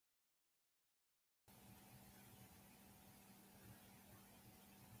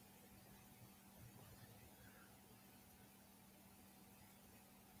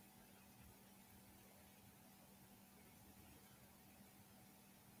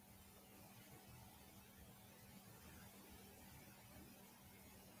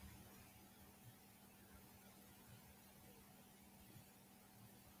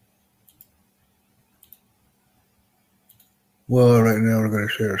Well, right now we're going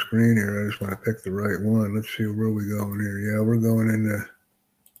to share a screen here. I just want to pick the right one. Let's see where we going here. Yeah, we're going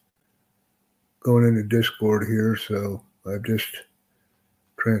into Discord here. So I've just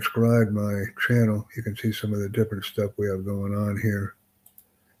transcribed my channel. You can see some of the different stuff we have going on here.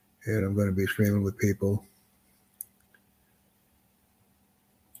 And I'm going to be streaming with people.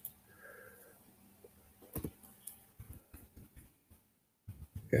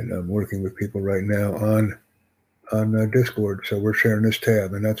 And I'm working with people right now on Discord. So we're sharing this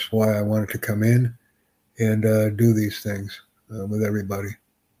tab. And that's why I wanted to come in and do these things with everybody.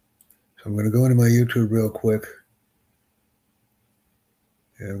 So I'm going to go into my YouTube real quick.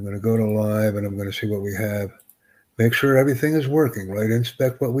 And I'm going to go to live and I'm going to see what we have. Make sure everything is working, right?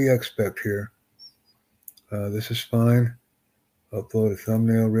 Inspect what we expect here. This is fine. Upload a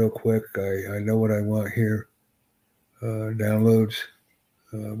thumbnail real quick. I know what I want here. Downloads.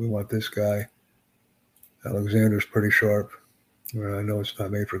 We want this guy. Alexander's pretty sharp. I know it's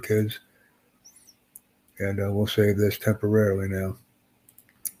not made for kids. And we'll save this temporarily now.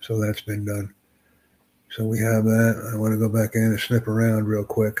 So that's been done. So we have that. I want to go back in and snip around real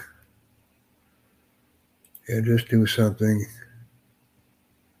quick. And just do something.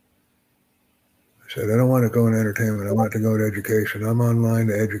 I said, I don't want to go into entertainment. I want to go to education. I'm online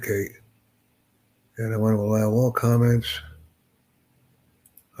to educate. And I want to allow all comments.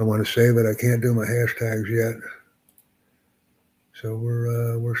 I want to save it. I can't do my hashtags yet. So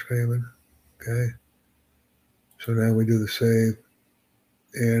we're streaming. Okay. So now we do the save.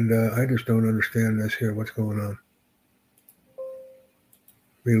 And I just don't understand this here. What's going on?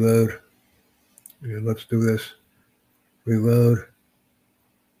 Reload. Yeah, let's do this. Reload.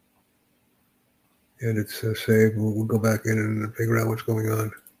 And it's saved. We'll go back in and figure out what's going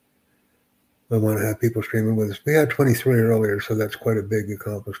on. I want to have people streaming with us. We had 23 earlier, so that's quite a big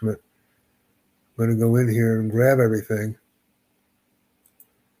accomplishment. I'm going to go in here and grab everything.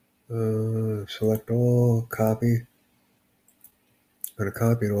 Select all, copy. I'm going to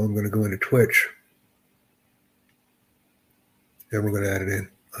copy it all. I'm going to go into Twitch. And we're going to add it in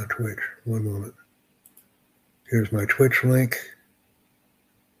on Twitch. One moment. Here's my Twitch link.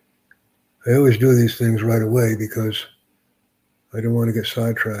 I always do these things right away because I don't want to get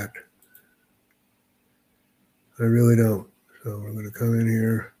sidetracked. I really don't. So we're going to come in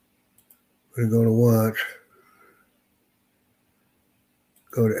here. We're going to go to watch.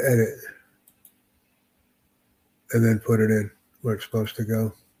 Go to edit. And then put it in where it's supposed to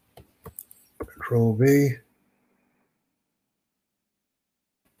go. Control V.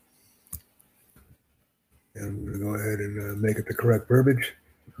 And I'm going to go ahead and make it the correct verbiage.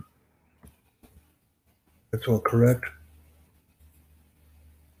 That's all correct.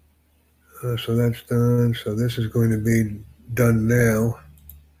 So that's done. So this is going to be done now.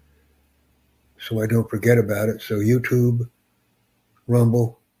 So I don't forget about it. So YouTube,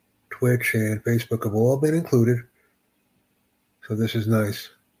 Rumble, Twitch, and Facebook have all been included. So this is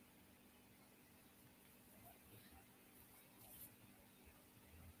nice.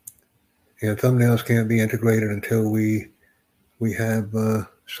 And thumbnails can't be integrated until we have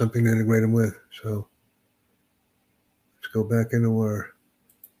something to integrate them with. So let's go back into our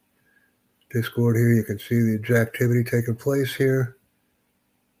Discord here. You can see the activity taking place here.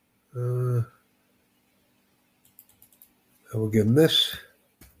 I will give them this.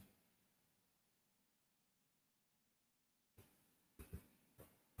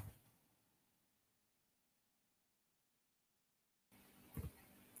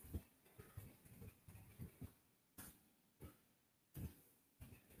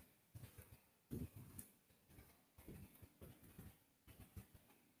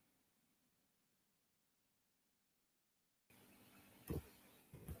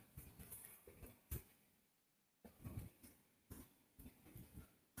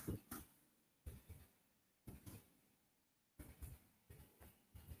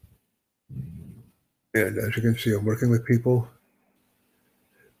 And as you can see, I'm working with people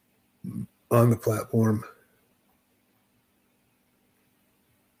on the platform.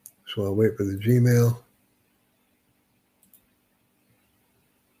 So I'll wait for the Gmail.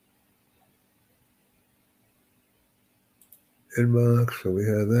 Inbox, so we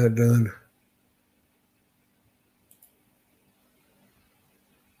have that done.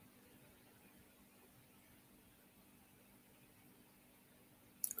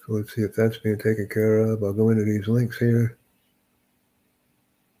 So let's see if that's being taken care of. I'll go into these links here.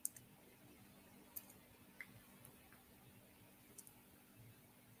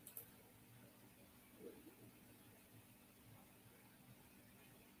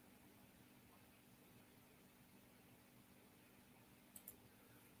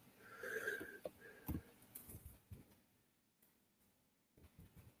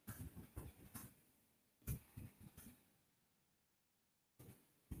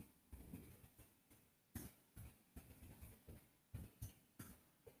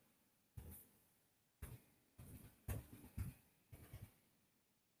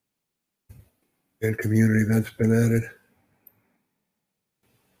 and community that's been added.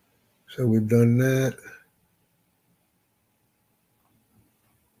 So we've done that.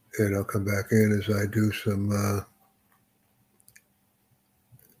 And I'll come back in as I do some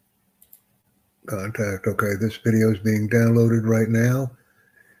contact. Okay, this video is being downloaded right now,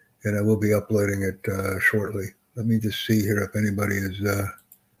 and I will be uploading it shortly. Let me just see here if anybody is.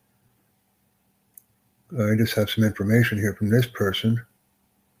 I just have some information here from this person.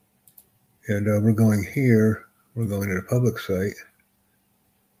 And we're going here. We're going to the public site.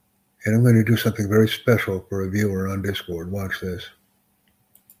 And I'm going to do something very special for a viewer on Discord. Watch this.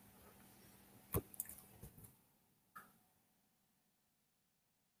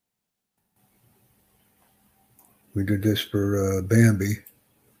 We did this for Bambi.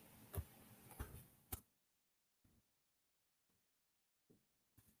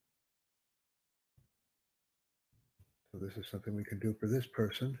 So this is something we can do for this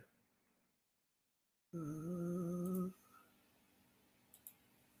person.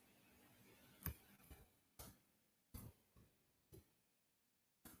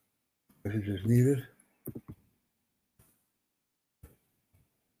 Message is needed.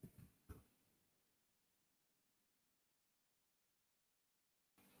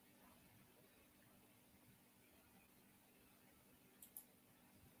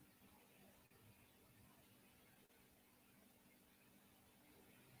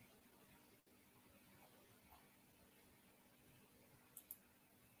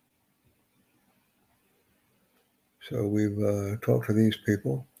 So we've talked to these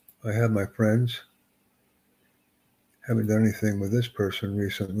people. I have my friends. Haven't done anything with this person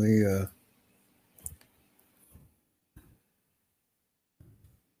recently.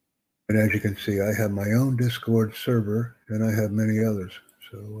 And as you can see, I have my own Discord server, and I have many others.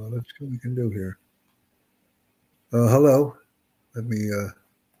 So let's see what we can do here. Hello. Let me.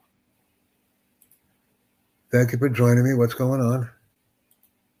 Thank you for joining me. What's going on?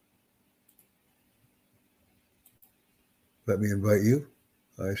 Let me invite you.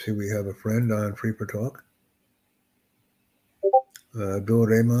 I see we have a friend on Free for Talk. Bill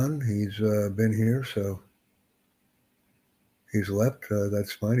Raymond, he's been here, so he's left.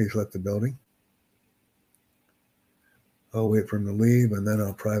 That's fine. He's left the building. I'll wait for him to leave, and then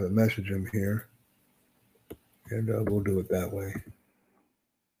I'll private message him here, and we'll do it that way.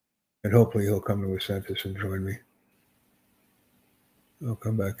 And hopefully he'll come to his senses and join me. I'll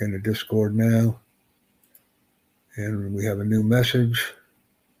come back into Discord now, and we have a new message.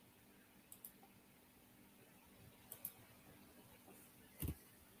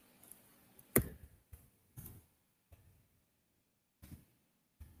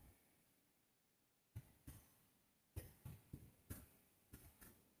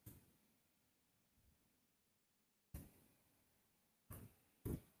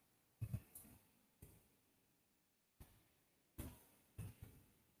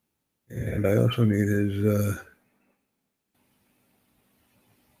 And I also need his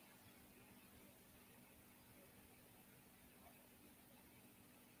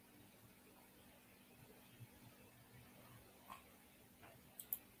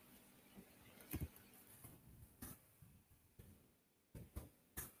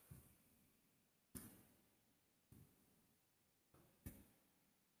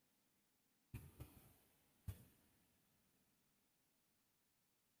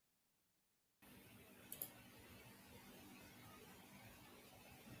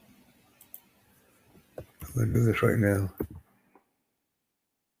I'm going to do this right now.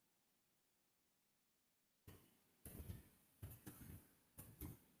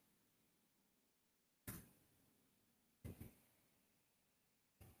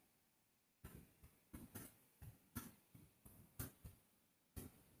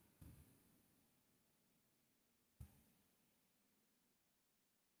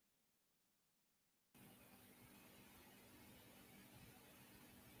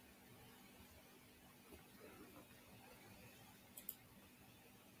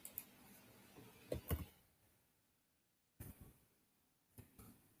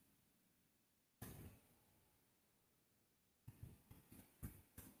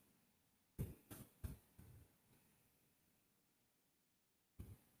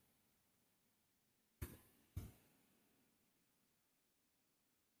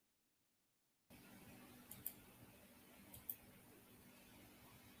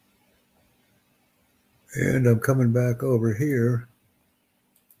 And I'm coming back over here.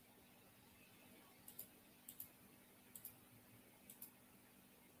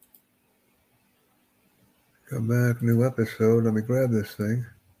 Come back, new episode. Let me grab this thing.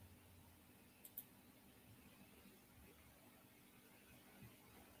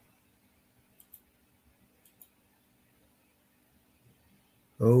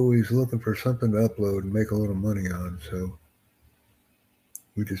 always looking for something to upload and make a little money on. So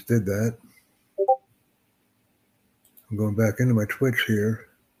we just did that. I'm going back into my Twitch here.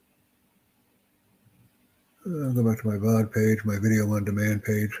 I'll go back to my VOD page, my video on demand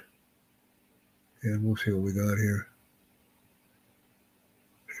page, and we'll see what we got here.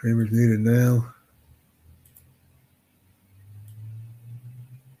 Streamers needed now.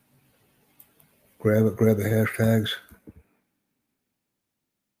 Grab it, grab the hashtags.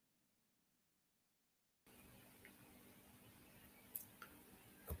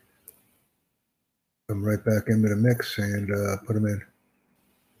 Come right back into the mix and put them in.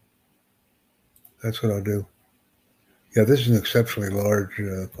 That's what I'll do. Yeah, this is an exceptionally large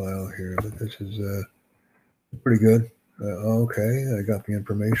file here, but this is pretty good. Okay, I got the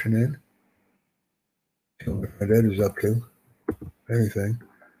information in. So what my dad is up to. Anything.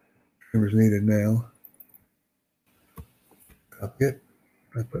 Streamers needed now. Copy it.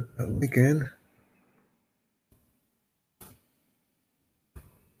 I put that link in.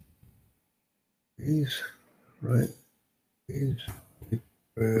 These, right? These.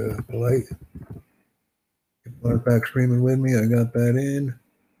 Polite. People aren't back streaming with me. I got that in.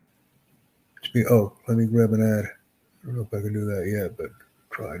 Oh, let me grab an ad. I don't know if I can do that yet, but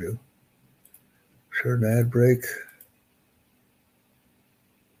try to. Insert an ad break.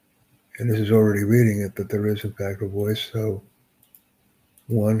 And this is already reading it that there is in fact a voice. So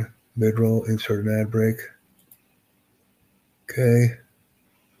one, mid-roll, insert an ad break. Okay.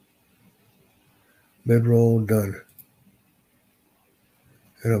 Mid-roll, done.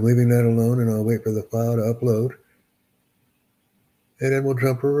 And I'm leaving that alone and I'll wait for the file to upload. And then we'll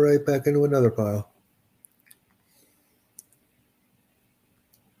jump right back into another file.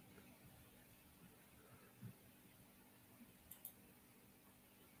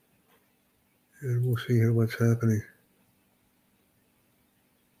 And we'll see here what's happening.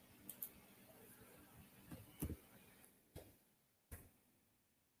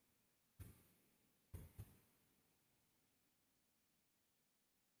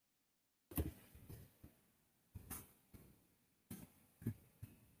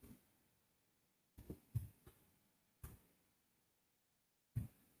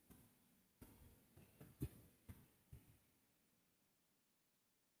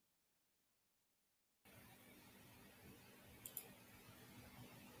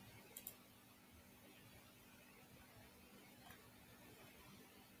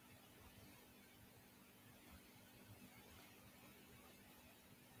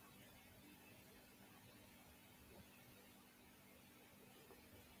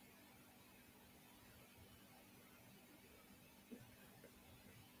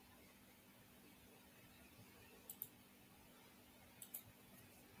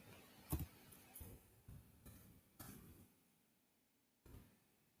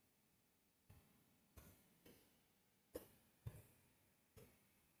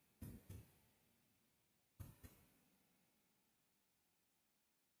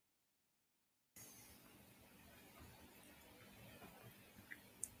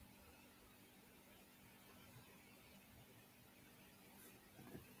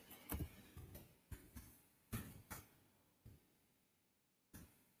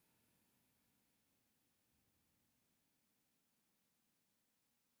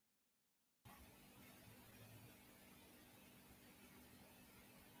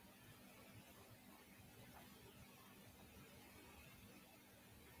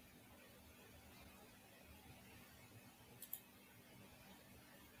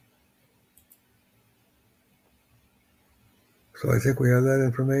 So I think we have that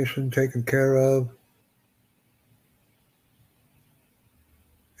information taken care of.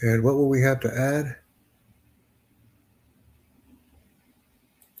 And what will we have to add?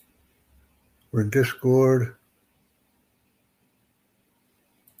 We're in Discord.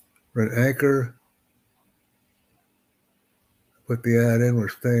 We're in Anchor. Put the ad in. We're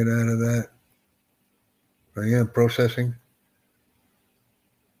staying out of that. I am processing.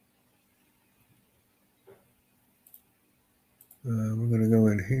 We're going to go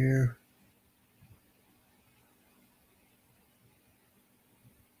in here.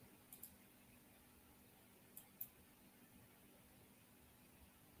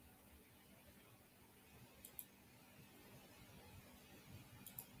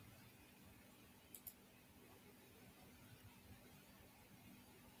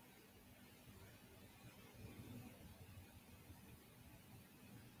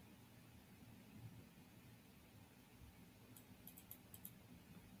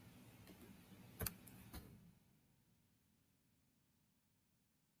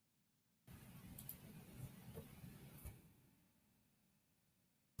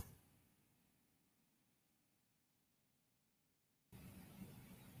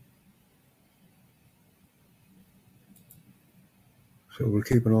 So we're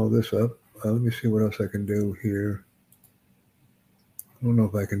keeping all this up. Let me see what else I can do here. I don't know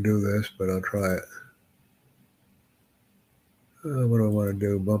if I can do this, but I'll try it. What do I want to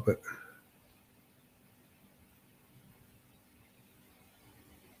do? Bump it.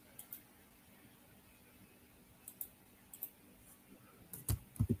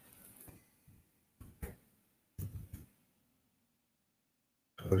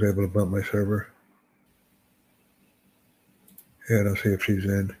 I was able to bump my server. And I'll see if she's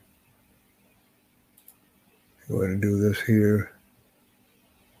in. Go ahead and do this here.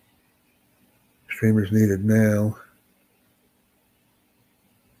 Streamers needed now.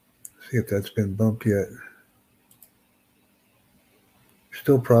 See if that's been bumped yet.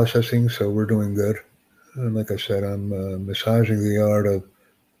 Still processing, so we're doing good. And like I said, I'm massaging the art of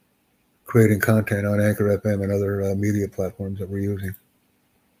creating content on Anchor FM and other media platforms that we're using.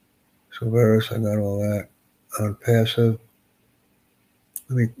 So Varus, I got all that on passive.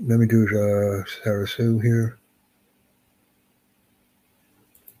 Let me do Sarah Sue here.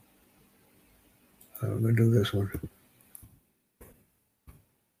 I'm gonna do this one.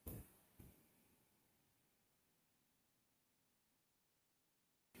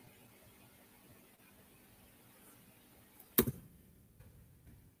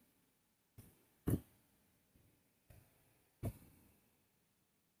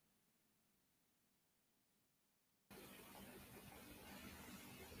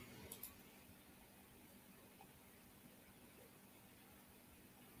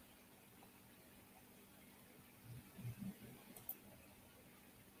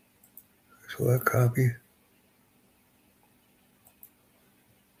 Select copy.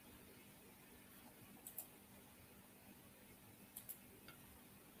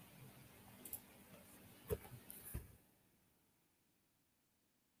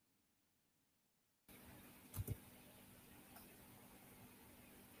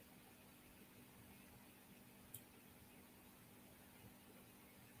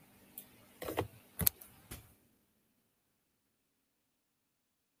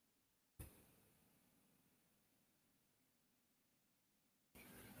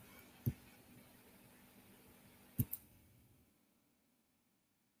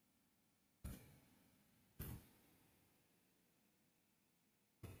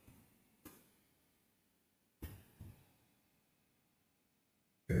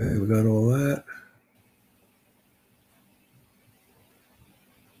 Okay, we got all that.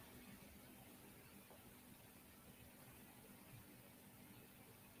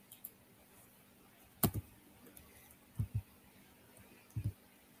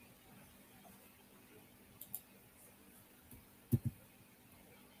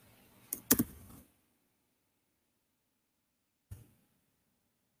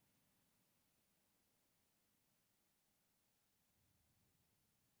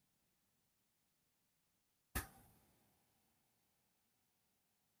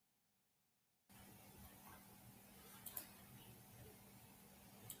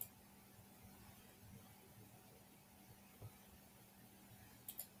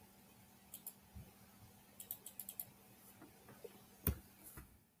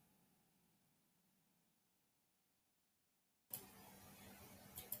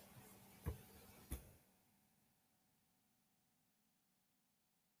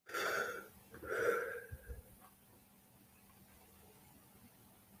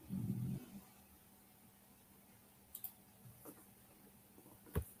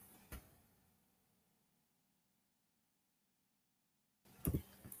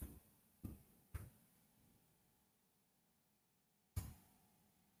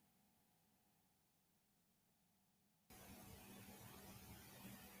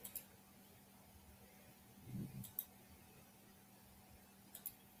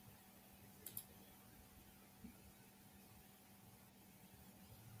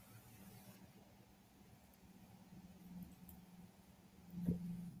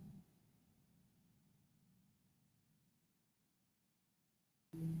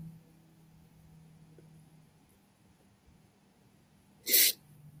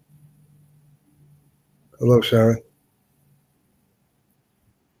 Hello, Sarah.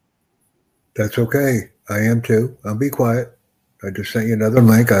 That's okay. I am too. I'll be quiet. I just sent you another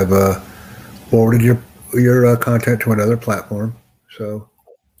link. I've forwarded your content to another platform. So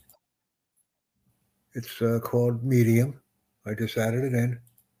it's called Medium. I just added it in.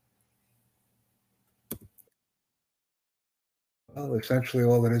 Well, essentially,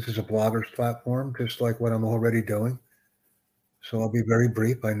 all it is a blogger's platform, just like what I'm already doing. So I'll be very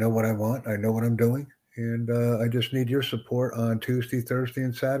brief. I know what I want. I know what I'm doing, and I just need your support on Tuesday, Thursday,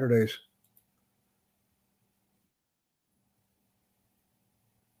 and Saturdays.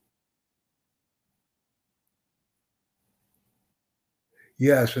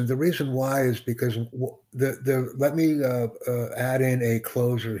 Yes, and the reason why is because the let me add in a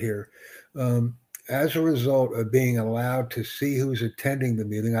closer here. As a result of being allowed to see who's attending the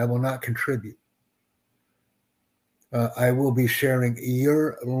meeting, I will not contribute. I will be sharing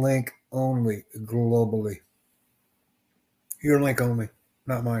your link only globally. Your link only,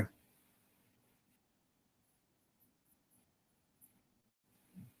 not mine.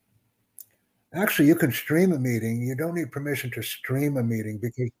 Actually, you can stream a meeting. You don't need permission to stream a meeting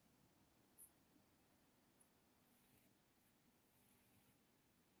because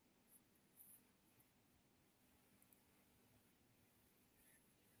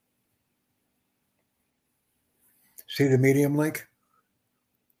see the Medium link.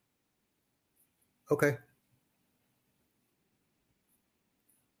 Okay,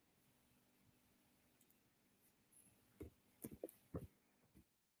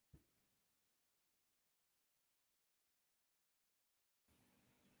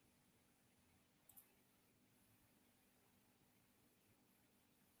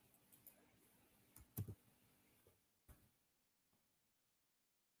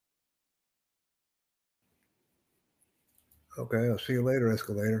 okay. I'll see you later,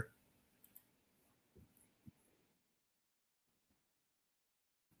 escalator.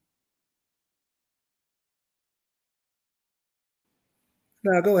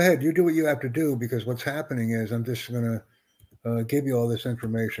 Now go ahead. You do what you have to do because what's happening is I'm just gonna give you all this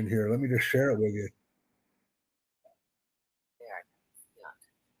information here. Let me just share it with you.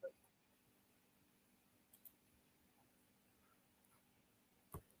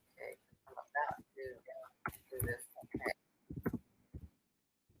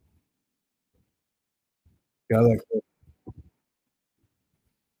 Yeah, I like that.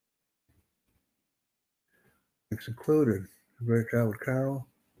 It's included. Great job with Carol.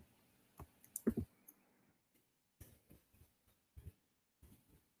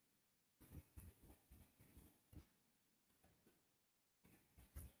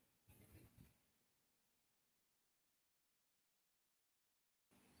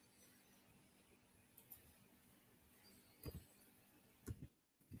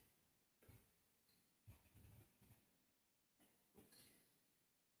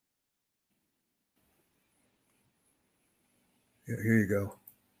 Yeah, here you go.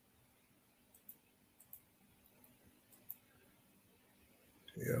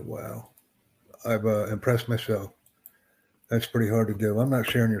 Yeah, wow. I've impressed myself. That's pretty hard to do. I'm not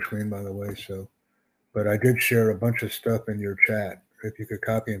sharing your screen, by the way, so, but I did share a bunch of stuff in your chat. If you could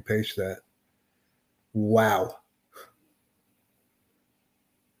copy and paste that. Wow.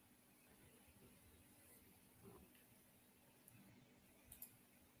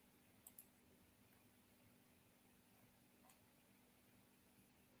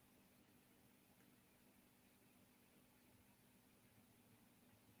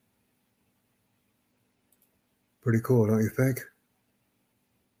 Pretty cool, don't you think?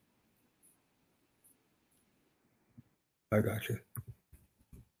 I got you.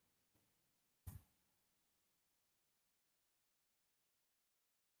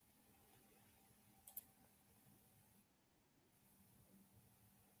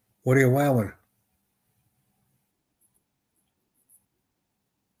 What are you wowing?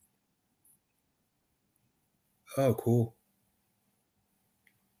 Oh, cool.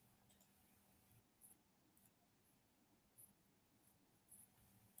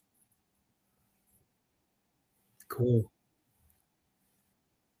 Cool.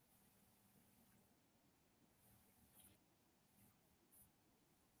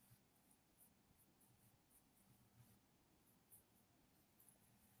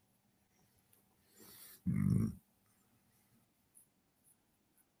 Mm,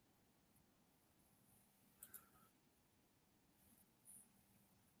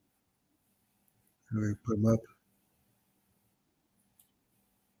 let me put them up.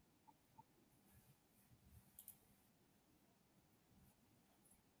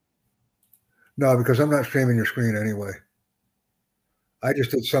 No, because I'm not streaming your screen anyway. I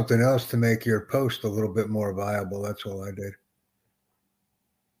just did something else to make your post a little bit more viable. That's all I did.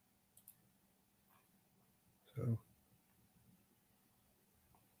 So,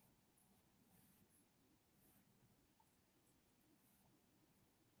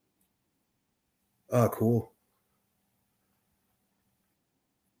 oh, cool.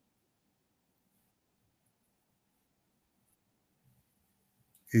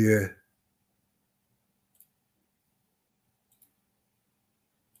 Yeah.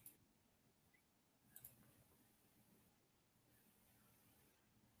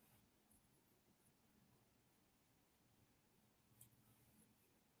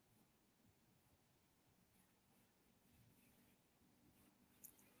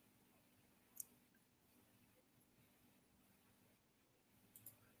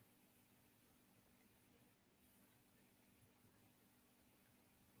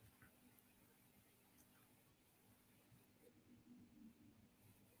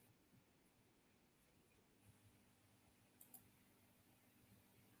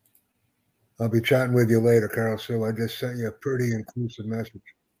 I'll be chatting with you later, Carol Sue. I just sent you a pretty inclusive message.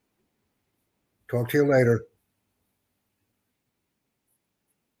 Talk to you later.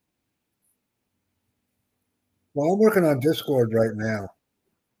 Well, I'm working on Discord right now.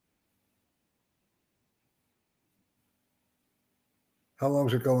 How long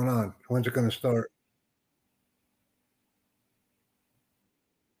is it going on? When's it going to start?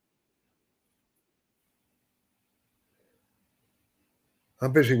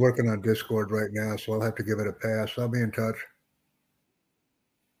 I'm busy working on Discord right now, so I'll have to give it a pass. I'll be in touch.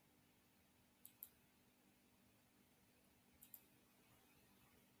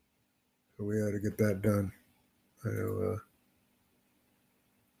 So we ought to get that done. I know,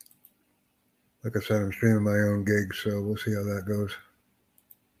 like I said, I'm streaming my own gigs, so we'll see how that goes.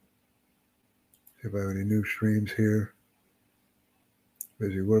 See if I have any new streams here.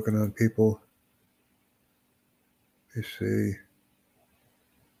 Busy working on people. Let's see.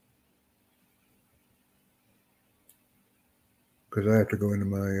 Because I have to go into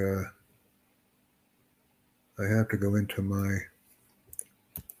my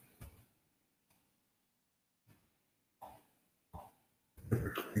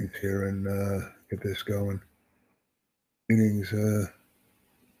screens here and get this going. Meetings,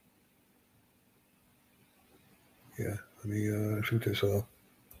 yeah, let me shoot this off.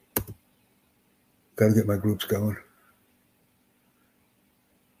 Got to get my groups going.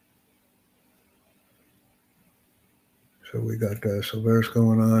 So we got Silveris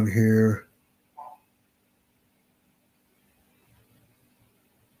going on here.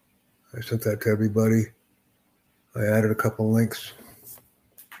 I sent that to everybody. I added a couple links.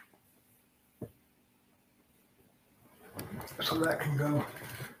 So that can go.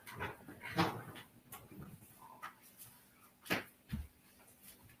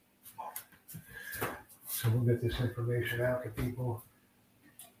 So we'll get this information out to people.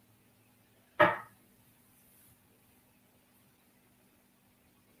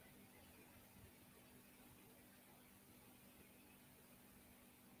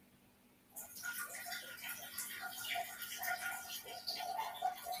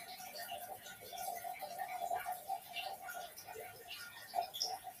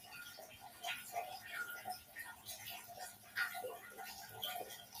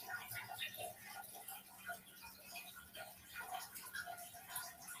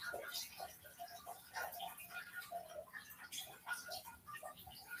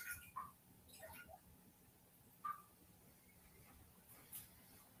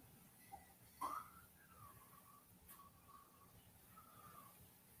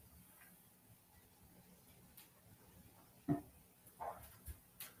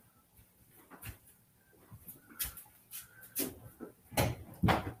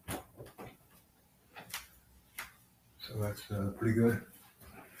 So that's pretty good.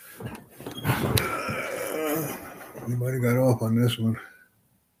 Anybody got off on this one?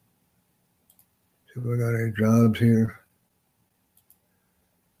 See if I got any jobs here.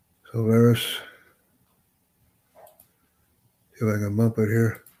 Silveris. See if I can bump it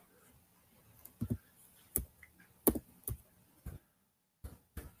here.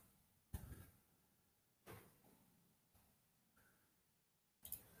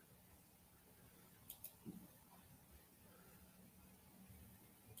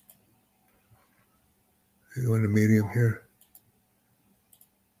 Go into medium here.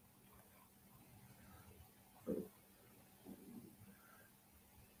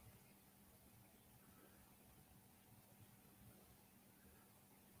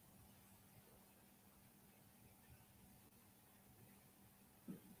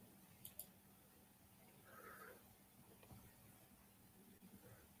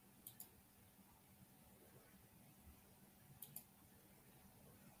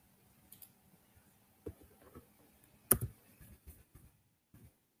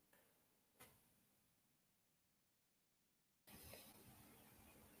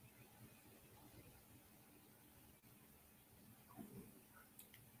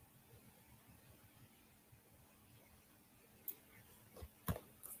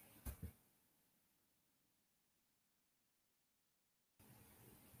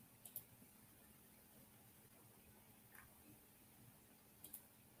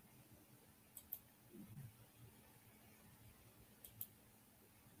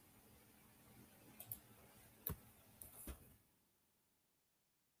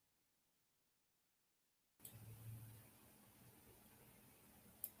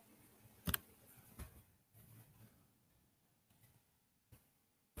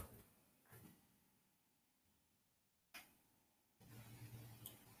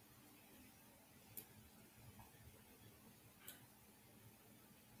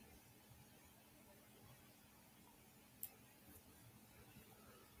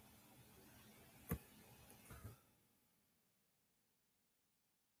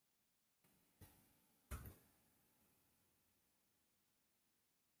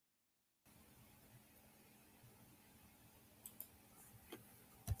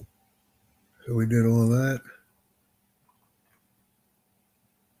 So we did all that.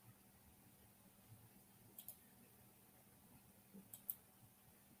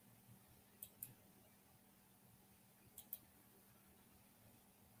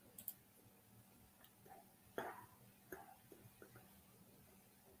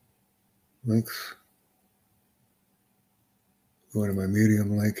 Links. Go to my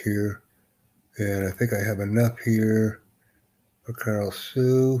Medium link here. And I think I have enough here for Carol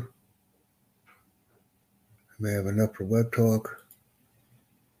Sue. I may have enough for Web Talk.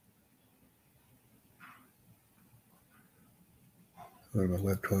 Go to my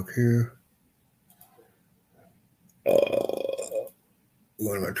Web Talk here. Go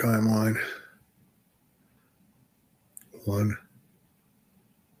to my timeline. 1.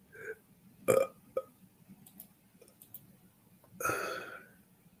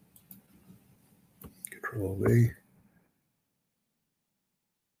 Control V.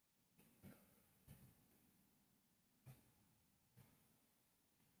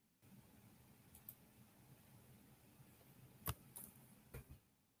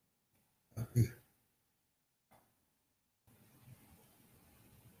 Copy.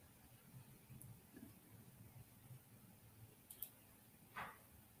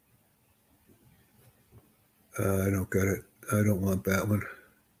 I don't get it. I don't want that one.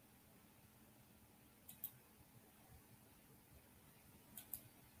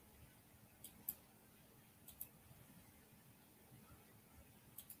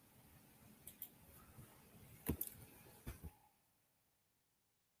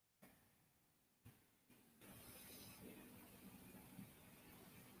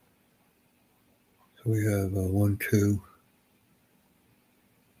 So we have 1, 2.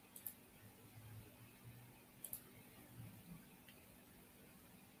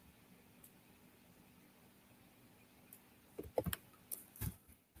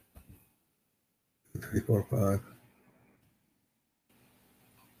 3, 4, 5.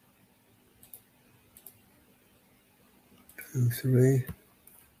 2, 3.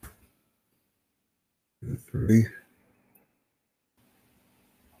 2, 3.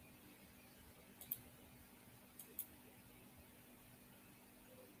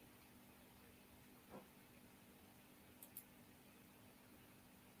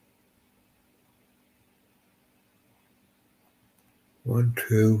 1,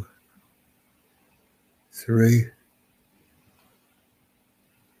 2, 3.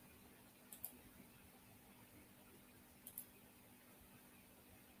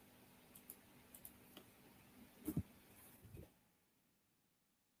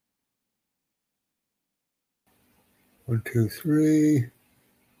 1, 2, 3.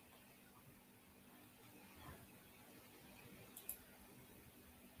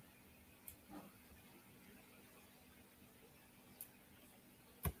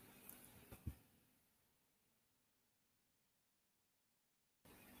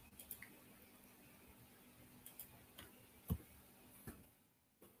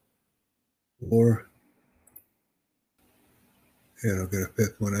 4. And I'll get a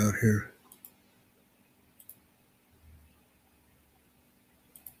 5th one out here.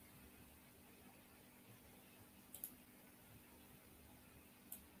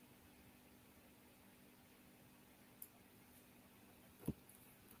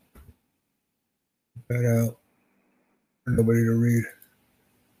 That out. Nobody to read.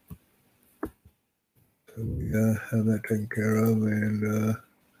 So we have that taken care of, and looks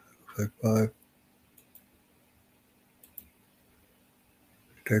like 5.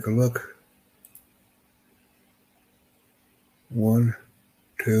 Take a look. 1,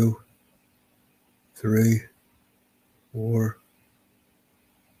 2, 3, 4,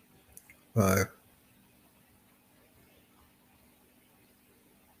 5.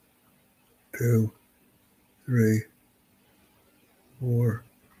 2, 3, 4.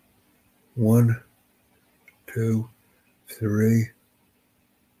 1, 2, 3,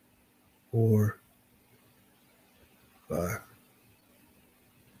 4, 5.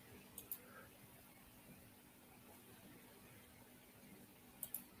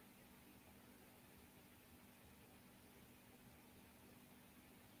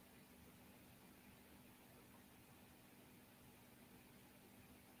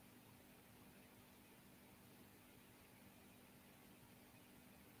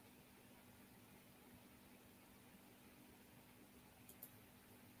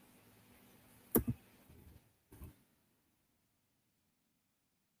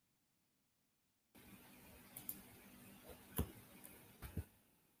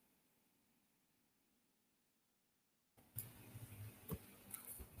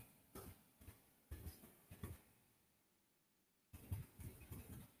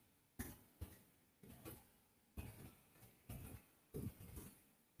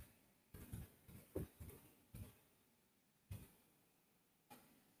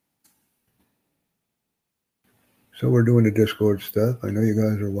 So we're doing the Discord stuff. I know you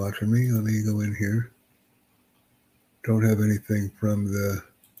guys are watching me. Let me go in here. Don't have anything from the...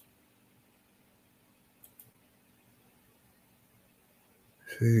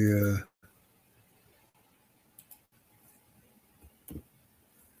 See,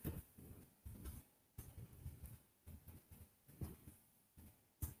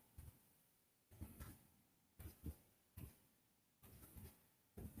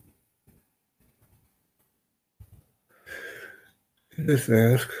 just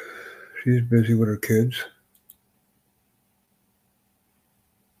ask. She's busy with her kids.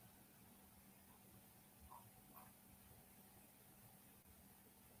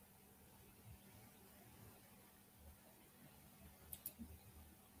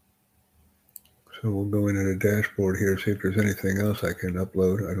 So we'll go into the dashboard here, see if there's anything else I can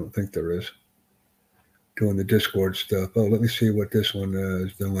upload. I don't think there is. Doing the Discord stuff. Oh, let me see what this one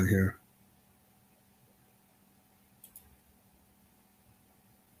is doing here.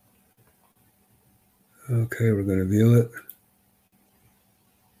 Okay, we're going to view it.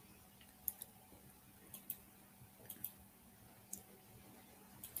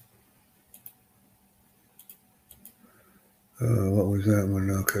 What was that one?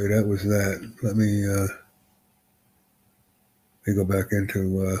 Okay, that was that. Let me go back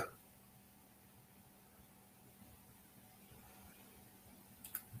into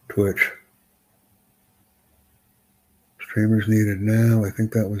Twitch. Streamers needed now. I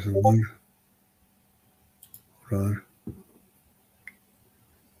think that was the one. Hold on.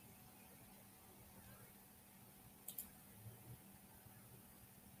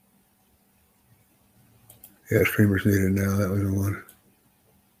 Yeah, streamers needed now. That was the one.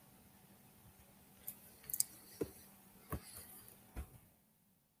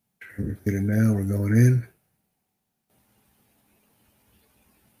 Streamers needed now. We're going in.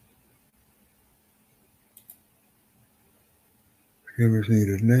 Streamers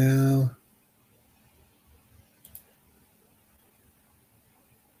needed now.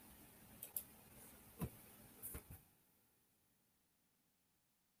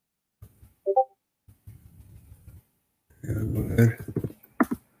 Yeah, go ahead.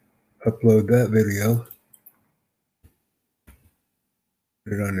 Upload that video.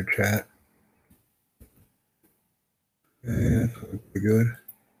 Put it on the chat. Yeah, that's pretty good.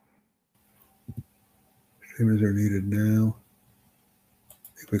 Streamers are needed now. I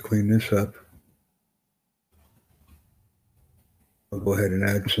think we clean this up. I'll go ahead and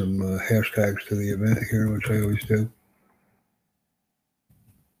add some hashtags to the event here, which I always do.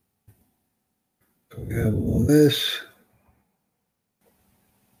 So we have all this.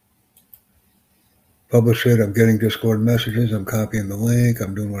 Publish it. I'm getting Discord messages. I'm copying the link.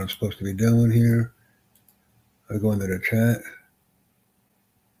 I'm doing what I'm supposed to be doing here. I go into the chat.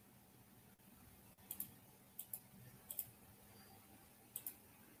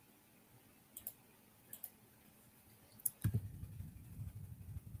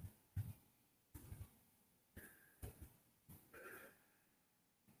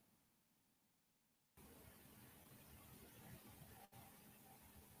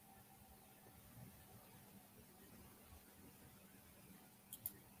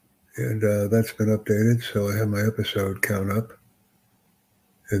 And that's been updated, so I have my episode count up.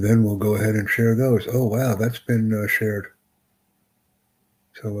 And then we'll go ahead and share those. Oh, wow, that's been shared.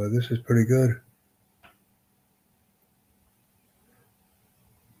 So this is pretty good.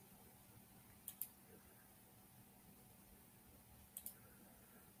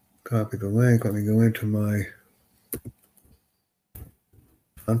 Copy the link. Let me go into my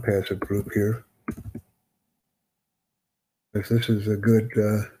non-passive group here. If this is a good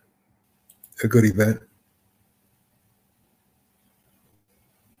event.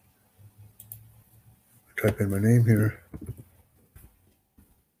 Type in my name here.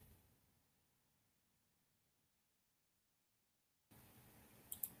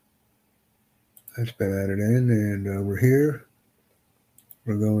 That's been added in, and we're here.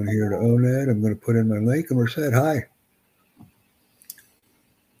 We're going here to ONED. I'm going to put in my link, and we're set. Hi.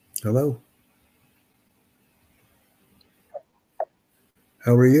 Hello.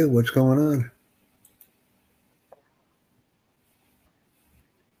 How are you? What's going on?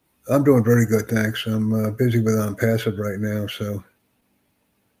 I'm doing very good, thanks. I'm busy with OnPassive right now, so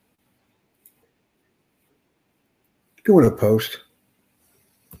doing a post.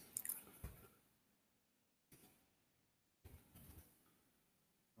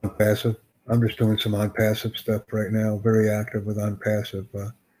 OnPassive. I'm just doing some OnPassive stuff right now. Very active with OnPassive.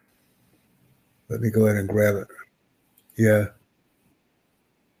 Let me go ahead and grab it. Yeah.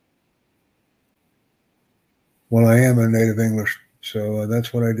 Well, I am a native English, so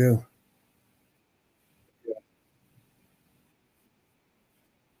that's what I do.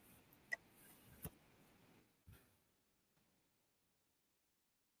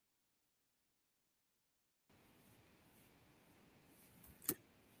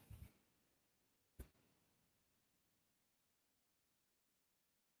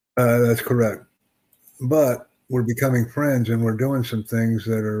 That's correct. But we're becoming friends and we're doing some things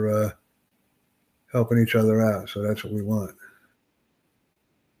that are helping each other out. So that's what we want.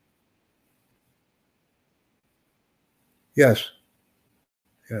 Yes.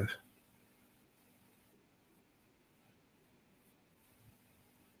 Yes.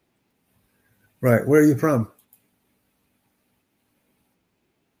 Right. Where are you from?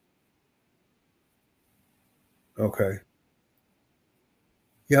 Okay.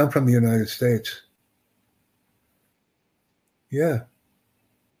 Yeah, I'm from the United States. Yeah.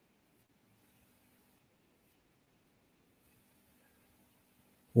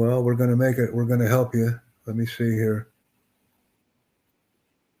 Well, we're going to make it. We're going to help you. Let me see here.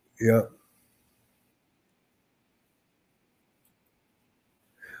 Yep.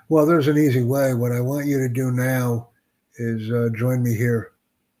 Well, there's an easy way. What I want you to do now is join me here.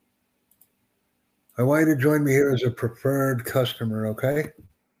 I want you to join me here as a preferred customer. Okay.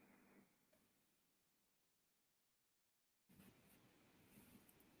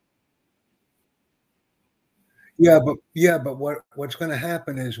 Yeah, but what's going to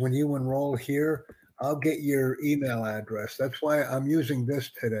happen is when you enroll here, I'll get your email address. That's why I'm using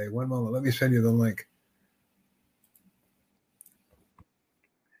this today. One moment. Let me send you the link.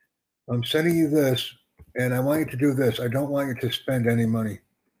 I'm sending you this, and I want you to do this. I don't want you to spend any money,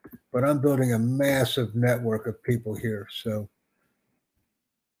 but I'm building a massive network of people here. So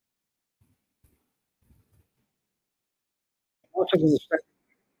also going to send,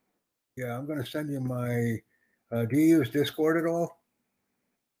 yeah, I'm going to send you my. Do you use Discord at all?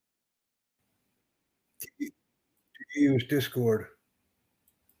 Do you use Discord?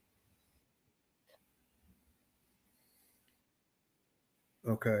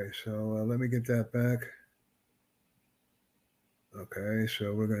 Okay, so let me get that back. Okay,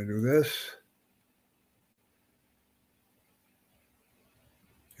 so we're going to do this.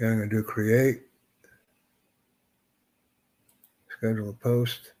 Yeah, I'm going to do create, schedule a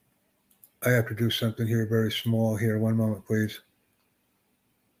post. I have to do something here very small here. One moment, please.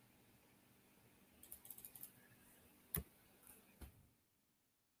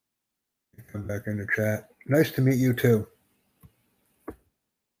 Come back in the chat. Nice to meet you too.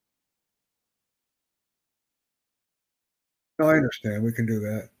 No, I understand. We can do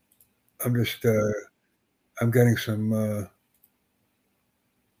that. I'm just I'm getting some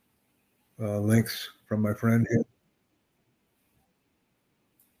links from my friend here.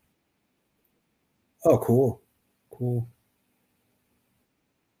 Oh, cool, cool.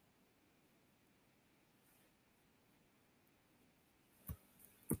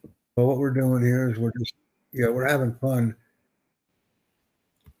 Well, what we're doing here is we're just yeah, we're having fun.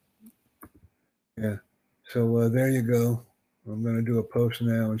 Yeah. So there you go. I'm going to do a post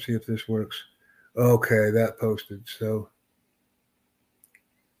now and see if this works. Okay, that posted. So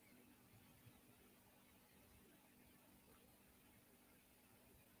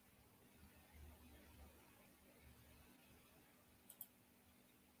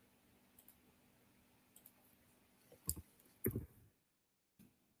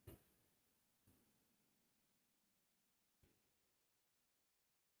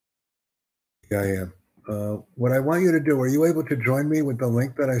yeah, I am. What I want you to do, are you able to join me with the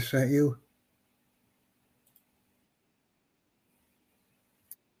link that I sent you?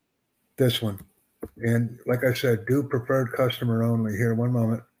 This one. And like I said, do preferred customer only. Here, one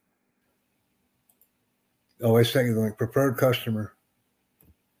moment. Oh, I sent you the link. Preferred customer.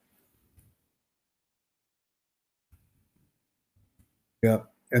 Yep.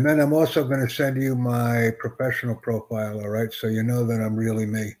 And then I'm also going to send you my professional profile. All right. So you know that I'm really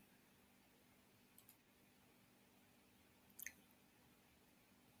me.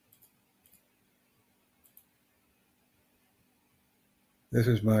 This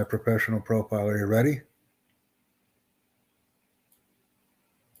is my professional profile. Are you ready?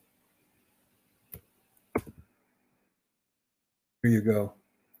 Here you go.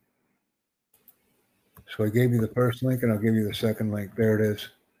 So I gave you the first link and I'll give you the second link. There it is.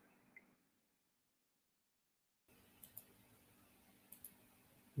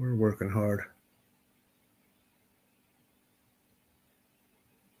 We're working hard.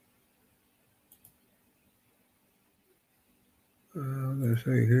 I'm going to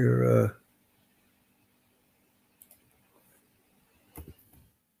say here,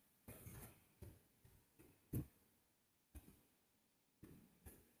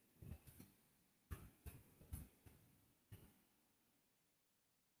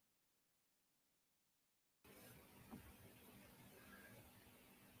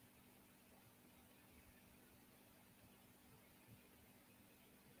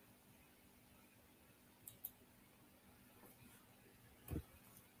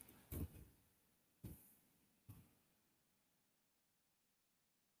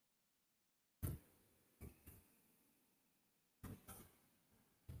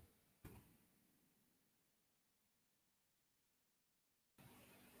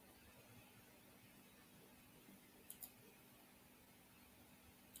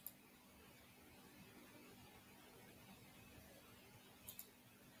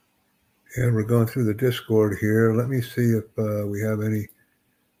 And we're going through the Discord here. Let me see if we have any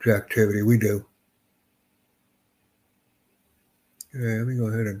activity. We do. Okay, let me go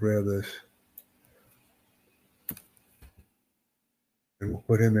ahead and grab this. And we'll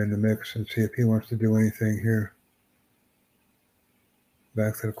put him in the mix and see if he wants to do anything here.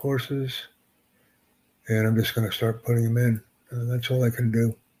 Back to the courses. And I'm just going to start putting him in. That's all I can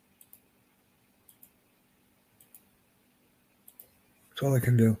do. That's all I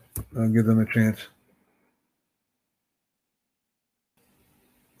can do. I'll give them a chance.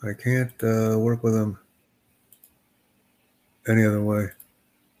 I can't work with them any other way.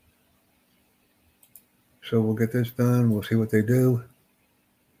 So we'll get this done. We'll see what they do.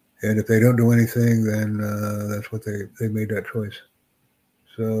 And if they don't do anything, then that's what they made that choice.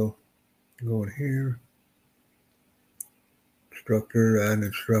 So go in here. Instructor, add an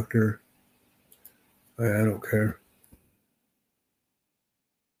instructor. I don't care.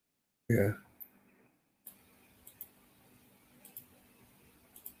 Yeah.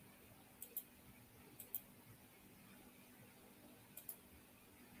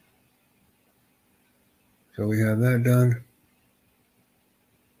 So we have that done.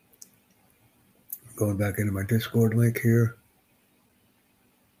 Going back into my Discord link here,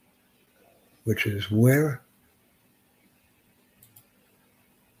 which is where?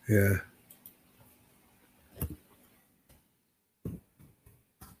 Yeah.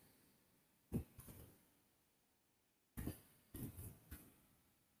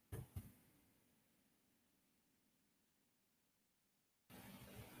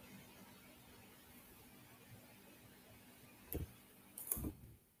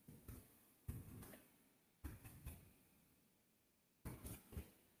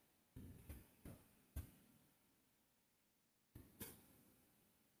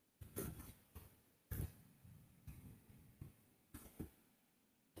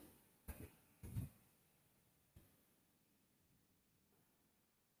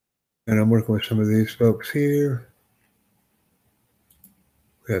 And I'm working with some of these folks here.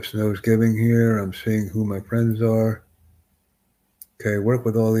 We have Snow's Giving here. I'm seeing who my friends are. Okay, work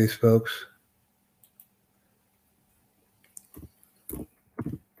with all these folks.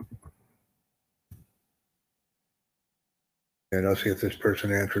 And I'll see if this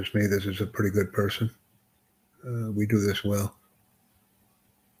person answers me. This is a pretty good person. We do this well.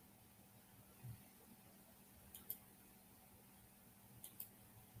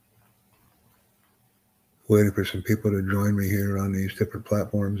 Waiting for some people to join me here on these different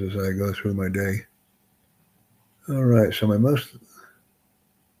platforms as I go through my day. All right, so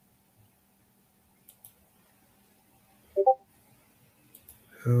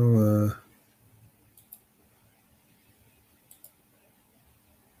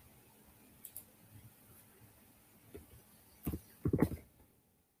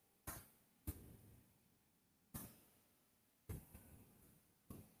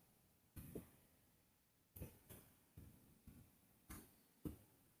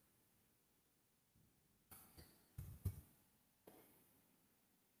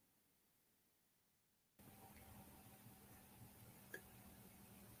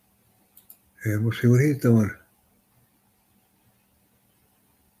and we'll see what he's doing.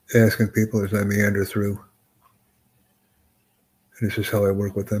 Asking people as I meander through. And this is how I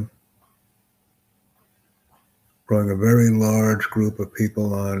work with them. Growing a very large group of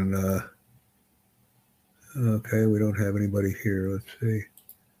people on, okay, we don't have anybody here. Let's see.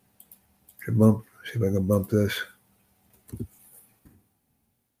 See if I can bump this.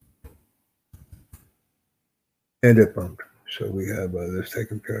 And it bumped. So we have this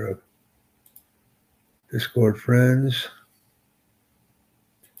taken care of. Discord friends.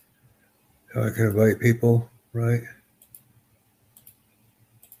 So I can invite people, right?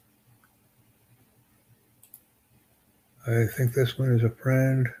 I think this one is a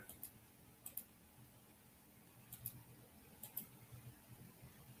friend.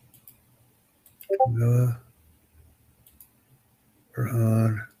 Noah.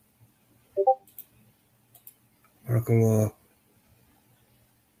 Farhan. Markoloff.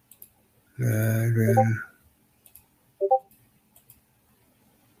 Adrian.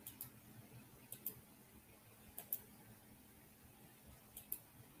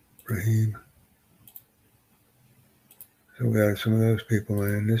 Raheem. So we got some of those people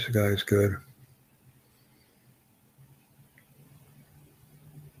in. This guy's good.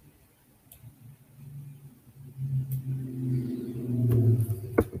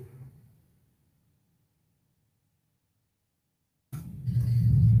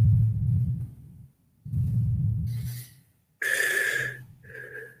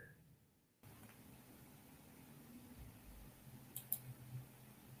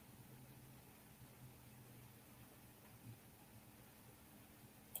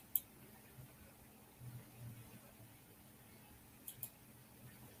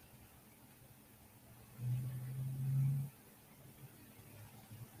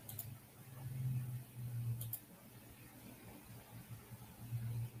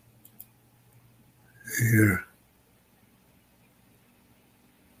 see here.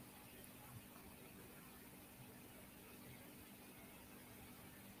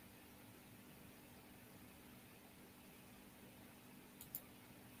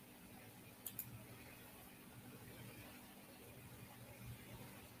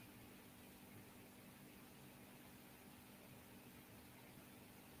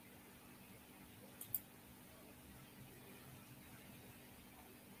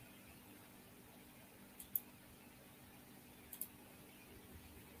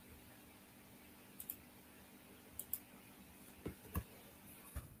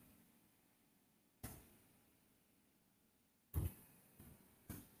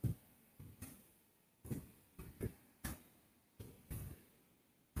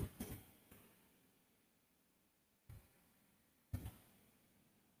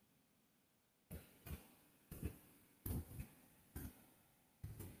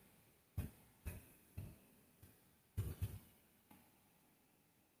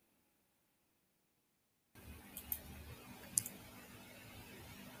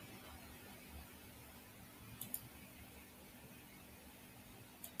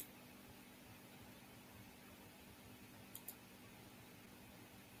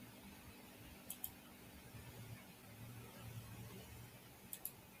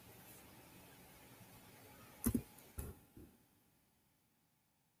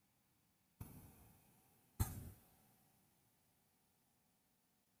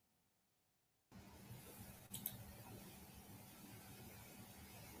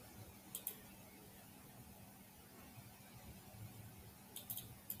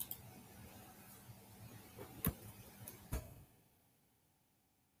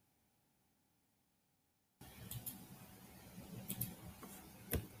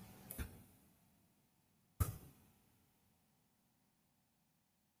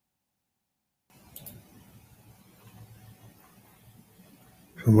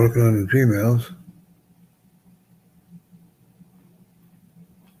 So I'm working on the Gmails.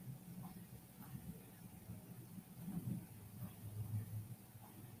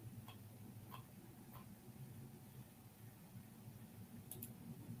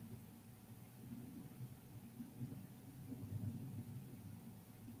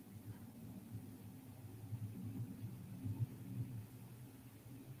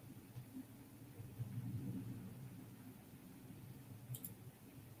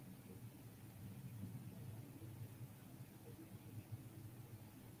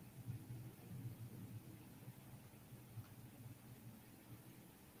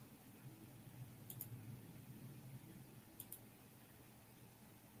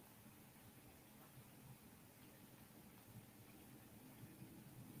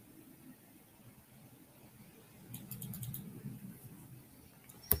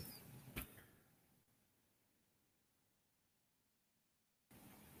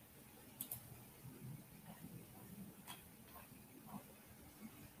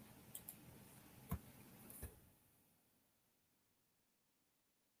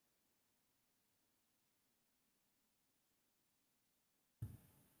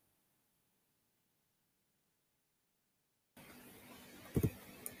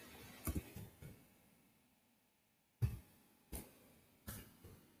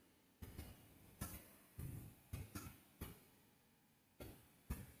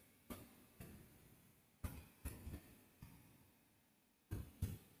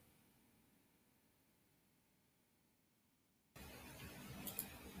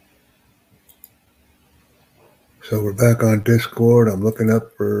 So we're back on Discord. I'm looking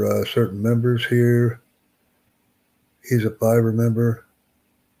up for certain members here. He's a Fiverr member.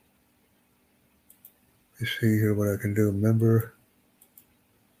 You see here what I can do. Member.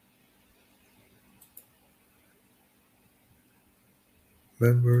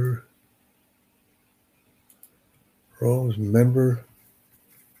 Roles, member.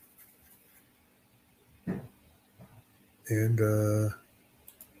 And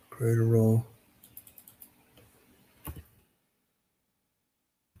create a role.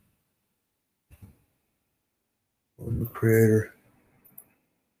 I'm a creator.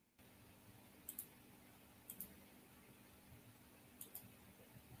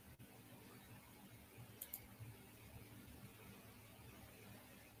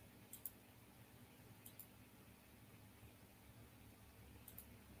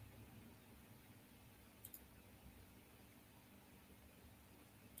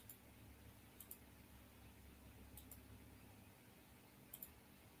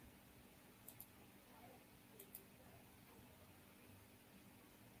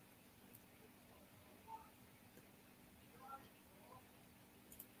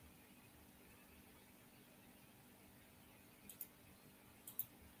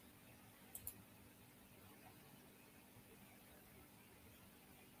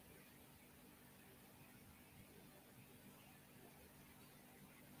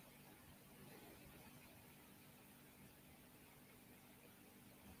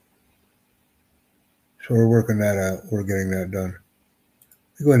 So we're working that out. We're getting that done.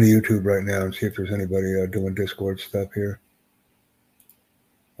 We go into YouTube right now and see if there's anybody doing Discord stuff here.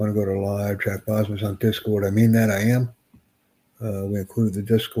 Want to go to live? Jack Bosma's on Discord. I mean that, I am. We included the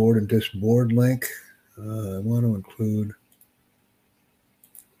Discord and Discord link. I want to include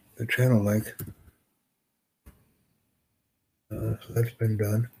the channel link. So that's been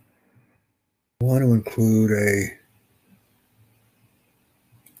done. I want to include a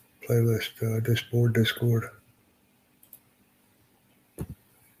playlist, Discord.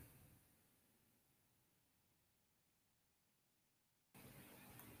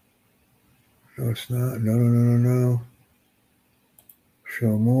 No, it's not. No.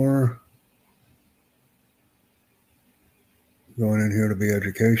 Show more. Going in here to be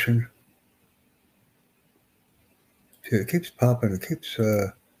education. See, it keeps popping. It keeps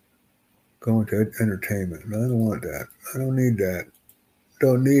going to entertainment. And I don't want that. I don't need that.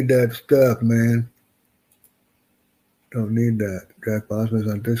 Don't need that stuff, man. Don't need that. Jack Bosma's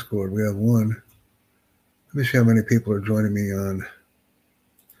on Discord. We have one. Let me see how many people are joining me on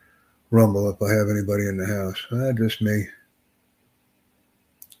Rumble if I have anybody in the house. Just me.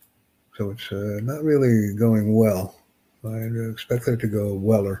 So it's not really going well. I expect it to go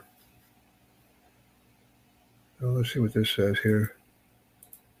weller. So let's see what this says here.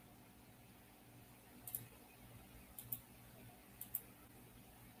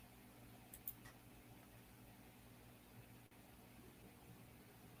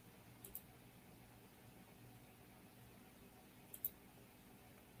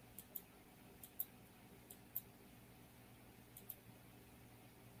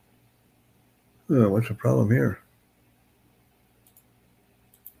 Oh, what's the problem here?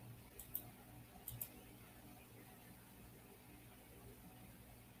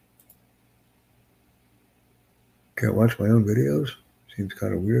 Can't watch my own videos? Seems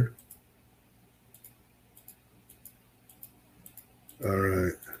kind of weird. All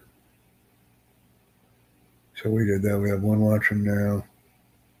right. So we did that. We have one watching now.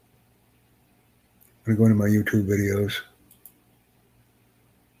 I'm going to go into my YouTube videos.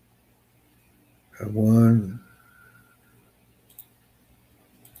 Have one.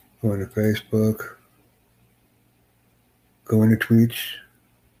 Go into Facebook. Go into tweets.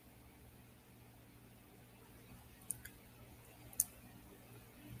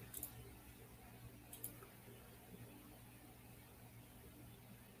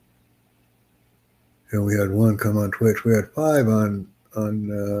 And we had one come on Twitch. We had 5 on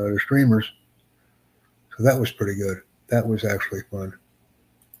the streamers. So that was pretty good. That was actually fun.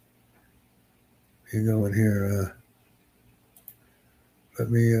 You go in here. Let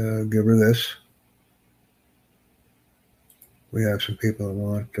me give her this. We have some people that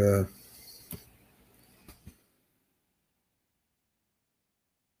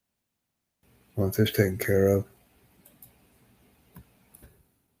want this taken care of.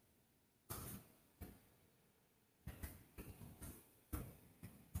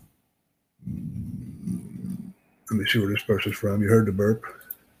 Let me see where this person's from. You heard the burp.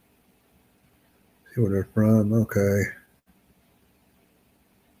 See where they're from. Okay.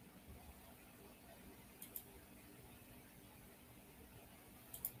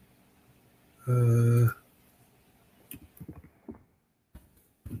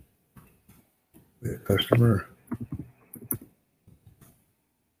 Customer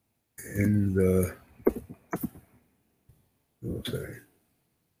in the, we'll say.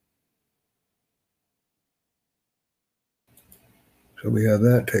 So we have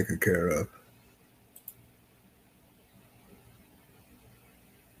that taken care of.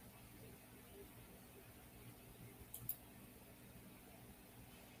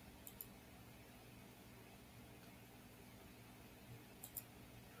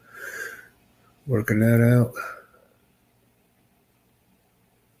 Working that out.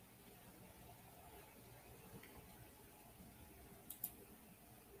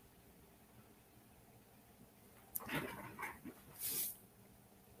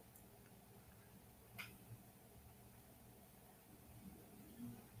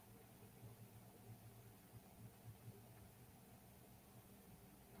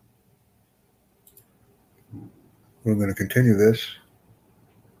 We're going to continue this.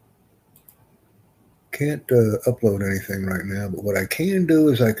 Can't upload anything right now, but what I can do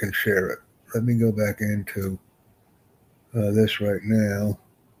is I can share it. Let me go back into this right now.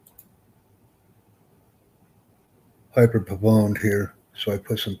 Hyper postponed here, so I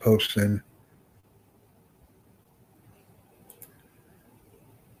put some posts in.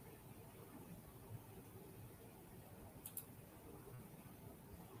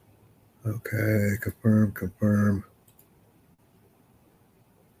 Okay, confirm.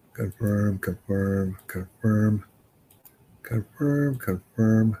 Confirm, confirm, confirm, confirm,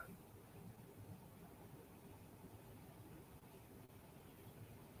 confirm.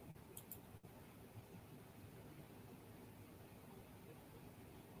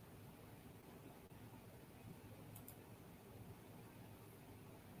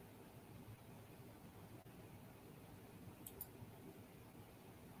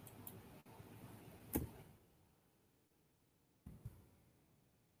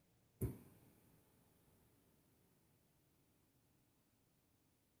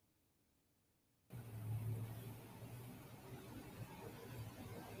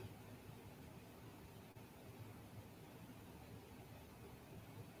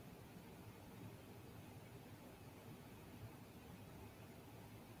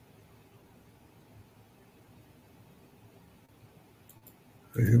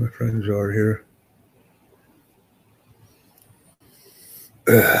 I see my friends are here.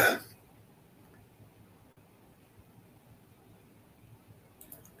 I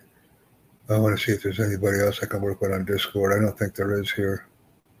want to see if there's anybody else I can work with on Discord. I don't think there is here.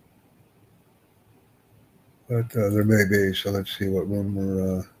 But there may be, so let's see what room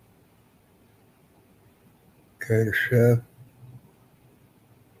we're... okay, the chef.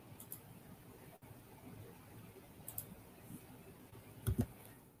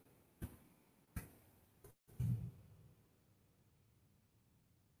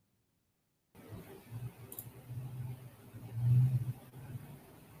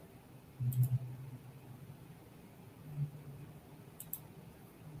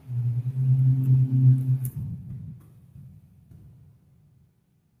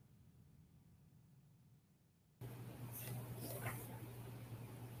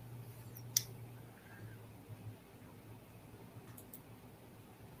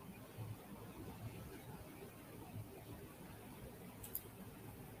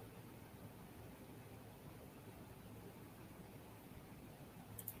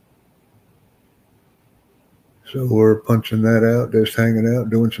 So we're punching that out, just hanging out,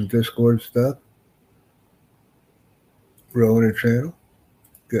 doing some Discord stuff, growing a channel,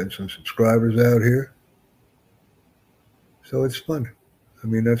 getting some subscribers out here. So it's fun. I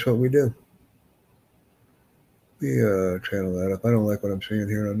mean, that's what we do. We channel that up. I don't like what I'm seeing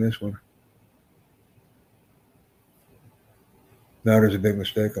here on this one. Now there's a big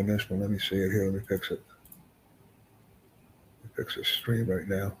mistake on this one. Let me see it here. Let me fix it. Let me fix this stream right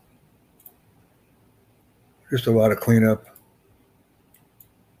now. Just a lot of cleanup.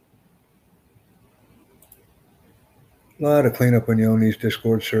 A lot of cleanup when you own these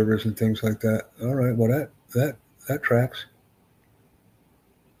Discord servers and things like that. All right, well that tracks.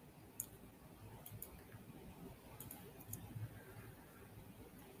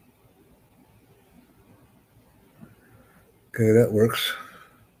 Okay, that works.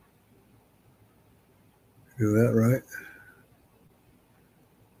 Do that right.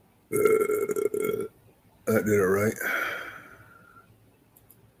 That did it right.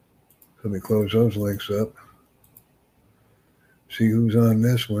 Let me close those links up. See who's on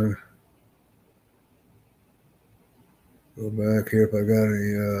this one. Go back here if I got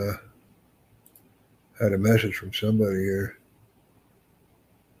any, had a message from somebody here.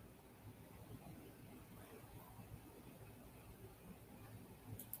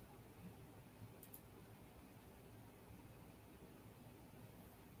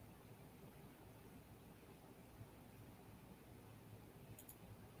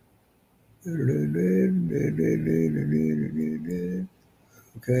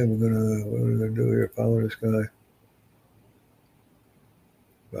 Okay, what are we gonna do here? Follow this guy.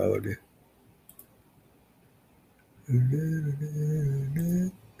 Followed you.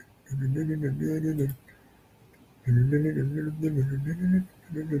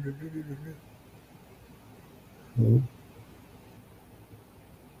 Oh.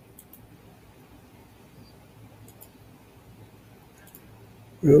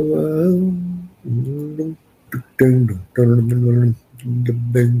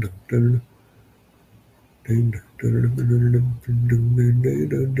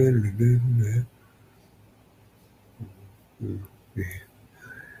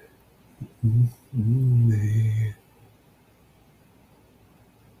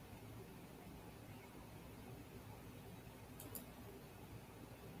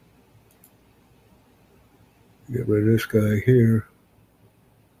 Get rid of this guy here.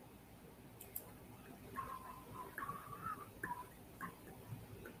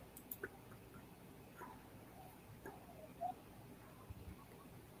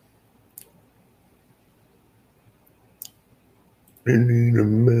 I need a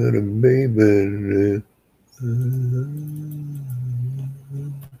man, baby.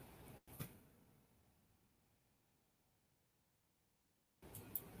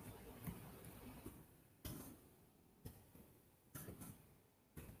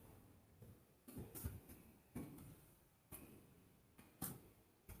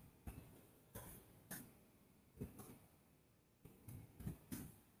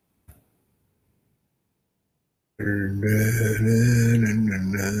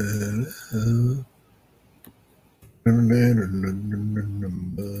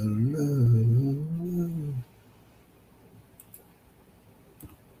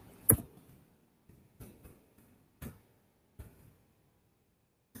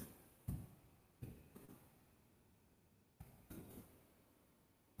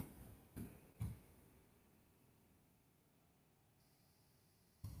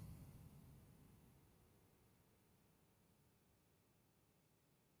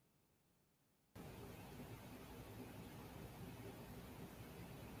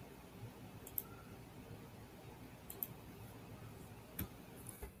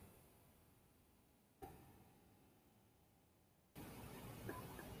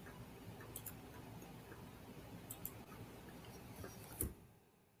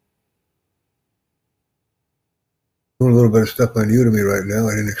 Doing a little bit of stuff on Udemy right now.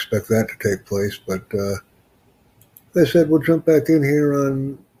 I didn't expect that to take place, but they said we'll jump back in here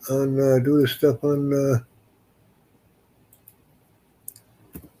on do this stuff on.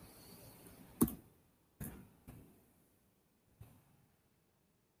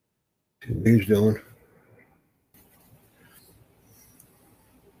 He's doing.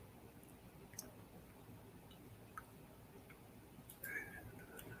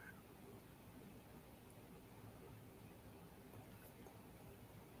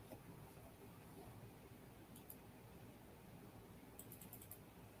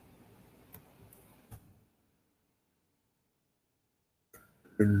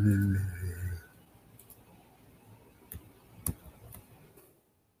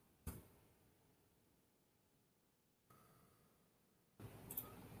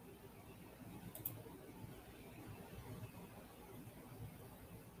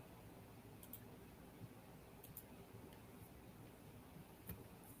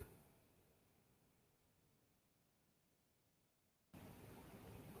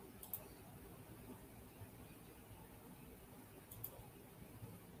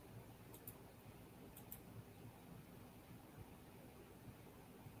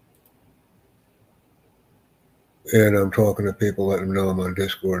 And I'm talking to people, letting them know I'm on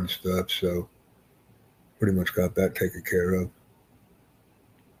Discord and stuff. So pretty much got that taken care of.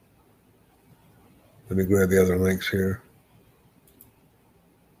 Let me grab the other links here.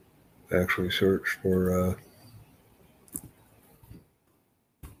 Actually search for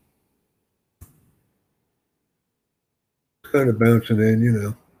kind of bouncing in, you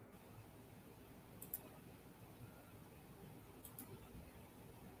know.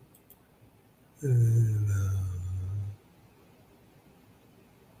 And,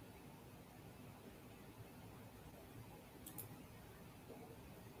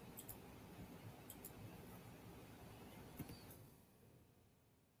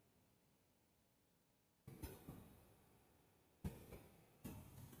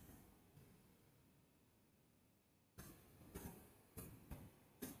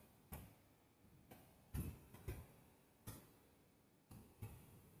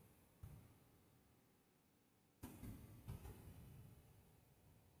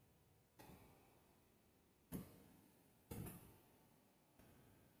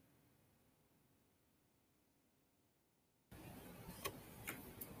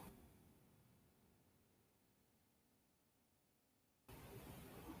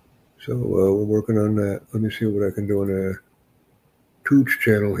 so we're working on that. Let me see what I can do on the Tooch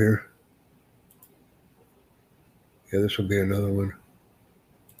channel here. Yeah, this will be another one.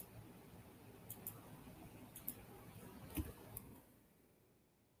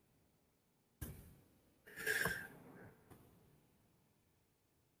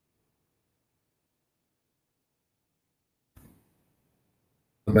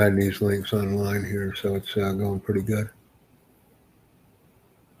 I'm adding these links online here, so it's going pretty good.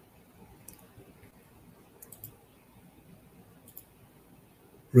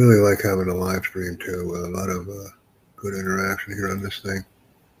 Really like having a live stream too, with a lot of good interaction here on this thing.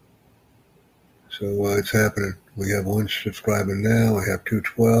 So it's happening. We have one subscribing now. I have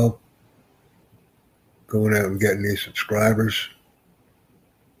 212. Going out and getting these subscribers.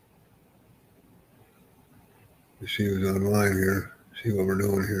 You see who's online here. See what we're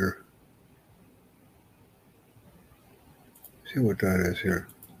doing here. See what that is here.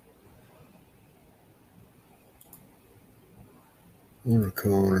 Owner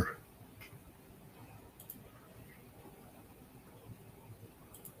co-owner.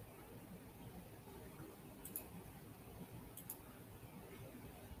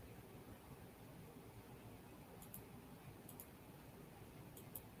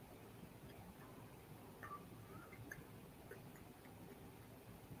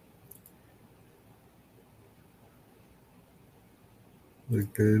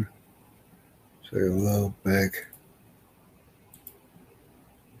 LinkedIn. Say hello, bank.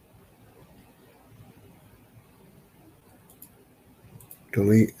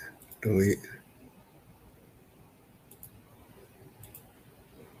 Delete.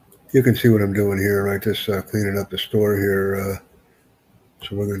 You can see what I'm doing here, right? Just cleaning up the store here.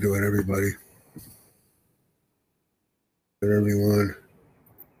 So we're going to do it, everybody. Everyone.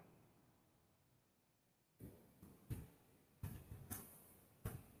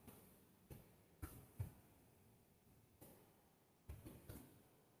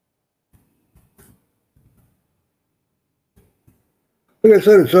 Like I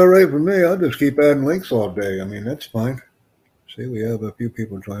said, it's all right for me. I'll just keep adding links all day. I mean, that's fine. See, we have a few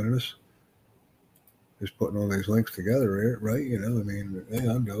people joining us. Just putting all these links together, right? You know, I mean, hey,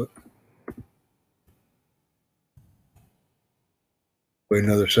 I'll do it. Wait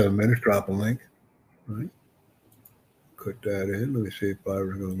another 7 minutes, drop a link. Right? Put that in. Let me see if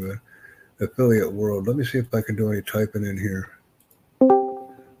Fiverr's going good. Affiliate World. Let me see if I can do any typing in here.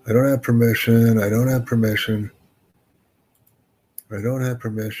 I don't have permission. I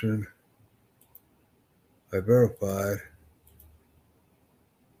verified.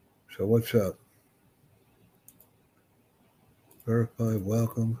 So what's up? Verified,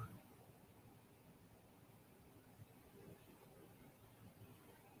 welcome.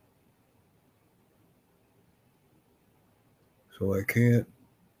 So I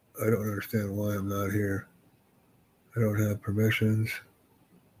don't understand why I'm not here. I don't have permissions.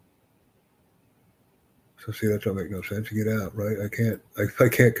 So see, that don't make no sense. You get out, right? If I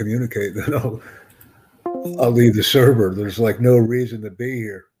can't communicate, then I'll leave the server. There's like no reason to be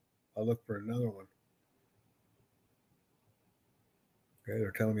here. I'll look for another one. Okay,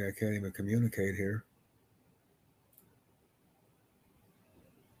 they're telling me I can't even communicate here.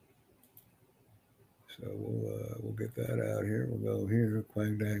 So we'll get that out here. We'll go here,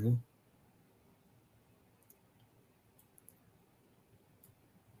 Quang Dangle.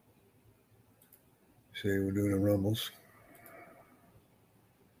 See, we're doing the rumbles.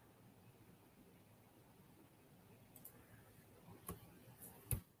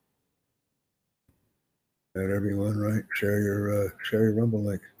 That everyone, right? Share your rumble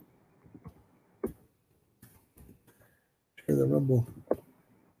link. Share the rumble.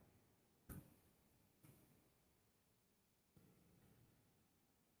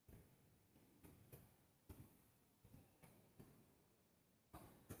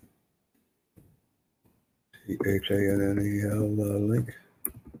 CHANNEL link,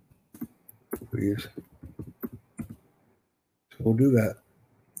 please. So we'll do that.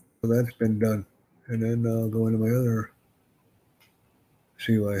 So that's been done. And then I'll go into my other,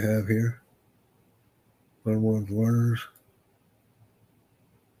 see what I have here. Unwarned learners.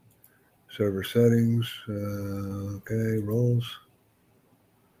 Server settings. Okay, roles.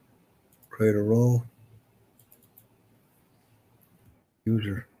 Create a role.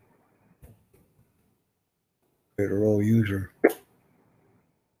 User. Create a role user.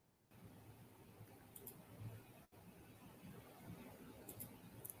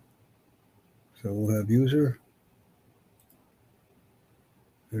 So we'll have user.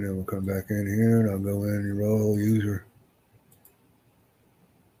 And then we'll come back in here and I'll go in and role user.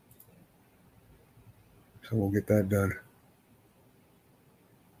 So we'll get that done.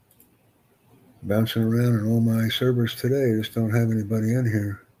 Bouncing around on all my servers today. Just don't have anybody in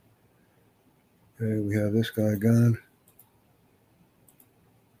here. Okay, we have this guy gone.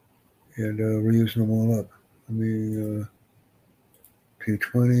 And we're using them all up. Let me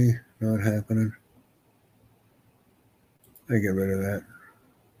P20, not happening. I get rid of that.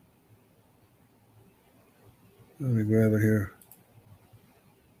 Let me grab it here.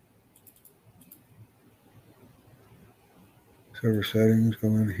 Server settings, go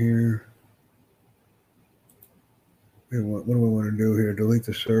in here. What do I want to do here? Delete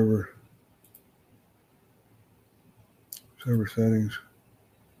the server. Server settings.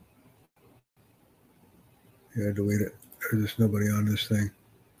 Yeah, delete it. There's just nobody on this thing.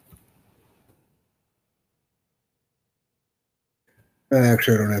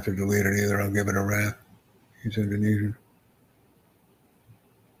 Actually, I don't have to delete it either. I'll give it a wrap. He's Indonesian.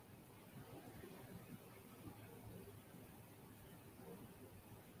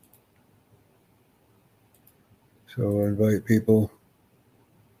 So I'll invite people.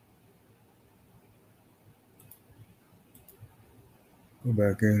 Go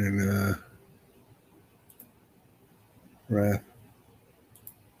back in and wrap.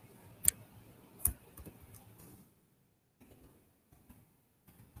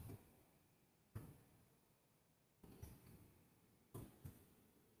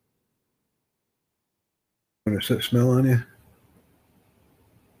 Want to smell on you?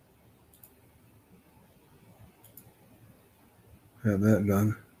 Have that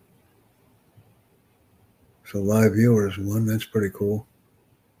done. So live viewers one. That's pretty cool.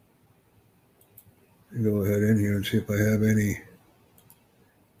 Go ahead in here and see if I have any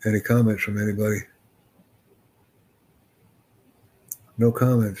comments from anybody. No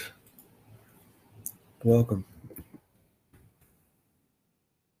comments. Welcome.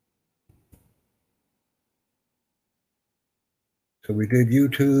 So we did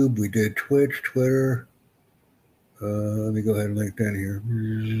YouTube, we did Twitch, Twitter. Let me go ahead and link that here.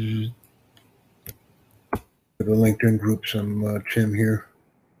 The LinkedIn group, some Tim here.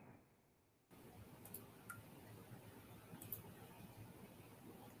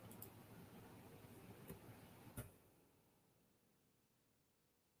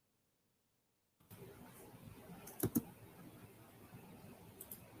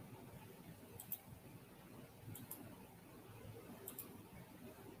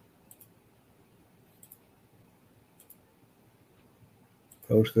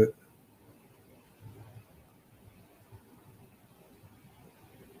 Post it.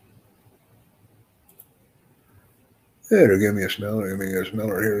 Yeah, give me a smeller. Give me a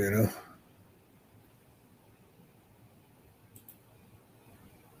smeller here, you know.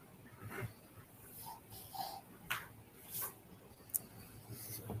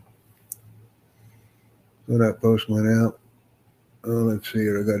 So that post went out. Oh, let's see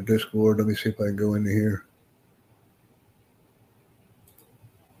here. I got Discord. Let me see if I can go into here.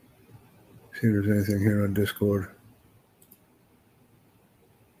 See if there's anything here on Discord.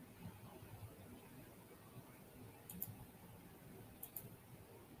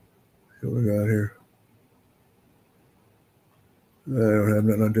 See what we got here. I don't have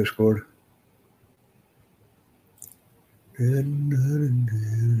nothing on Discord.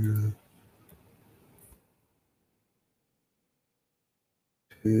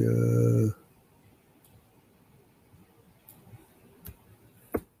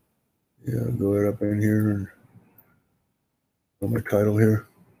 Yeah, go right up in here and put my title here.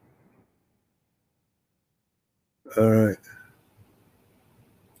 All right.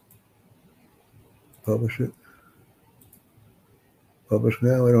 Publish it. Publish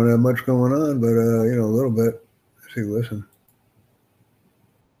now. I don't have much going on, but you know, a little bit. See, listen.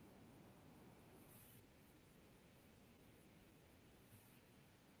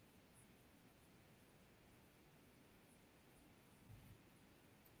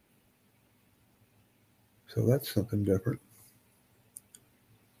 So that's something different.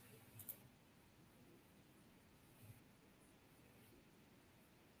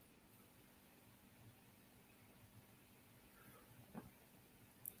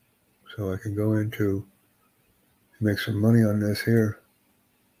 So I can go into make some money on this here.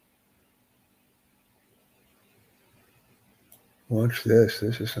 Watch this.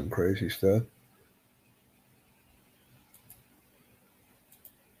 This is some crazy stuff.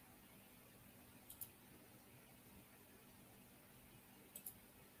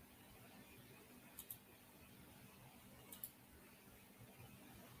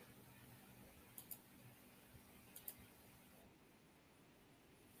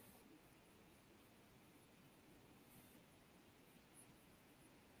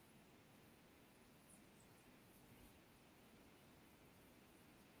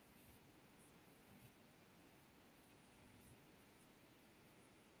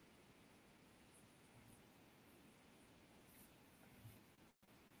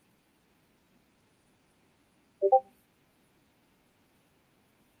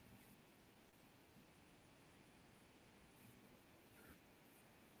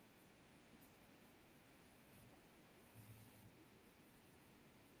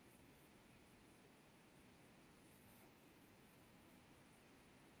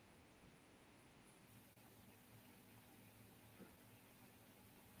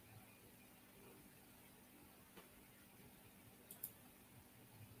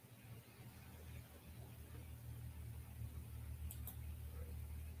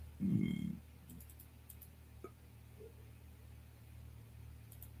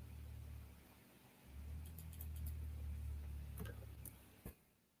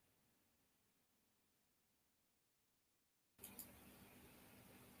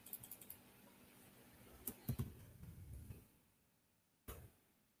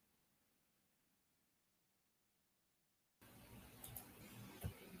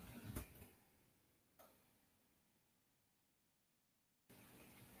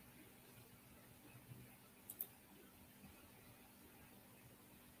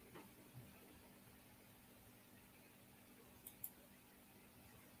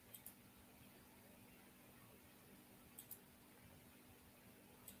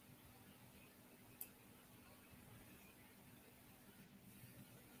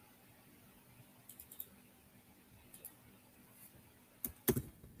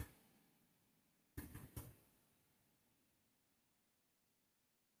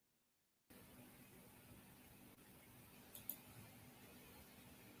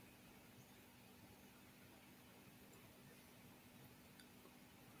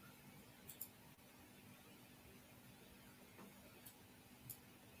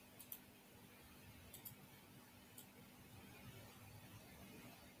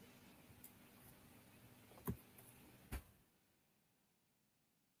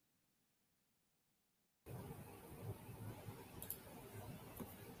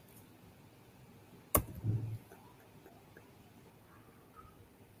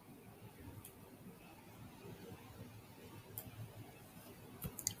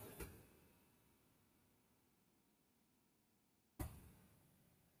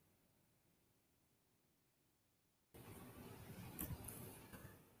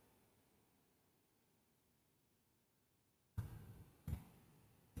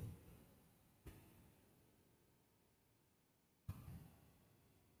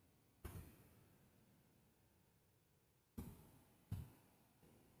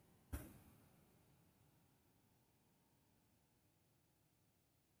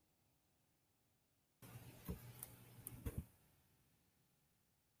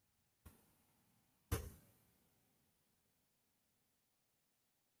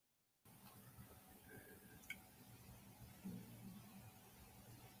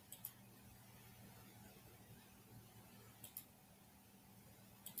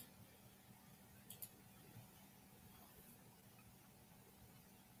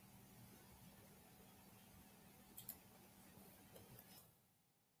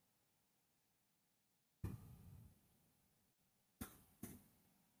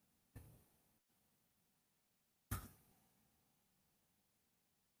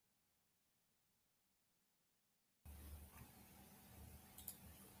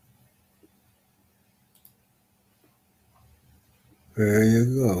 There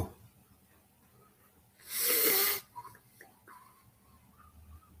you go.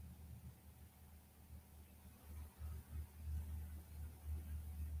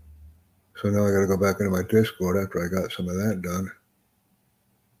 So now I got to go back into my Discord after I got some of that done.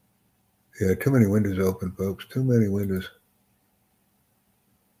 Yeah, too many windows open, folks. Too many windows.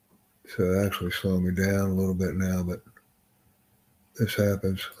 So actually slowing me down a little bit now, but this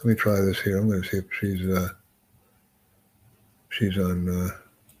happens. Let me try this here. I'm going to see if she's on.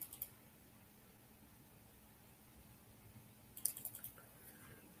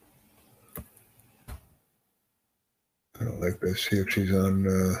 I don't like this. See if she's on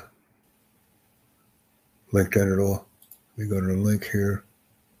LinkedIn at all. Let me go to the link here.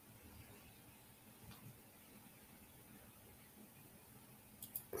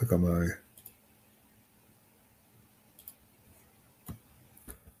 Click on my.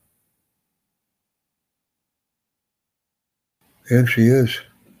 And she is.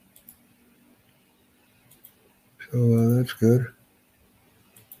 So that's good.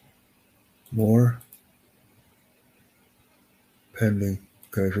 More. Pending.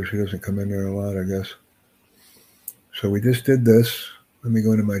 Okay, so she doesn't come in there a lot, I guess. So we just did this. Let me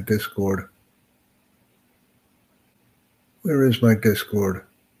go into my Discord. Where is my Discord?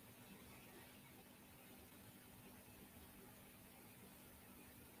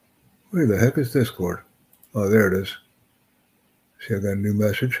 Where the heck is Discord? Oh, there it is. See, I got a new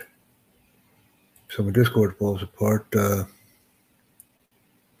message. So my Discord falls apart.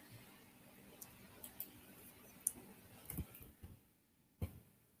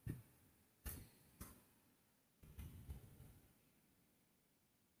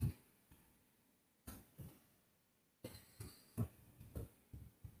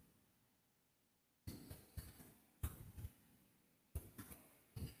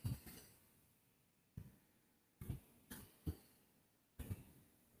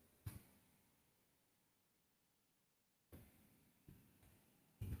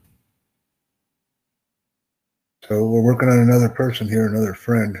 So we're working on another person here, another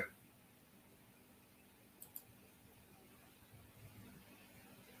friend.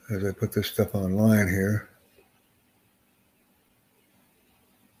 As I put this stuff online here.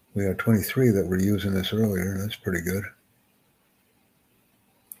 We had 23 that were using this earlier. That's pretty good.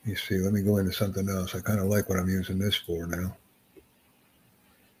 You see, let me go into something else. I kind of like what I'm using this for now.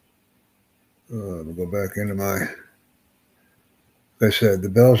 We'll go back into my, like I said, the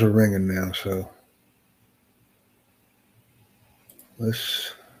bells are ringing now, so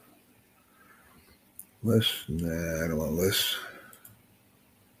let's, nah, I don't want lists.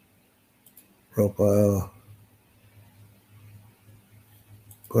 Profile.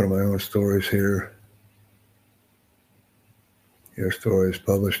 Go to my own stories here. Your stories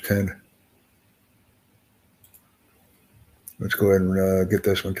published 10. Let's go ahead and get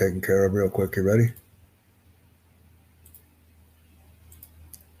this one taken care of real quick. You ready?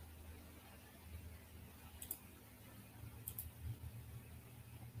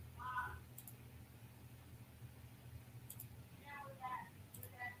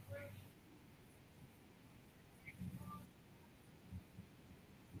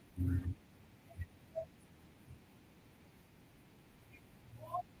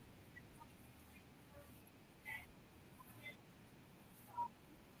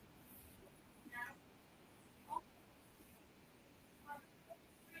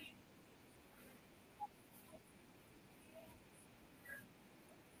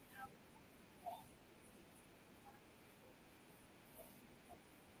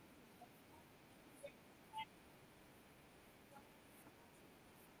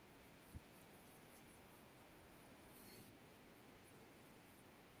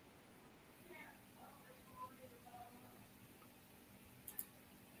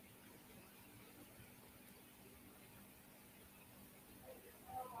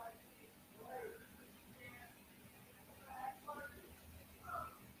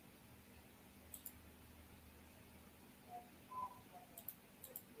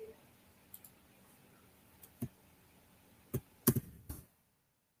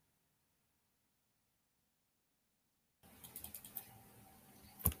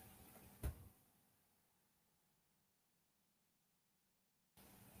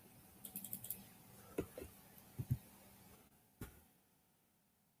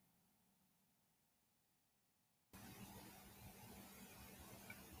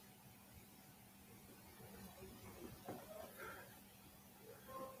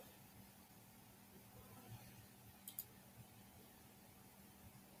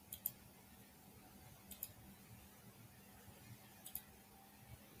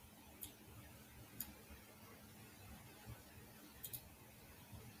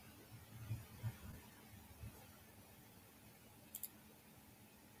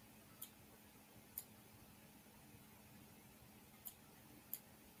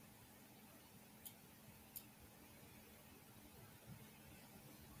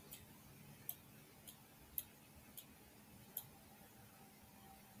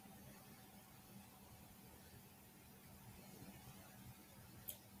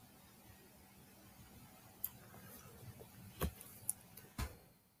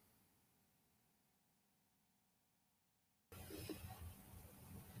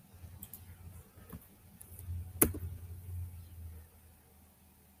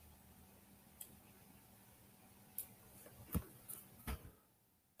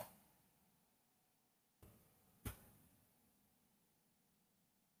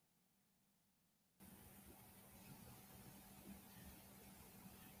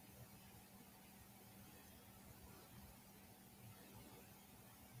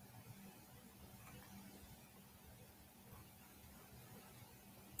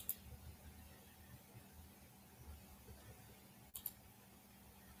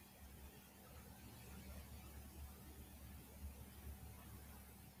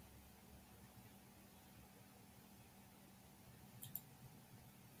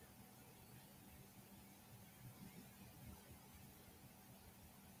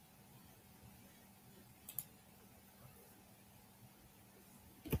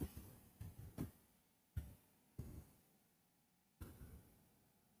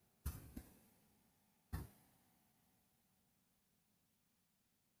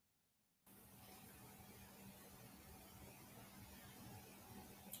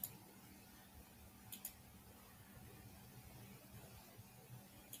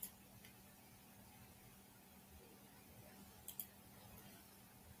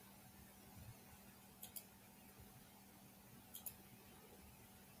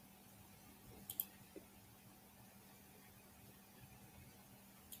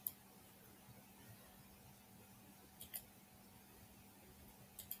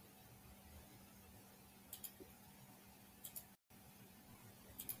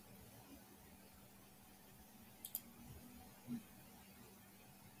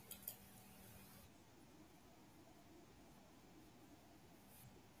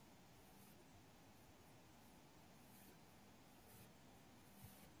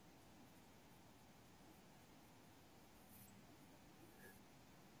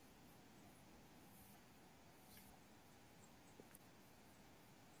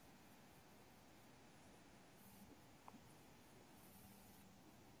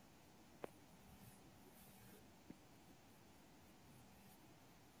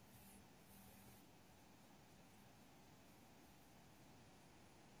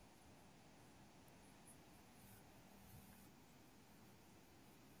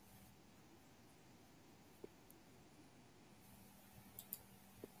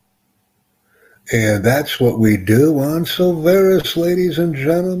 And that's what we do on Silveris, ladies and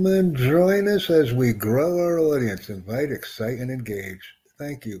gentlemen. Join us as we grow our audience. Invite, excite, and engage.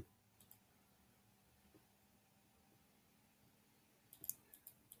 Thank you.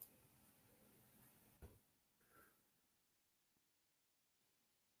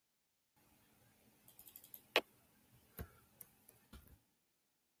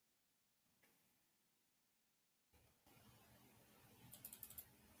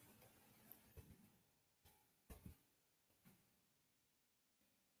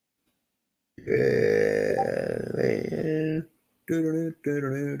 Yeah, man.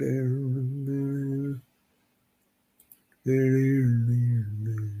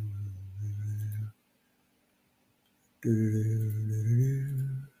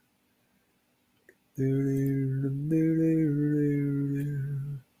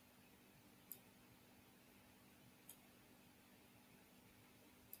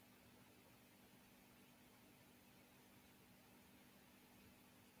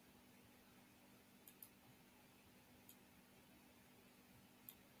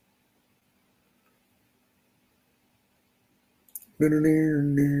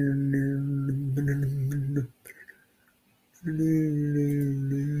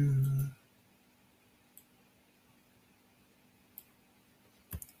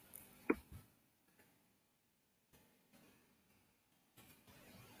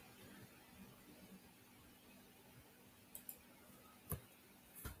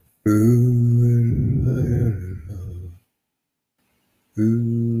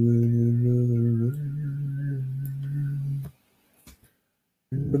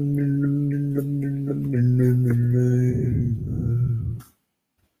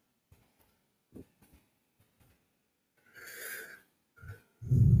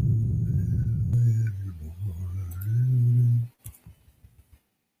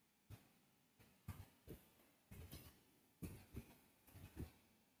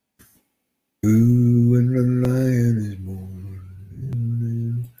 Ooh, when the lion is born.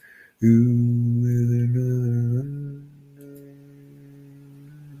 Ooh, with another.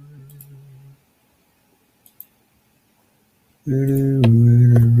 Ooh,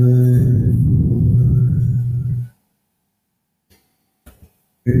 when the lion is born.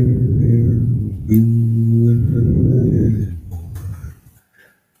 Ooh, when the lion is born.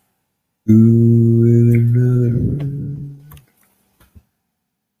 Ooh, with another.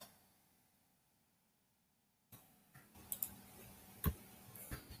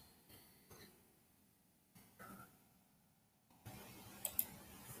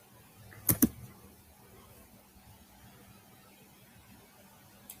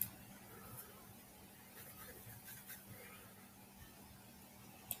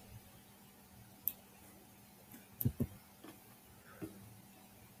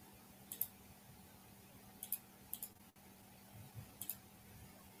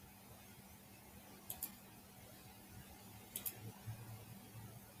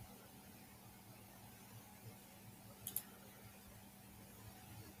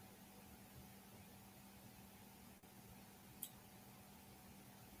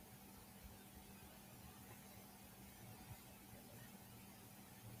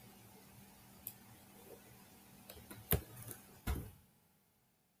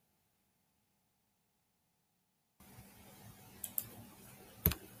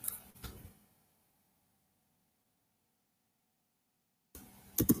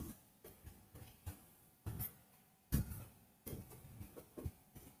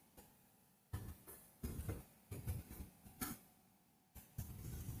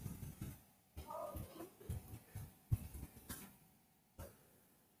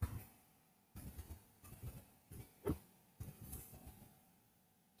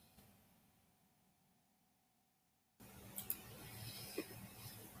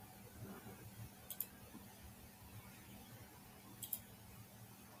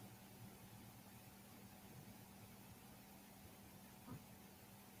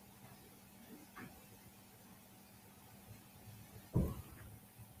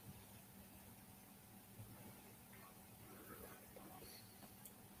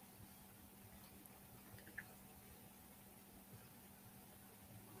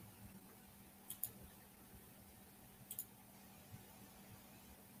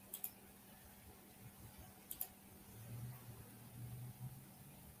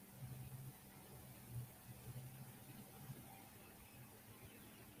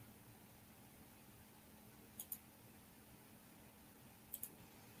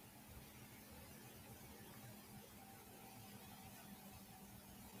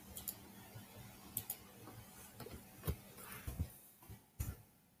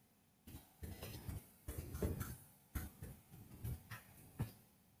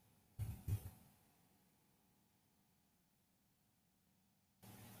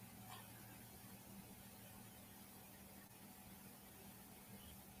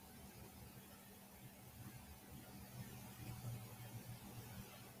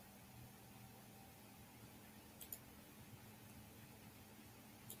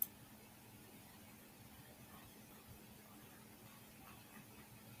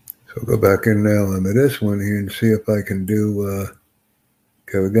 So go back in now onto this one here and see if I can do,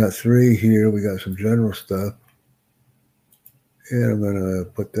 okay, we got 3 here. We got some general stuff. And I'm going to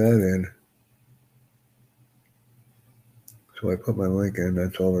put that in. So I put my link in.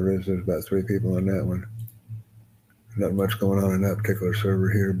 That's all there is. There's about 3 people on that one. Not much going on in that particular server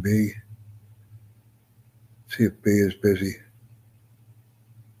here. B. See if B is busy.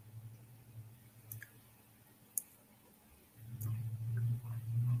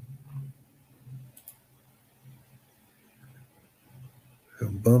 So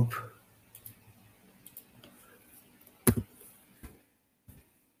bump.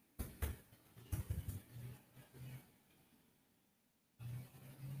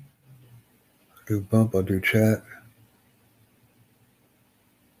 Do bump. I'll do chat.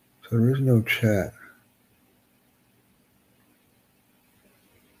 So there is no chat.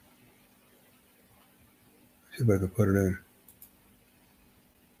 See if I can put it in.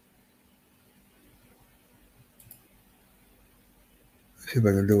 See if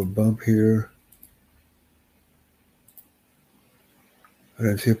I can do a bump here. And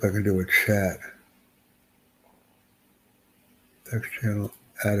then see if I can do a chat. Text channel,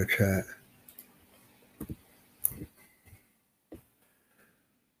 add a chat.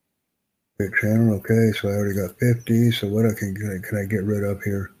 Big channel, okay, so I already got 50. So what can I get rid of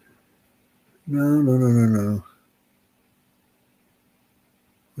here? No.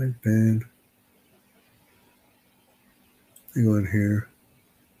 LinkedIn. You go in here.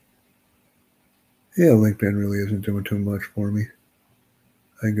 Yeah, LinkedIn really isn't doing too much for me.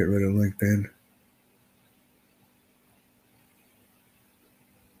 I can get rid of LinkedIn.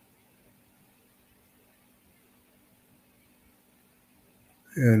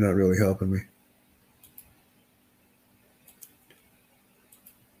 Yeah, not really helping me.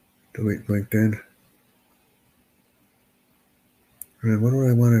 Delete LinkedIn. And then what do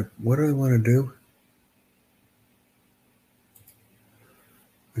I want to do?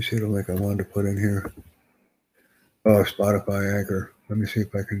 Let me see the link I wanted to put in here. Oh, Spotify Anchor. Let me see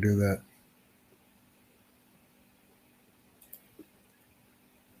if I can do that.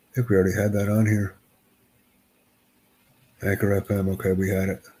 I think we already had that on here. Anchor FM. Okay, we had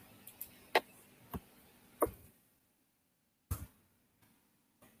it.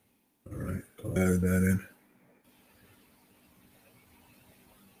 All right, so I added that in.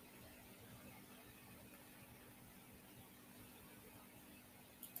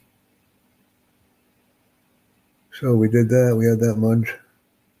 So we did that. We had that munch.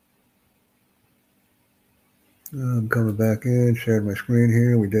 I'm coming back in. Shared my screen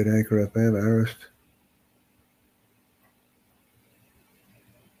here. We did Anchor FM, Arist.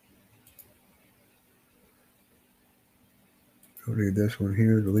 Go read this one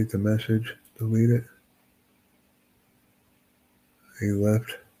here. Delete the message. Delete it. He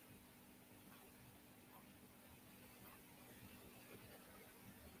left.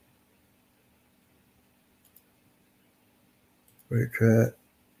 Great chat.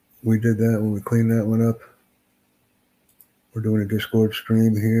 We did that when we cleaned that one up. We're doing a Discord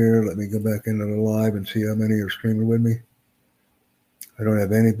stream here. Let me go back into the live and see how many are streaming with me. I don't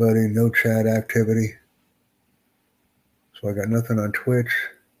have anybody, no chat activity. So I got nothing on Twitch.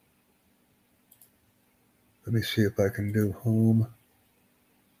 Let me see if I can do home.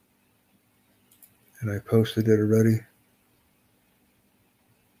 And I posted it already.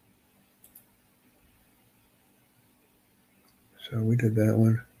 So we did that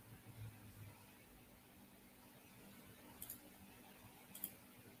one.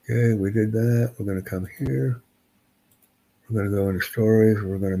 Okay, we did that. We're going to come here. We're going to go into stories.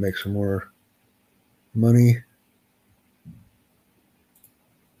 We're going to make some more money.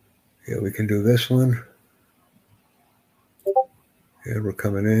 Yeah, we can do this one. Yeah, we're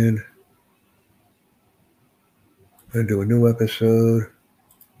coming in. Going to do a new episode.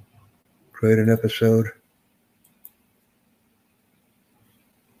 Create an episode.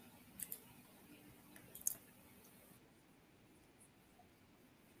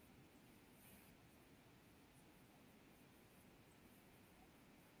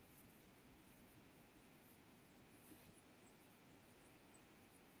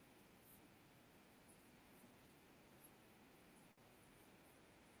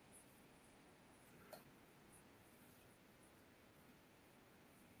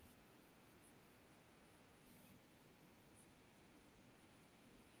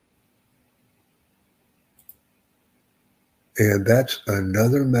 And that's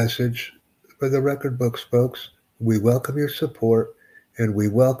another message for the Record Books, folks. We welcome your support and we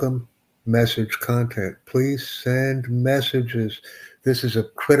welcome message content. Please send messages. This is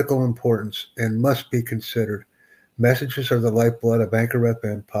of critical importance and must be considered. Messages are the lifeblood of Anchor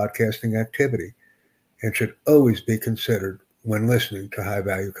FM podcasting activity and should always be considered when listening to high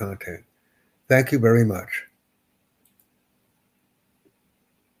value content. Thank you very much.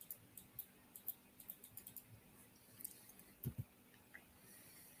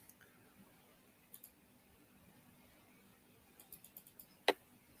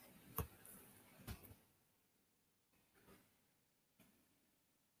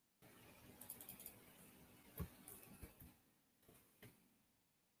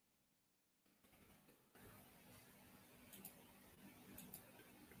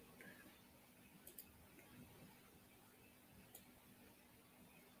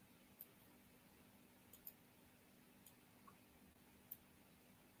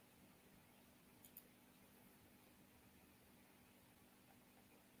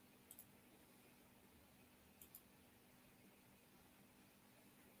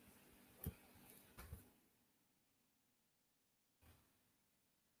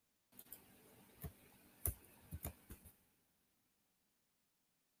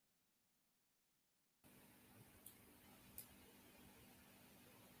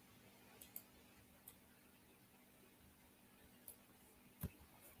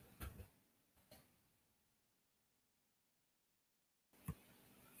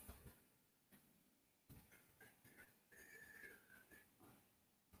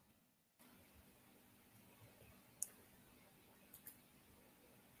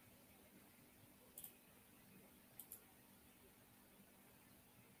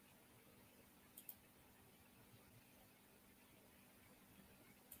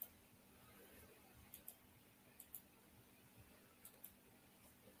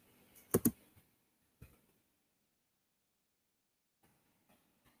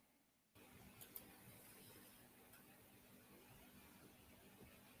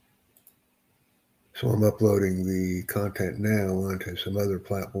 So I'm uploading the content now onto some other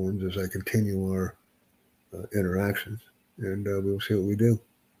platforms as I continue our interactions, and we'll see what we do.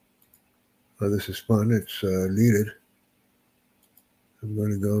 This is fun. It's needed. I'm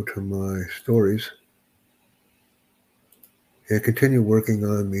going to go to my stories and continue working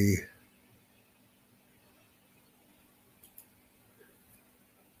on the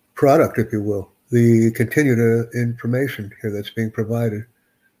product, if you will, the continued information here that's being provided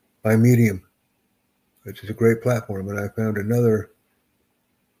by Medium, which is a great platform. And I found another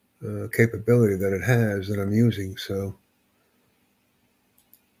capability that it has that I'm using. So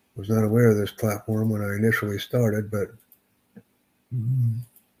I was not aware of this platform when I initially started, but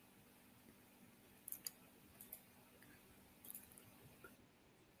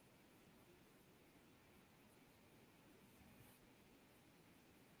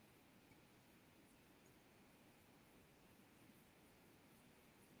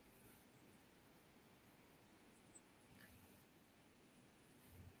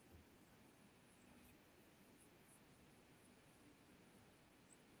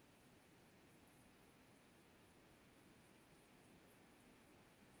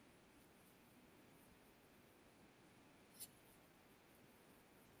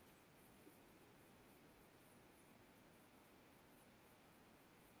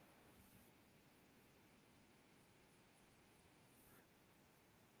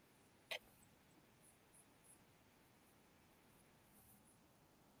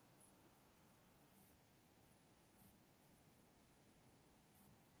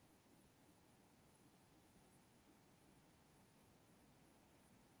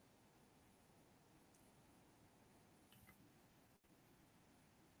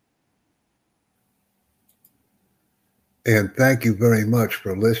and thank you very much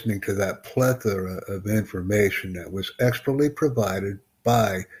for listening to that plethora of information that was expertly provided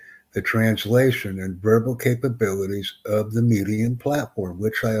by the translation and verbal capabilities of the Medium platform,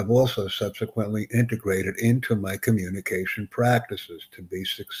 which I have also subsequently integrated into my communication practices to be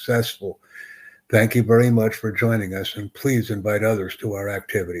successful. Thank you very much for joining us, and please invite others to our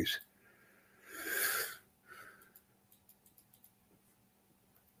activities.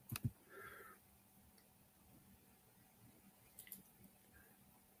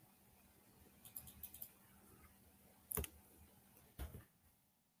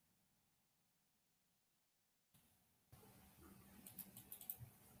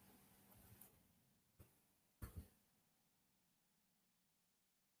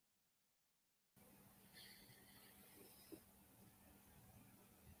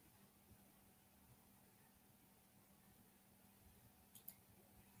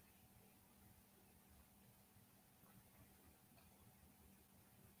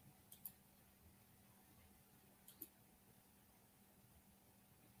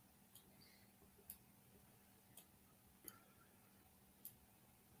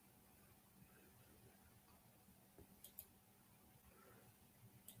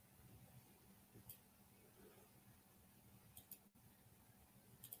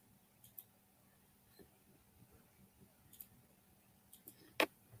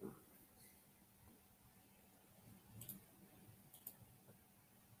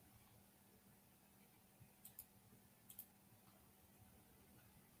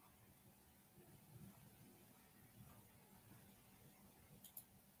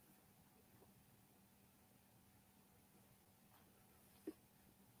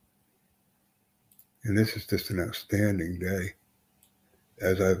 And this is just an outstanding day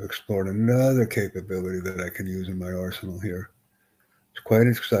as I've explored another capability that I can use in my arsenal here. It's quite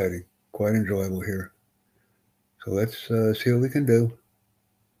exciting, quite enjoyable here. So let's see what we can do.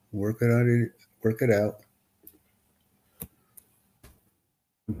 Work it out. Work it out.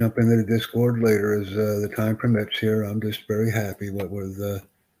 Jump into the Discord later as the time permits here. I'm just very happy with the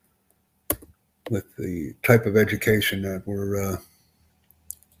type of education that we're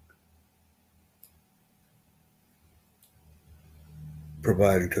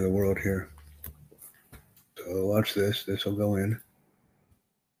providing to the world here. So watch this. This will go in.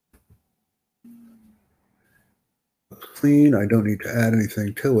 Clean. I don't need to add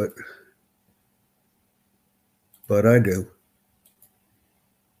anything to it, but I do.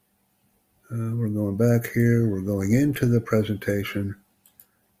 We're going back here. We're going into the presentation.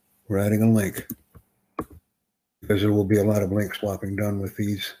 We're adding a link because there will be a lot of link swapping done with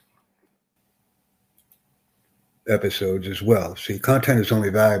these episodes as well. See, content is only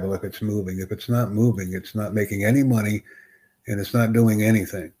valuable if it's moving. If it's not moving, it's not making any money and it's not doing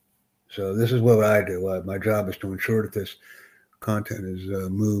anything. So this is what I do. My job is to ensure that this content is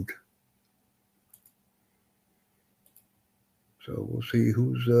moved. So we'll see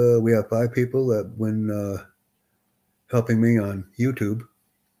who's, we have 5 people that when helping me on YouTube.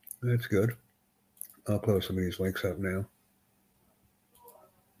 That's good. I'll close some of these links up now.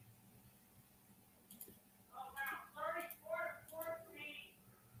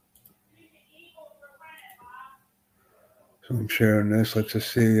 So I'm sharing this. Let's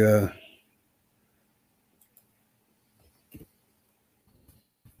just see.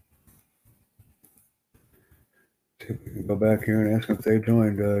 See if we can go back here and ask if they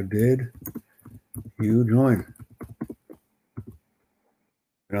joined. Did you join?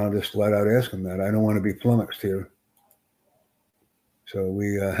 And I'll just flat out ask them that. I don't want to be flummoxed here. So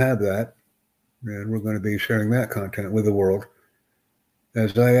we have that. And we're going to be sharing that content with the world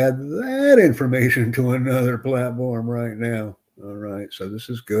as I add that information to another platform right now. All right. So this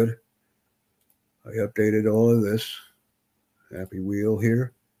is good. I updated all of this. Happy wheel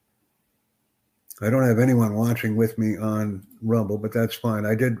here. I don't have anyone watching with me on Rumble, but that's fine.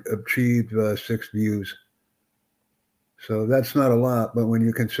 I did achieve 6 views. So that's not a lot, but when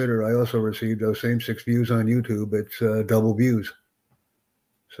you consider I also received those same 6 views on YouTube, it's double views.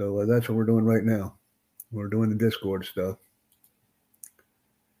 So that's what we're doing right now. We're doing the Discord stuff.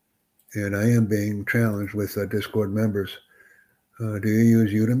 And I am being challenged with Discord members. Do you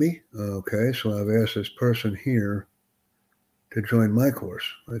use Udemy? Okay, so I've asked this person here to join my course.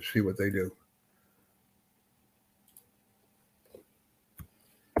 Let's see what they do.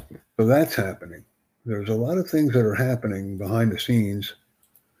 So that's happening. There's a lot of things that are happening behind the scenes.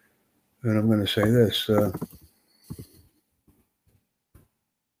 And I'm going to say this.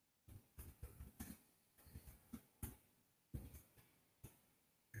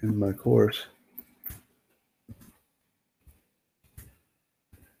 In my course,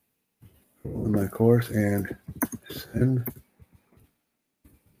 and send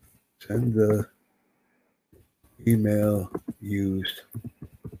the email used.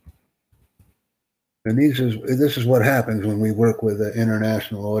 And this is what happens when we work with an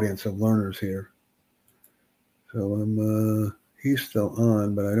international audience of learners here. So he's still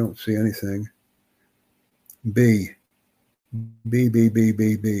on, but I don't see anything. B. Do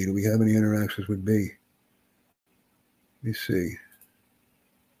we have any interactions with B? Let me see.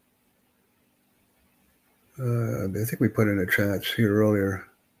 I think we put in the chats here earlier.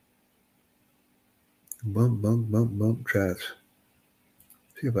 Bump chats.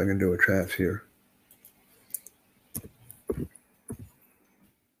 See if I can do a chats here.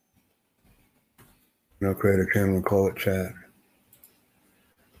 I'll create a channel and call it chat.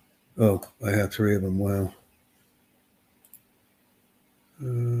 Oh, I have 3 of them. Wow.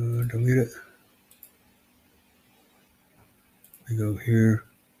 Delete it. We go here.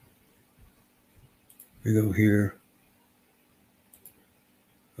 We go here.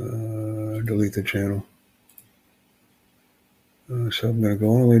 Delete the channel. So I'm going to go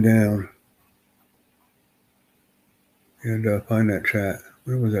all the way down and find that chat.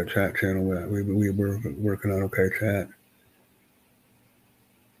 Where was that chat channel at? We were working on OK Chat.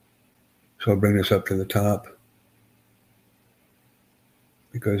 So I'll bring this up to the top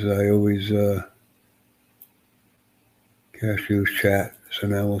because I always cache use chat. So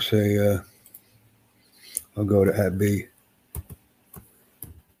now we'll say I'll go to @B.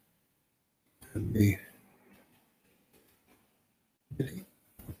 @B.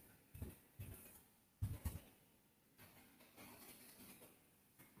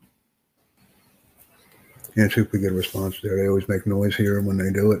 And see if we get a response there. They always make noise here when they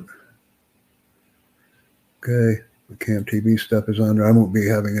do it. Okay, the CamTV stuff is on there. I won't be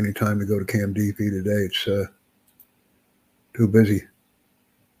having any time to go to CamDV today. It's too busy.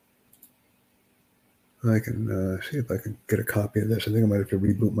 I can see if I can get a copy of this. I think I might have to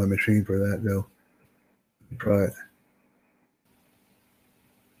reboot my machine for that, though. Try it.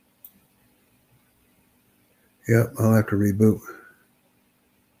 Yep, I'll have to reboot.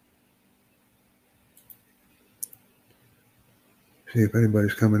 See if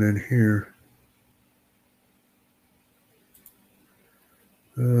anybody's coming in here.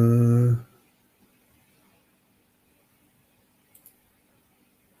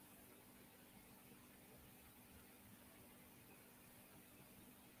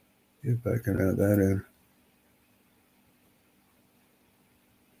 See if I can add that in.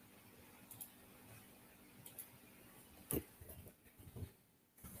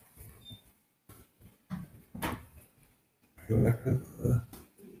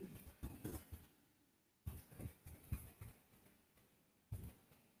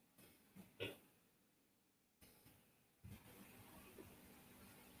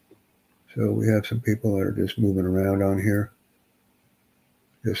 So we have some people that are just moving around on here,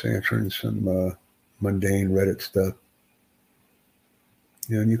 just answering some mundane Reddit stuff.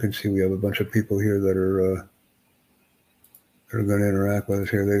 Yeah, and you can see we have a bunch of people here that are going to interact with us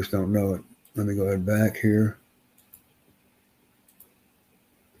here. They just don't know it. Let me go ahead back here.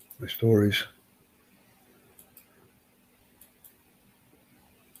 My stories.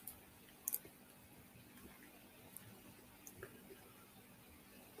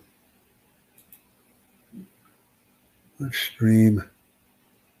 Let's stream.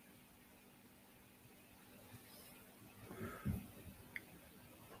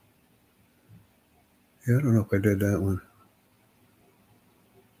 Yeah, I don't know if I did that one.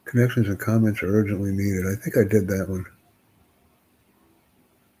 Connections and comments are urgently needed. I think I did that one.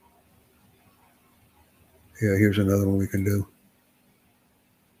 Yeah, here's another one we can do.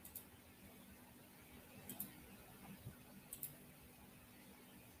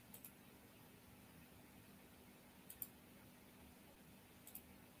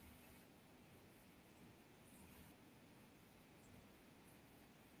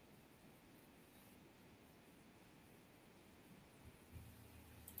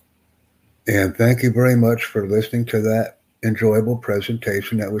 And thank you very much for listening to that enjoyable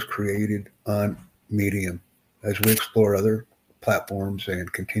presentation that was created on Medium as we explore other platforms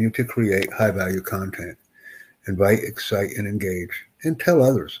and continue to create high value content. Invite, excite, and engage, and tell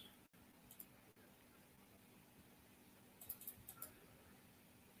others.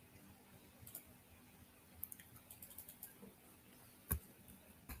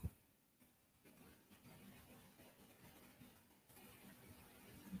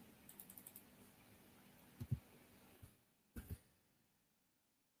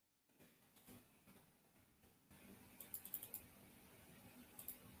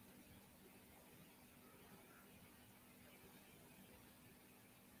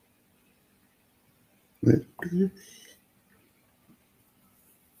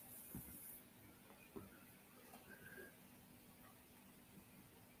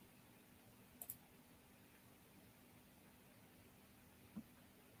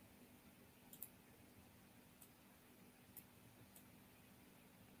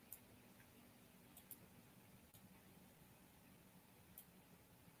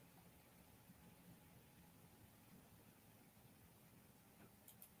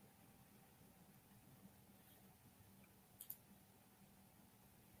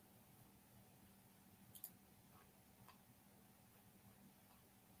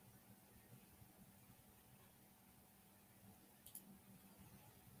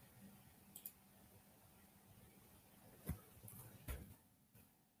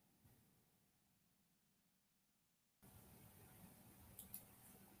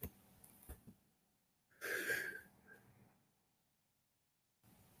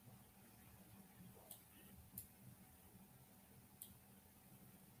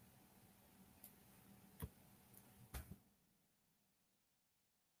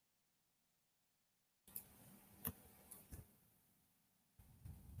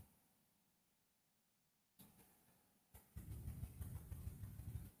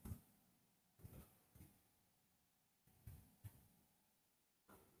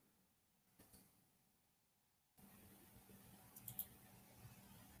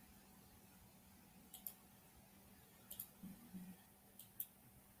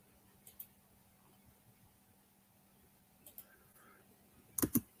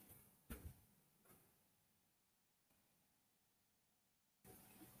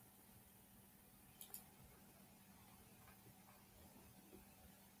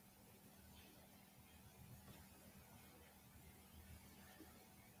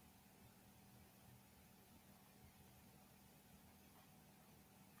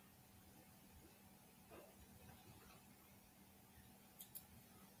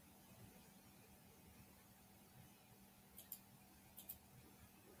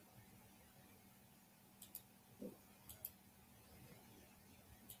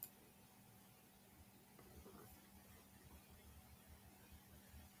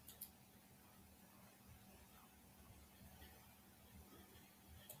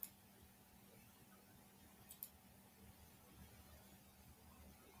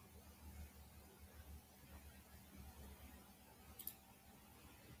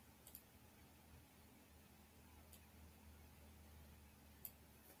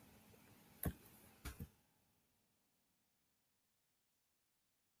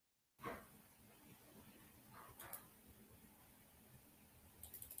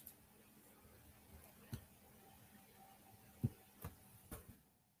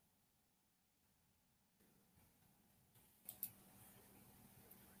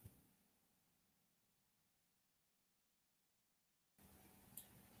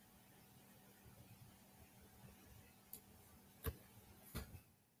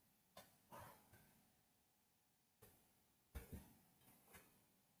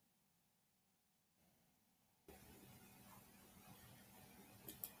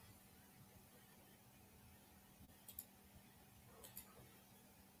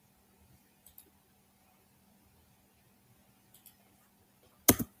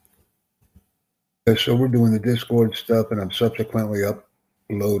 So we're doing the Discord stuff, and I'm subsequently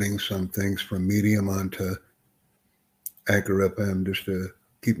uploading some things from Medium onto Anchor FM just to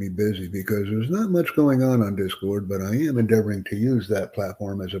keep me busy, because there's not much going on Discord, but I am endeavoring to use that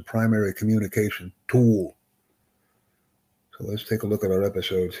platform as a primary communication tool. So let's take a look at our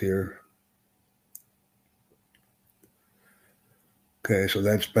episodes here. Okay, so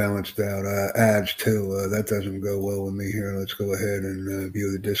that's balanced out. Ads too. That doesn't go well with me here. Let's go ahead and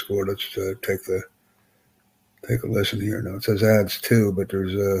view the Discord. Let's take a listen here. Now it says ads too, but there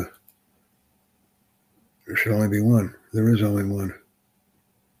should only be one. There is only one.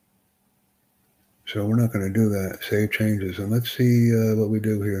 So we're not going to do that. Save changes. And let's see what we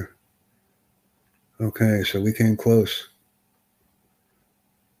do here. Okay, so we came close.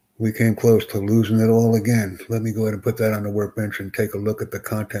 We came close to losing it all again. Let me go ahead and put that on the workbench and take a look at the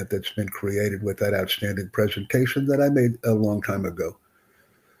content that's been created with that outstanding presentation that I made a long time ago.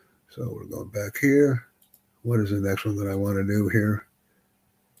 So we're going back here. What is the next one that I want to do here?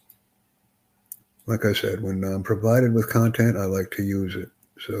 Like I said, when I'm provided with content, I like to use it.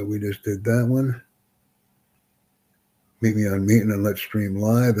 So we just did that one. Meet me on Meeting and Let's Stream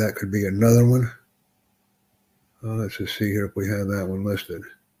Live. That could be another one. Let's just see here if we have that one listed.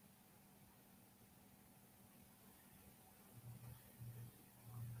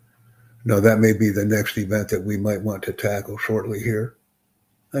 No, that may be the next event that we might want to tackle shortly here.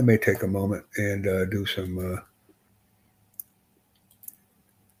 I may take a moment and do some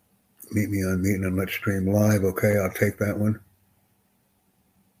Meet me on Meeting and Let's Stream Live. Okay, I'll take that one.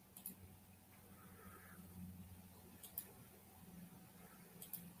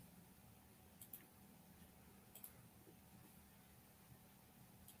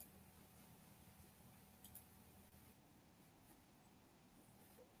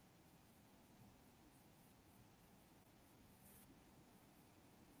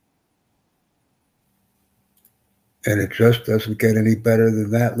 And it just doesn't get any better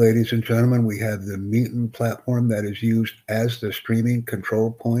than that, ladies and gentlemen. We have the Meeting platform that is used as the streaming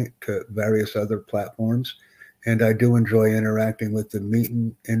control point to various other platforms. And I do enjoy interacting with the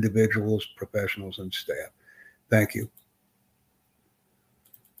Meeting individuals, professionals, and staff. Thank you.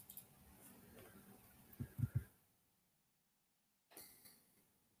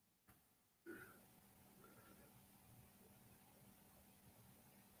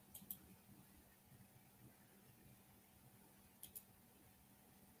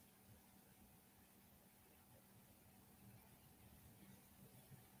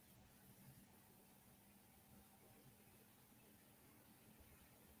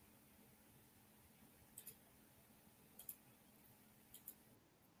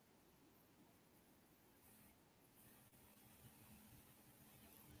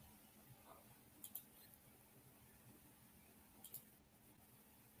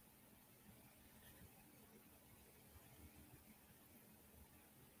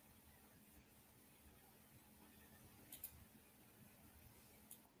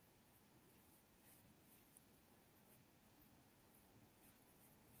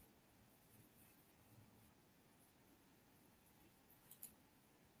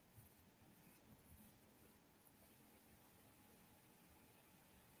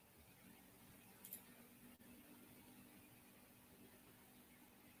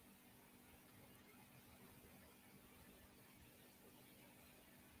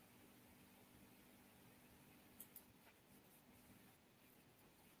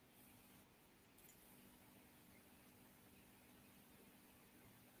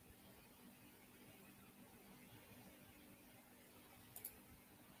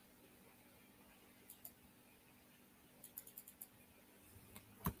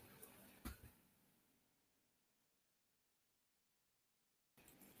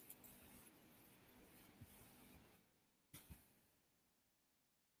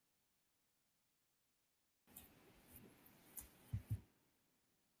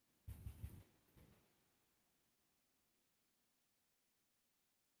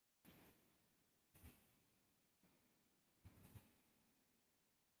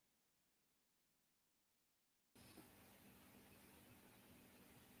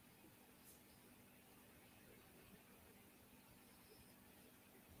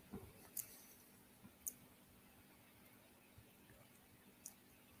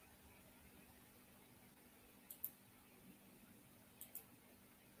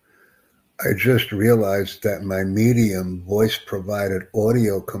 I just realized that my Medium voice-provided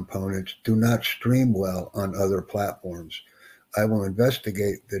audio components do not stream well on other platforms. I will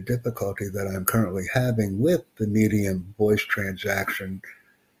investigate the difficulty that I'm currently having with the Medium voice transaction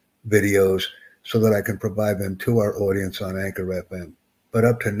videos so that I can provide them to our audience on Anchor FM. But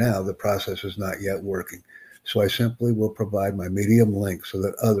up to now, the process is not yet working. So I simply will provide my Medium link so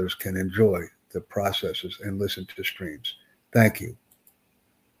that others can enjoy the processes and listen to streams. Thank you.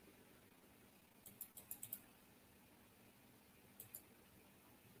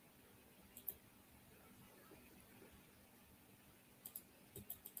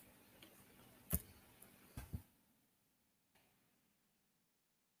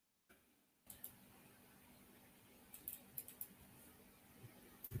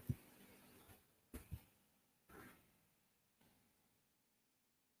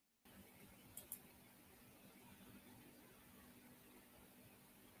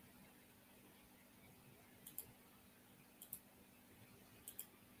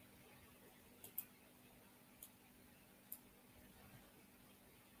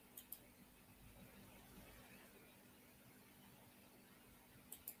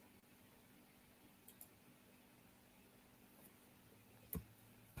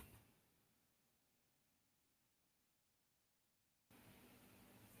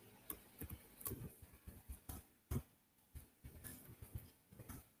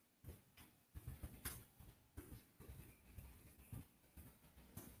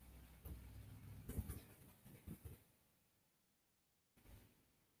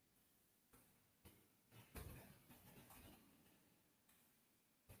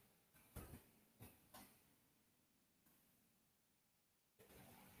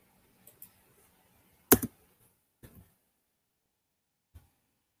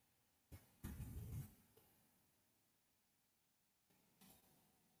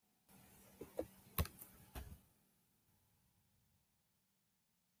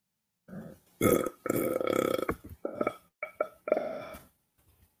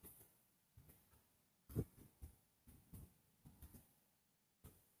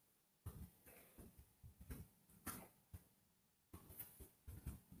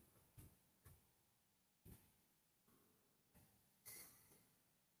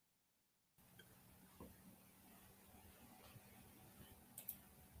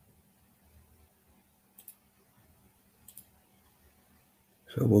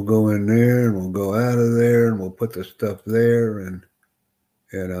 So we'll go in there and we'll go out of there and we'll put the stuff there, and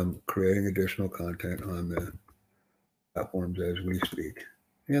I'm creating additional content on the platforms as we speak.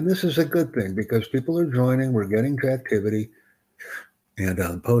 And this is a good thing because people are joining, we're getting to activity, and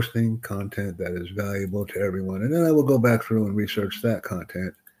I'm posting content that is valuable to everyone. And then I will go back through and research that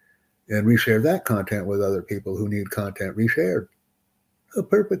content and reshare that content with other people who need content reshared. A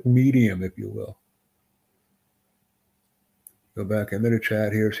perfect medium, if you will. Go back into the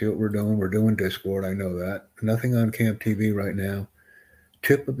chat here, see what we're doing. We're doing Discord, I know that. Nothing on Camp TV right now.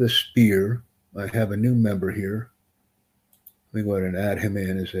 Tip of the spear. I have a new member here. Let me go ahead and add him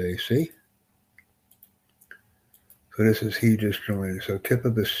in as a, see? So this is he just joined. So tip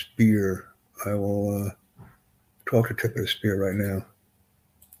of the spear. I will talk to tip of the spear right now.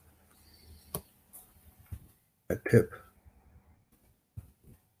 A tip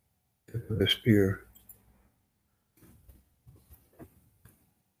of the spear.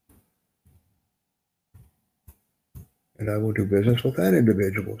 And I will do business with that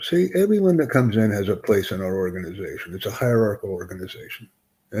individual. See, everyone that comes in has a place in our organization. It's a hierarchical organization,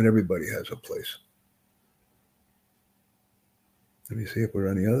 and everybody has a place. Let me see if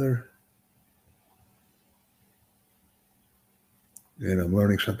we're any other. And I'm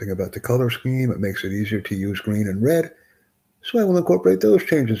learning something about the color scheme. It makes it easier to use green and red. So I will incorporate those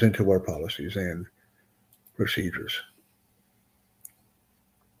changes into our policies and procedures.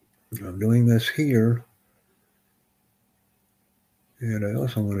 I'm doing this here. And I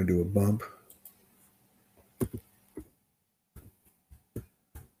also want to do a bump.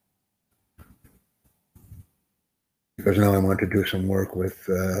 Because now I want to do some work with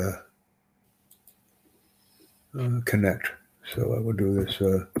Connect. So I will do this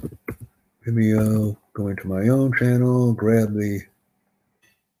Vimeo, go into my own channel, grab the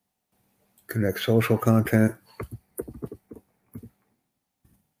Connect social content.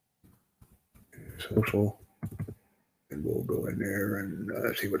 Social. And we'll go in there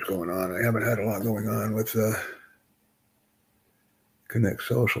and see what's going on. I haven't had a lot going on with Connect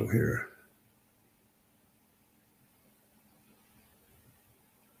Social here.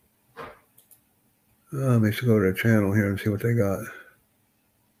 Let me just go to the channel here and see what they got.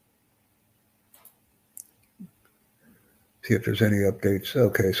 See if there's any updates.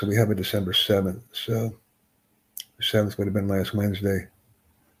 Okay, so we have a December 7th. So the 7th would have been last Wednesday.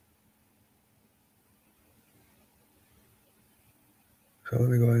 So let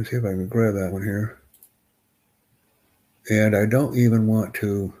me go ahead and see if I can grab that one here. And I don't even want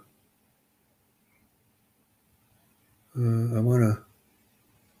to, I want to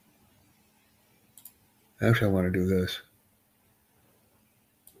Actually, I want to do this.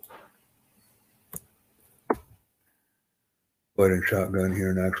 Go ahead and shotgun here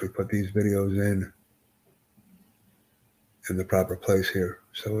and actually put these videos in the proper place here.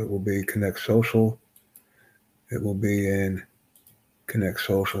 So it will be Connect Social. It will be in Connect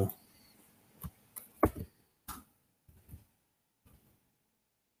Social.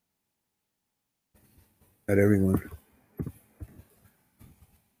 At everyone.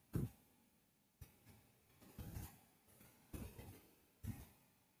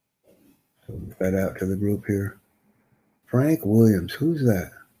 So that out to the group here. Frank Williams, who's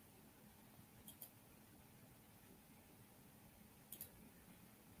that?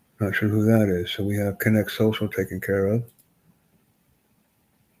 Not sure who that is. So we have Connect Social taken care of.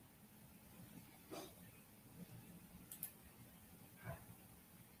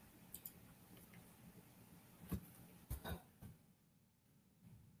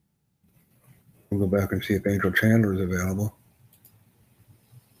 We'll go back and see if Angel Chandler is available.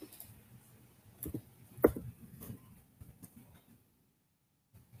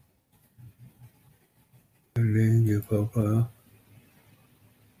 Editing your profile.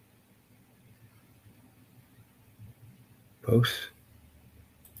 Posts.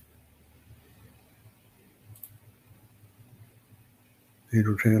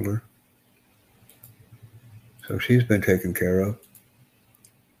 Angel Chandler. So she's been taken care of.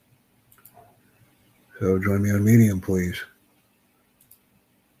 So join me on Medium, please.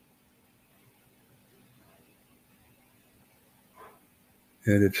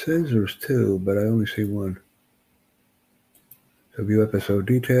 And it says there's two, but I only see one. So view episode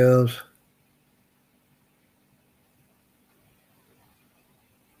details.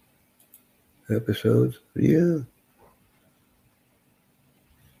 Episodes. Yeah.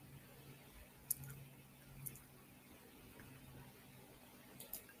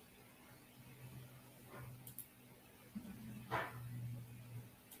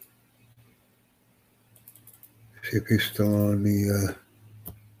 See if he's still on the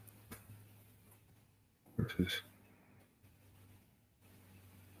what's this?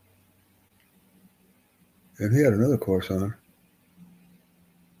 And he had another course on.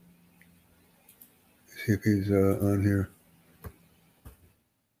 See if he's on here.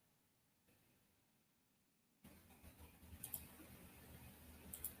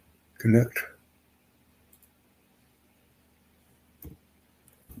 Connect.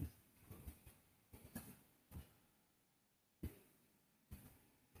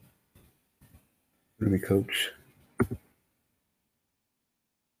 Let me coach.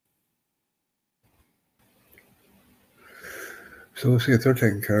 So we'll see if they're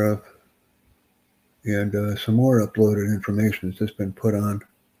taken care of. And some more uploaded information has just been put on.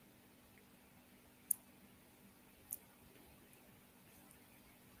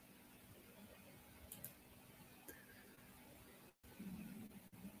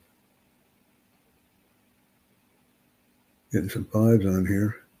 Getting some fives on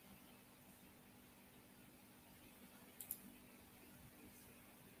here.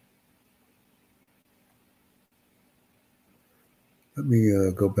 Let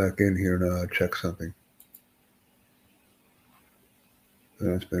me go back in here and check something.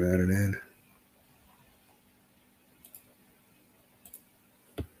 That's been added in.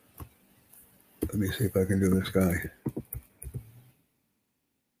 Let me see if I can do this guy.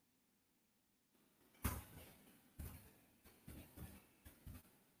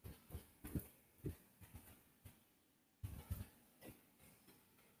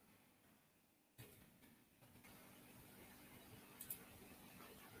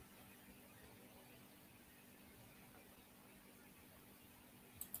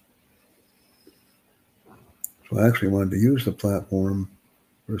 So I actually wanted to use the platform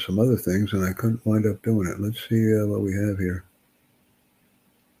for some other things, and I couldn't wind up doing it. Let's see what we have here.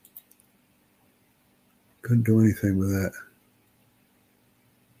 Couldn't do anything with that.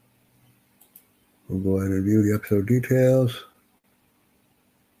 We'll go ahead and view the episode details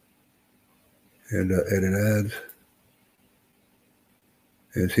and edit ads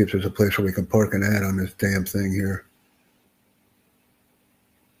and see if there's a place where we can park an ad on this damn thing here.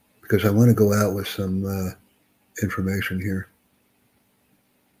 Because I want to go out with some information here.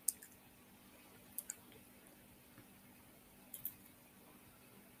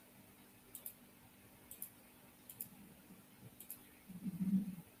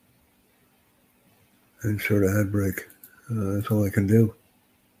 Insert ad break. That's all I can do.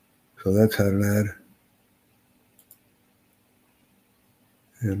 So that's had an ad.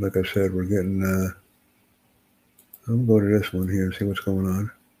 And like I said, we're getting, I'll go to this one here and see what's going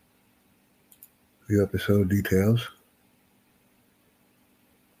on. The episode details.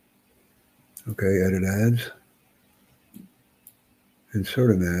 Okay, edit ads.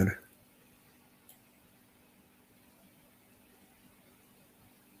 Insert an ad.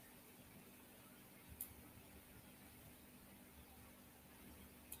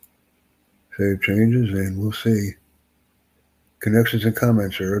 Save changes, and we'll see. Connections and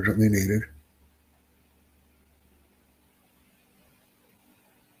comments are urgently needed.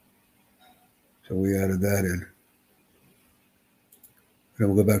 So we added that in. Then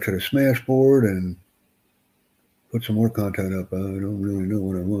we'll go back to the Smashboard and put some more content up. I don't really know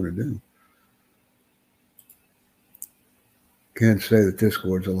what I want to do. Can't say that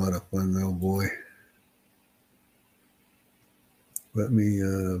Discord's a lot of fun, though, boy. Let me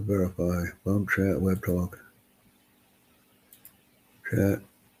verify. Bump, chat, web talk. Chat.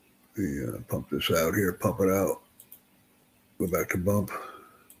 We pump this out here, pump it out. Go back to bump.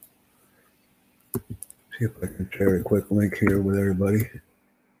 See if I can share a quick link here with everybody.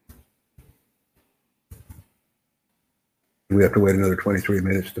 We have to wait another 23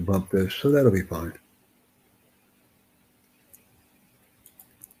 minutes to bump this, so that'll be fine.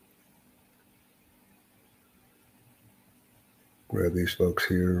 Grab these folks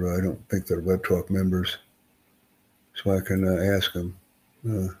here. I don't think they're Web Talk members, so I can ask them.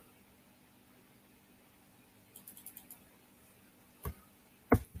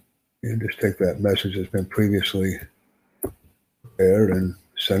 And just take that message that's been previously prepared and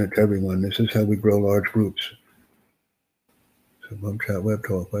send it to everyone. This is how we grow large groups. So bump chat, web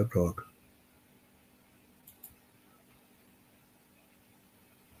talk, web talk.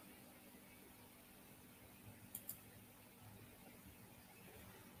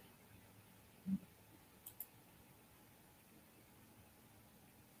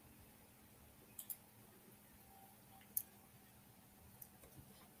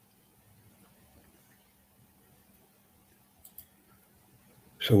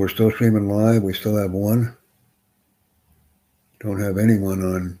 So we're still streaming live. We still have one. Don't have anyone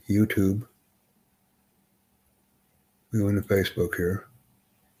on YouTube. We go into Facebook here.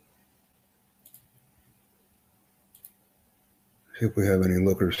 See if we have any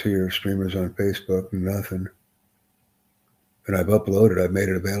lookers here. Streamers on Facebook. Nothing. And I've uploaded. I've made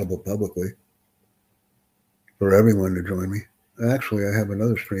it available publicly for everyone to join me. Actually, I have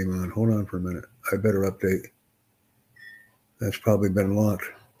another stream on. Hold on for a minute. I better update. That's probably been locked.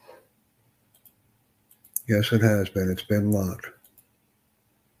 Yes, it has been. It's been locked.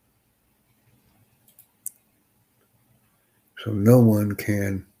 So no one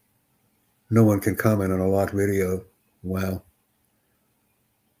can comment on a locked video. Wow.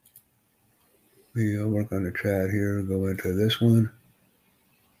 We'll work on the chat here. Go into this one.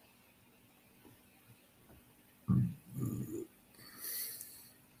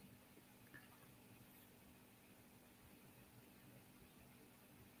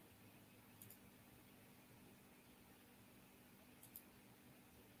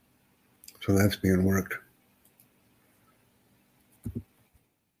 So that's being worked.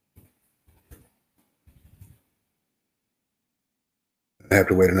 I have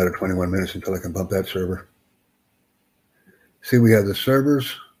to wait another 21 minutes until I can bump that server. See, we have the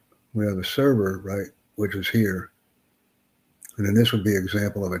servers. We have a server, right, which is here. And then this would be an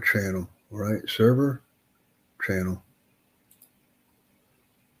example of a channel, all right? Server, channel.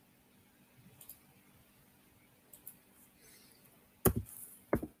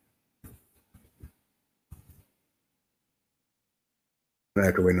 I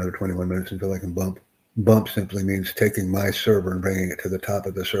have to wait another 21 minutes until I can bump. Bump simply means taking my server and bringing it to the top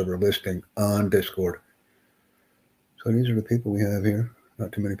of the server listing on Discord. So these are the people we have here.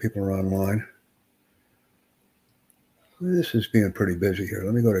 Not too many people are online. This is being pretty busy here.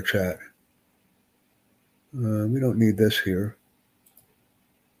 Let me go to chat. We don't need this here.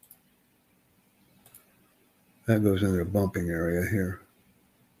 That goes into the bumping area here.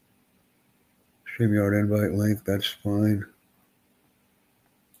 StreamYard invite link, that's fine.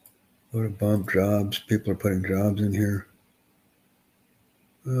 Go to bump jobs. People are putting jobs in here.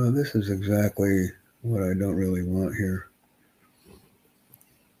 This is exactly what I don't really want here.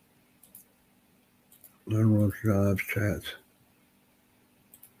 Unroll jobs, chats.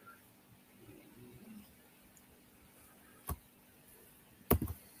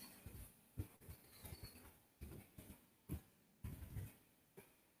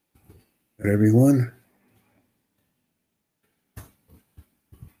 And everyone.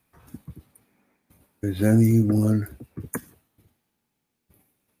 Is anyone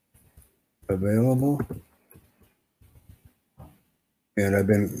available?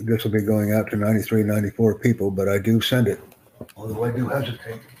 And this will be going out to 93, 94 people, but I do send it. Although I do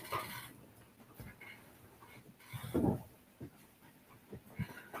hesitate.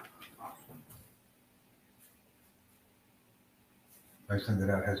 I send it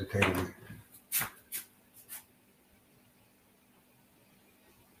out hesitatingly.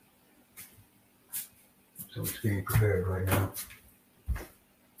 So it's being prepared right now.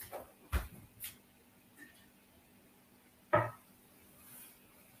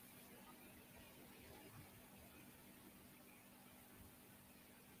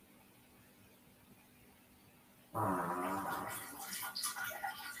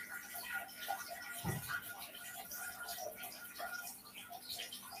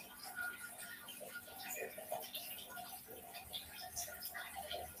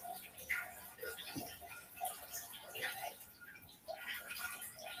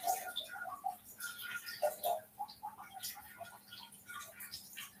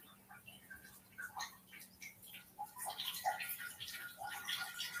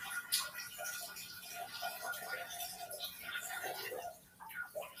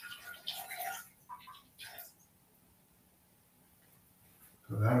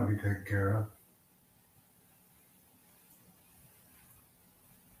 So that'll be taken care of.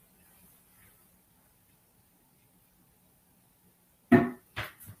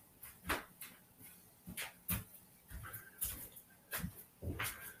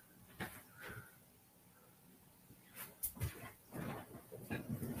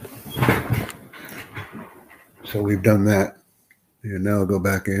 So we've done that. And now I'll go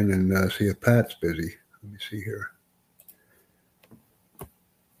back in and see if Pat's busy. Let me see here.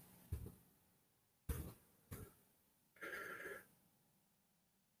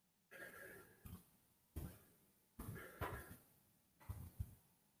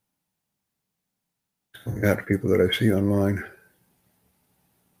 Going out to people that I see online.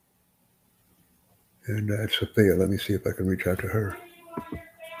 And it's Sophia. Let me see if I can reach out to her.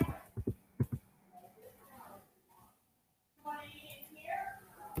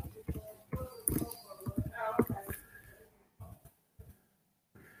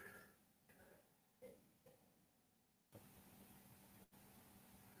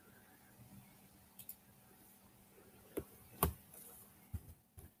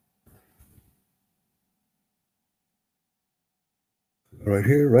 Right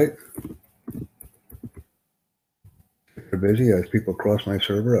here, right? If they're busy, as people cross my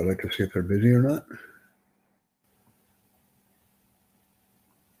server, I'd like to see if they're busy or not.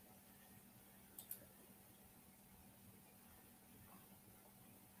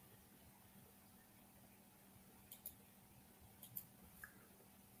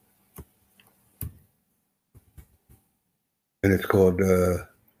 And it's called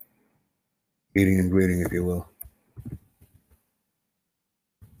meeting and greeting, if you will.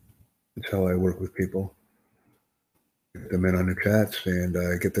 It's how I work with people. Get them in on the chats and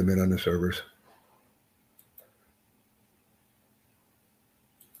get them in on the servers.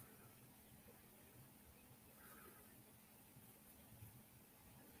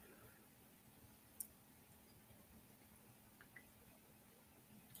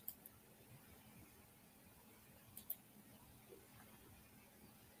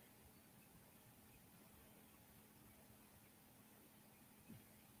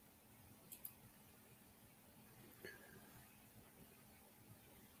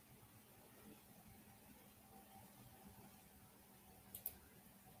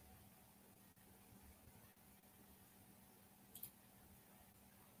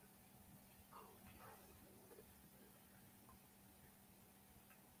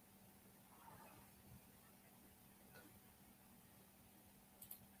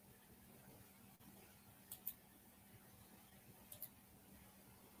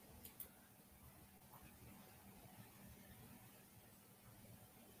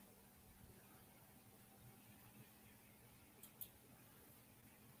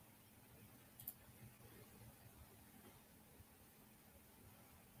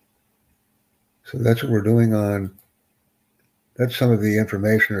 So that's what we're doing on, that's some of the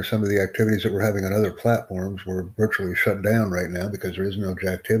information or some of the activities that we're having on other platforms. We're virtually shut down right now because there is no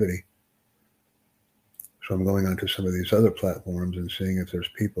activity. So I'm going onto some of these other platforms and seeing if there's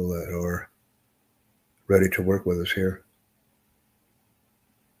people that are ready to work with us here.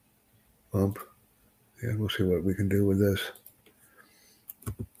 Bump. Yeah, we'll see what we can do with this.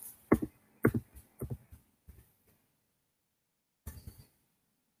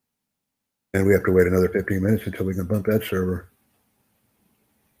 And we have to wait another 15 minutes until we can bump that server.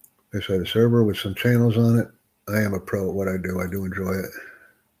 This had a server with some channels on it. I am a pro at what I do. I do enjoy it.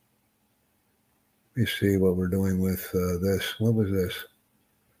 Let me see what we're doing with this. What was this?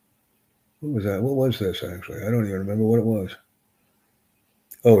 What was that? What was this, actually? I don't even remember what it was.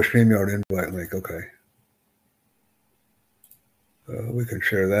 Oh, a StreamYard invite link. Okay. We can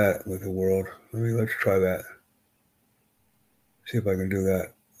share that with the world. Let's try that. See if I can do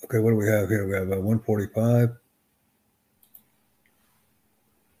that. Okay, what do we have here? We have 145.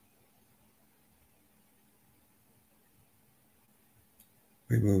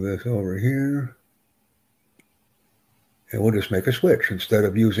 We move this over here. And we'll just make a switch. Instead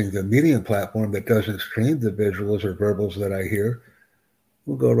of using the Medium platform that doesn't stream the visuals or verbals that I hear,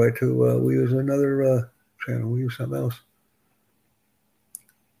 we'll go right to, we'll use another channel. We'll use something else.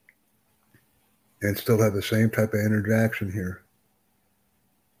 And still have the same type of interaction here.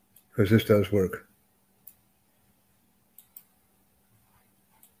 Because this does work.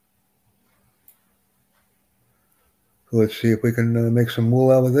 So let's see if we can make some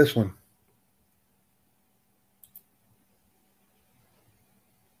moolah with this one.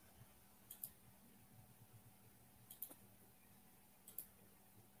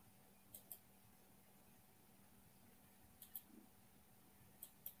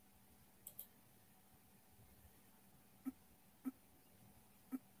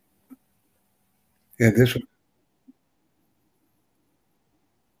 And this one.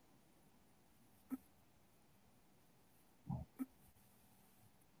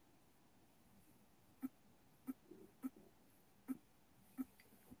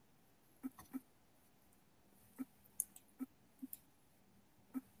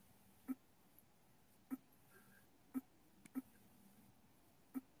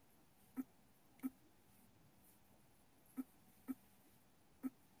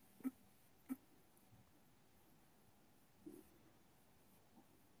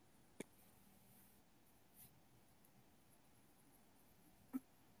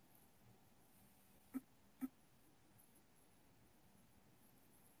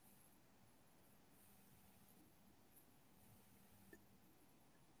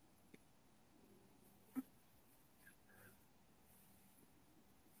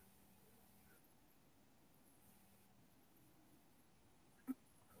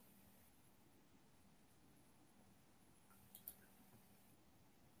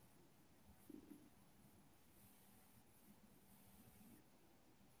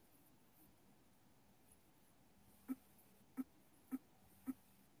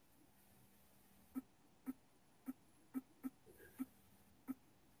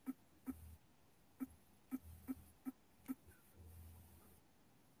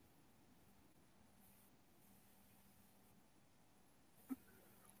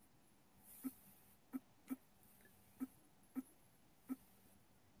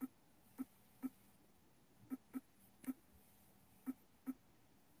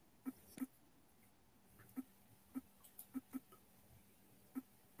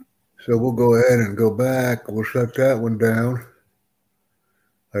 So we'll go ahead and go back. We'll shut that one down.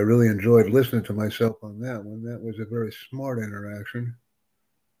 I really enjoyed listening to myself on that one. That was a very smart interaction.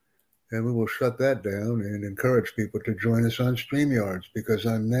 And we will shut that down and encourage people to join us on StreamYards because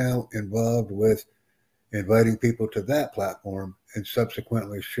I'm now involved with inviting people to that platform and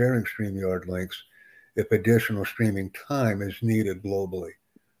subsequently sharing StreamYard links if additional streaming time is needed globally.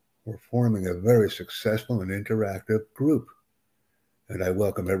 We're forming a very successful and interactive group, and I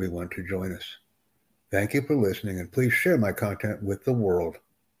welcome everyone to join us. Thank you for listening, and please share my content with the world.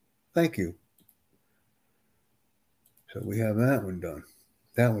 Thank you. So we have that one done.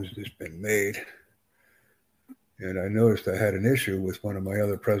 That one's just been made. And I noticed I had an issue with one of my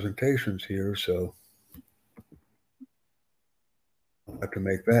other presentations here, so I'll have to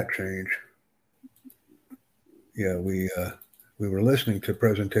make that change. Yeah, we were listening to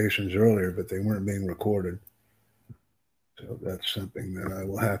presentations earlier, but they weren't being recorded. So that's something that I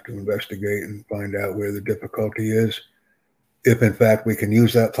will have to investigate and find out where the difficulty is. If, in fact, we can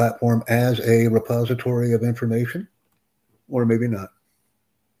use that platform as a repository of information, or maybe not.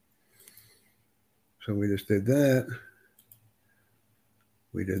 So we just did that.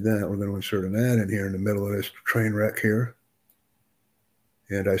 We did that. We're going to insert an ad in here in the middle of this train wreck here.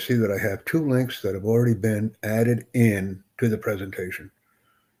 And I see that I have two links that have already been added in to the presentation.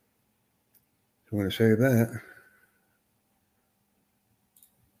 So I'm going to save that.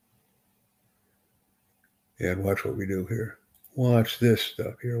 And watch what we do here. Watch this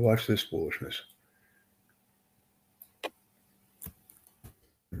stuff here. Watch this foolishness.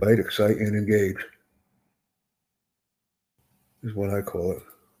 Invite, excite, and engage is what I call it.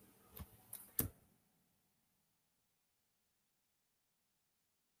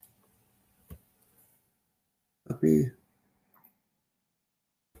 Copy.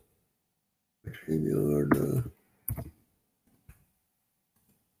 StreamYard.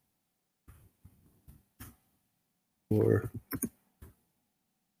 For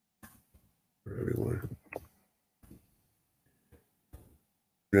everyone.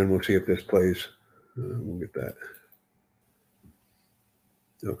 And then we'll see if this plays. We'll get that.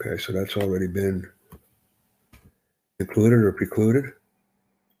 Okay, so that's already been included or precluded.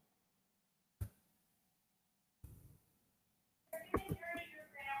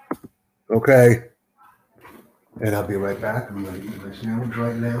 Okay. And I'll be right back. I'm going to eat my sandwich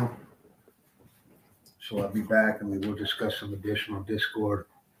right now. So I'll be back and we will discuss some additional Discord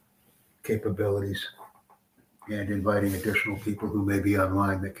capabilities and inviting additional people who may be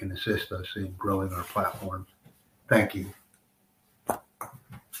online that can assist us in growing our platforms. Thank you.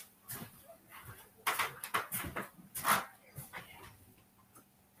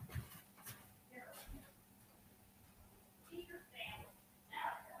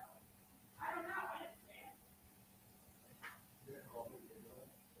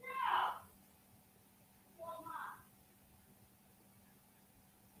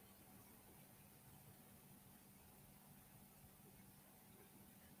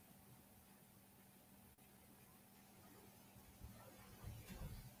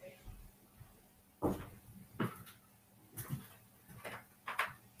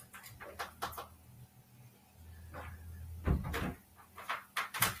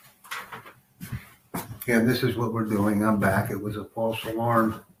 And this is what we're doing. I'm back. It was a false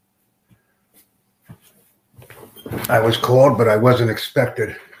alarm. I was called, but I wasn't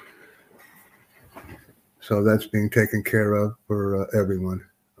expected. So that's being taken care of for everyone.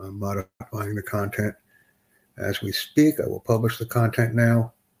 I'm modifying the content as we speak. I will publish the content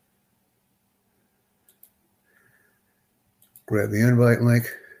now. Grab the invite link.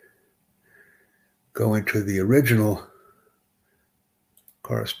 Go into the original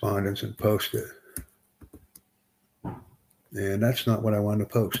correspondence and post it. And that's not what I want to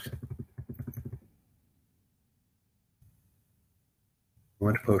post. I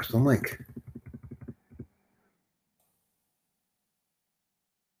want to post the link.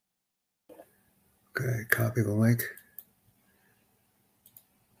 Okay, copy the link.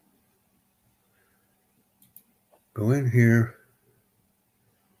 Go in here.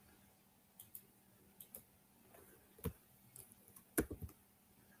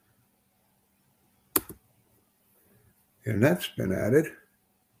 And that's been added.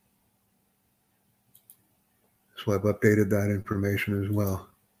 So I've updated that information as well.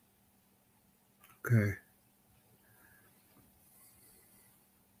 Okay.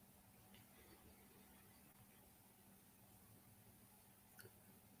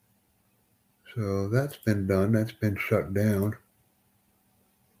 So that's been done. That's been shut down,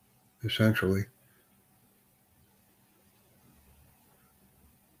 essentially.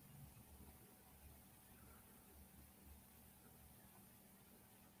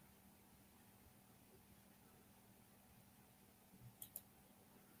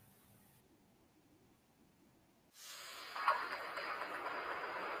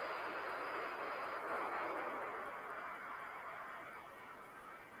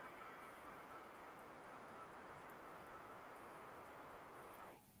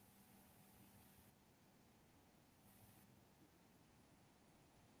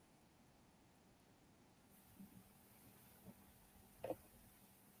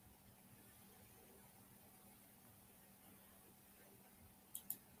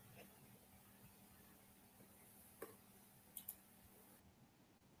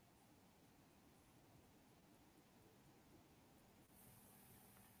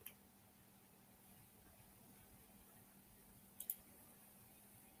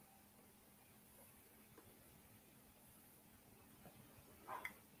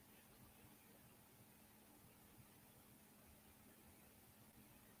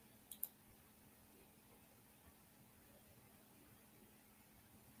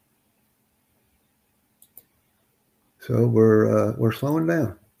 So we're slowing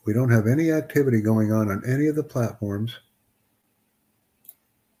down. We don't have any activity going on any of the platforms.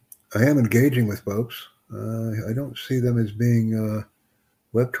 I am engaging with folks. I don't see them as being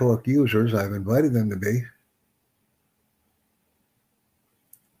WebTalk users. I've invited them to be.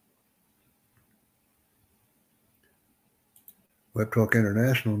 WebTalk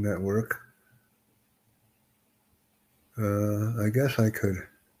International Network. I guess I could.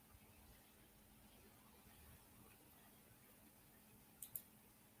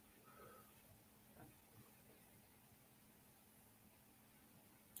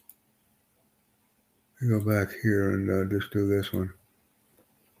 Go back here and just do this one.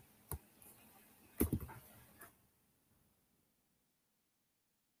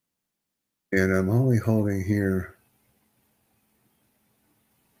 And I'm only holding here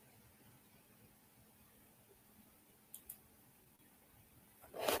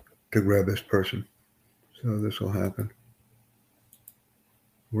to grab this person. So this will happen.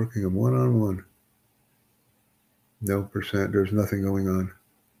 Working them one-on-one. No percent. There's nothing going on.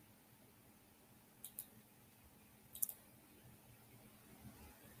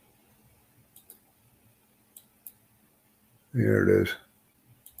 Here it is.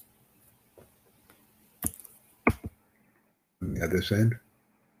 At this end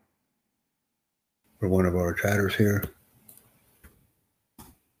for one of our chatters here.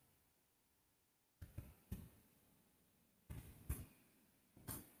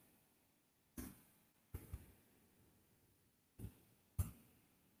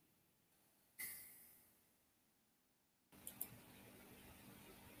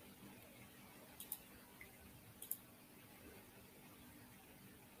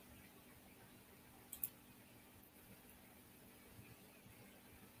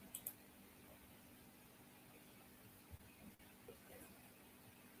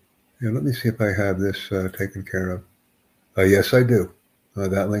 Yeah, let me see if I have this taken care of. Yes, I do.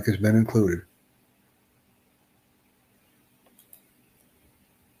 That link has been included.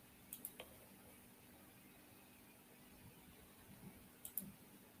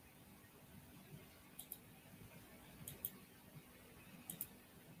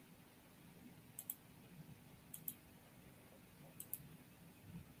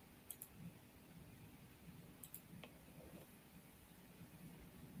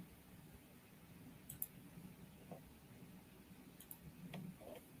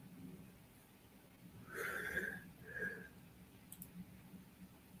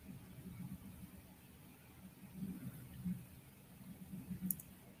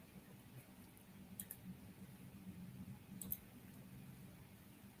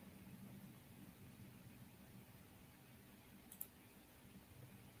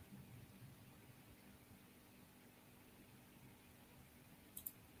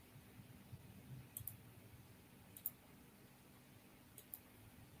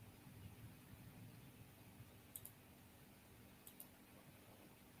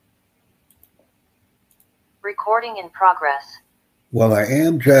 Recording in progress. Well, I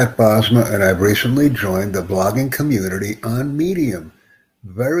am Jack Bosma, and I've recently joined the blogging community on Medium.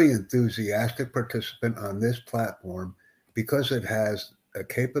 Very enthusiastic participant on this platform because it has a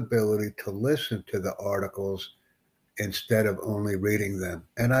capability to listen to the articles instead of only reading them.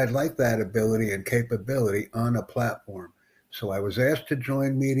 And I like that ability and capability on a platform. So I was asked to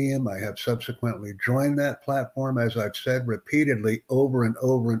join Medium. I have subsequently joined that platform, as I've said repeatedly over and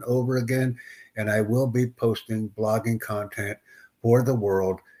over and over again. And I will be posting blogging content for the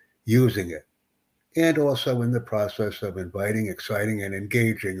world using it. And also in the process of inviting, exciting, and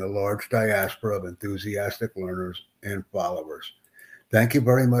engaging a large diaspora of enthusiastic learners and followers. Thank you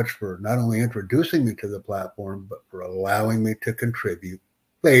very much for not only introducing me to the platform, but for allowing me to contribute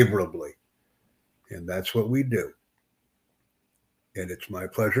favorably. And that's what we do. And it's my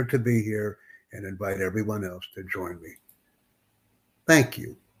pleasure to be here and invite everyone else to join me. Thank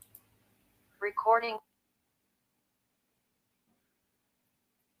you. Recording.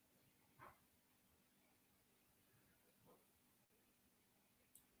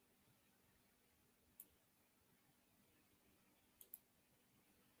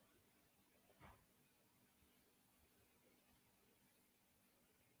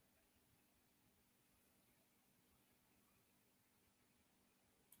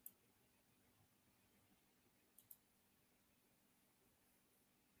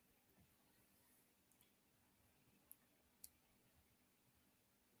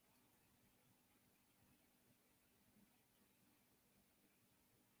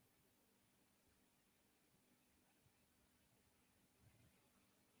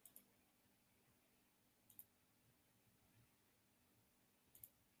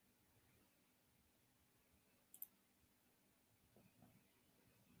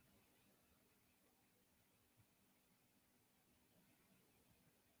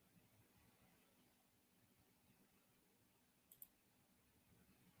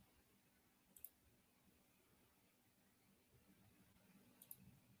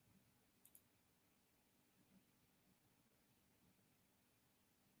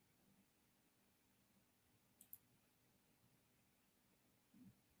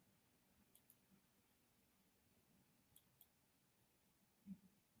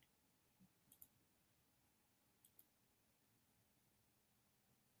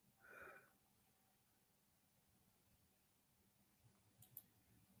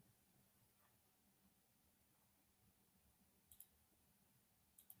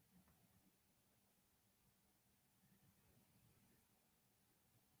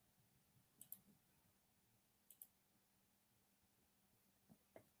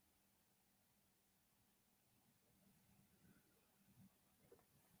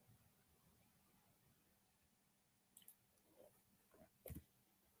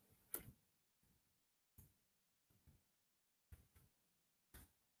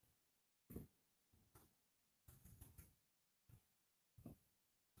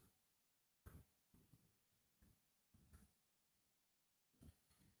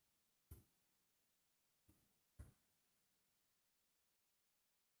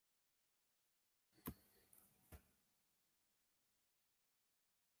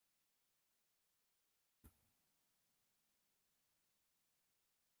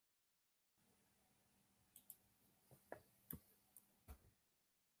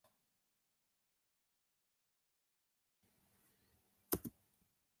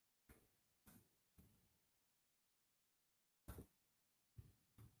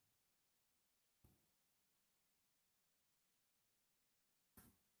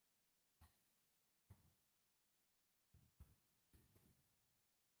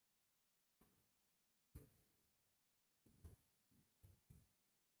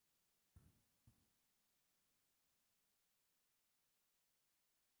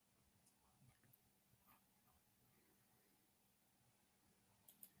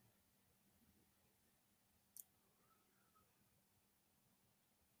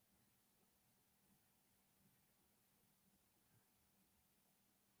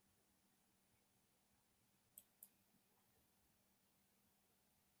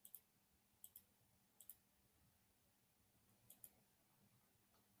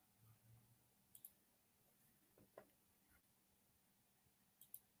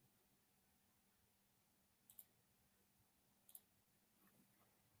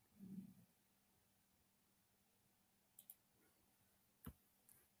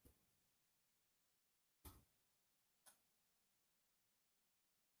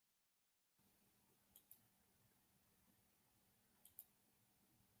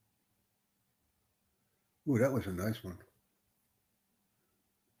 Ooh, that was a nice one.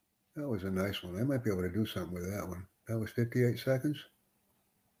 That was a nice one. I might be able to do something with that one. That was 58 seconds.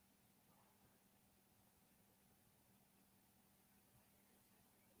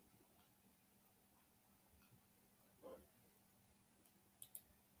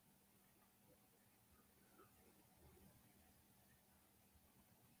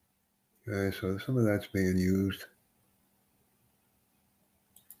 Okay, so some of that's being used.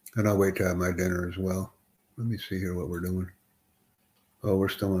 And I'll wait to have my dinner as well. Let me see here what we're doing. Oh, we're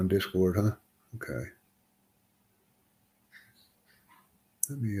still on Discord, huh? Okay.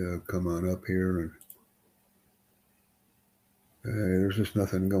 Let me come on up here and there's just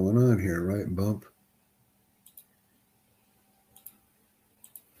nothing going on here, right? Bump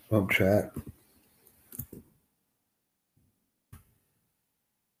chat.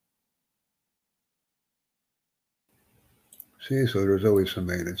 See, so there's always some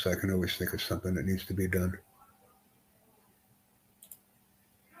maintenance. I can always think of something that needs to be done.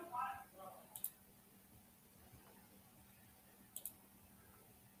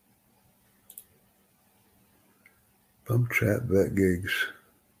 Bump chat vet gigs.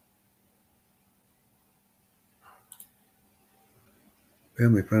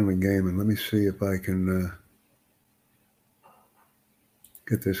 Family friendly gaming. Let me see if I can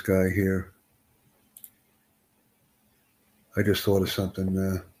get this guy here. I just thought of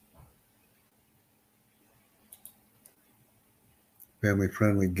something. Family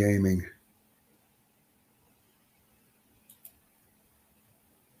friendly gaming.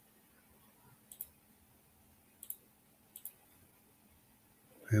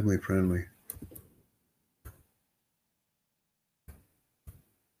 Family friendly.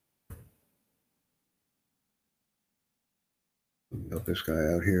 Help this guy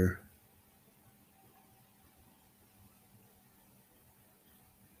out here.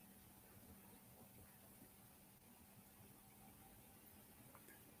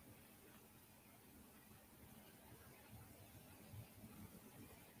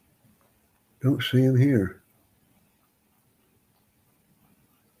 Don't see him here.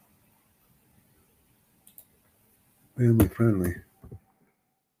 Family friendly.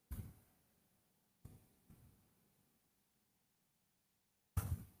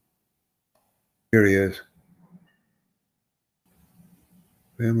 Here he is.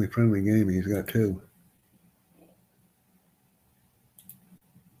 Family friendly gaming. He's got two.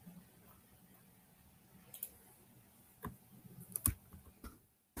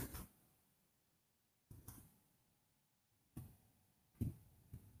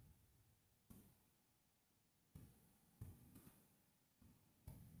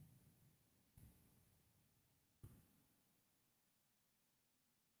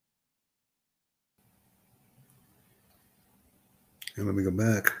 And let me go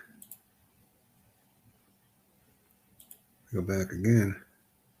back. Go back again.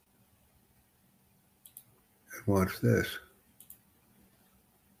 And watch this.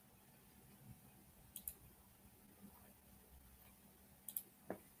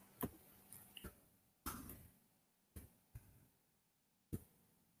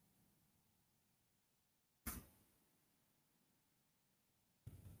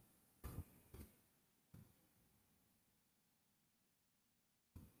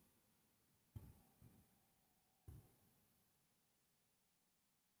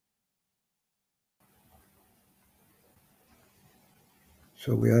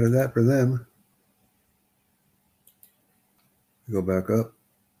 So we added that for them. Go back up.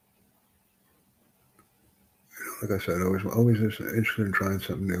 Like I said, always interested in trying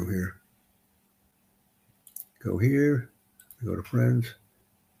something new here. Go here. Go to friends.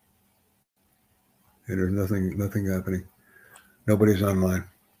 And there's nothing happening. Nobody's online.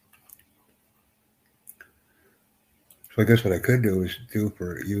 So I guess what I could do is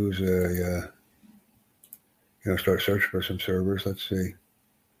use a start searching for some servers. Let's see.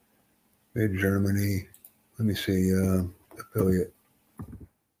 Made Germany. Let me see. Affiliate.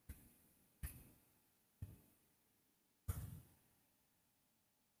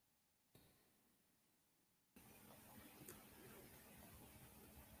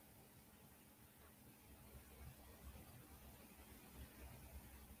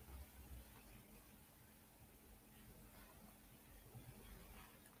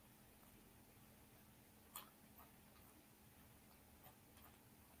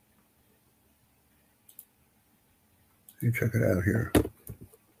 You check it out here.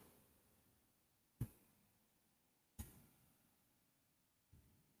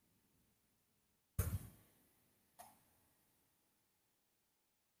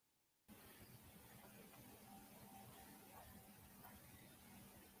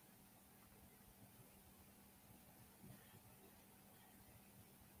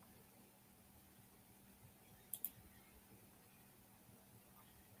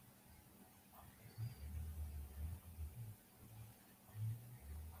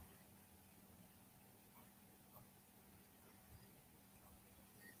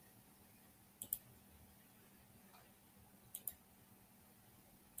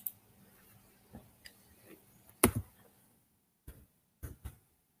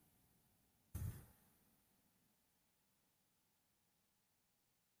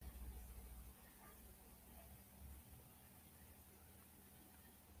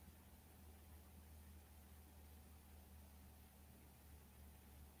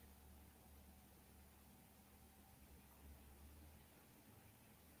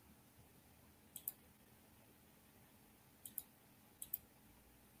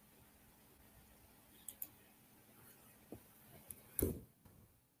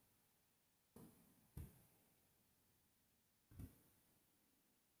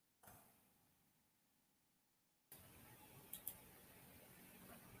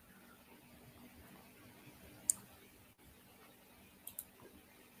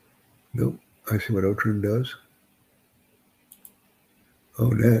 I see what Otrin does. Oh,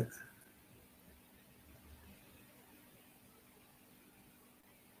 net.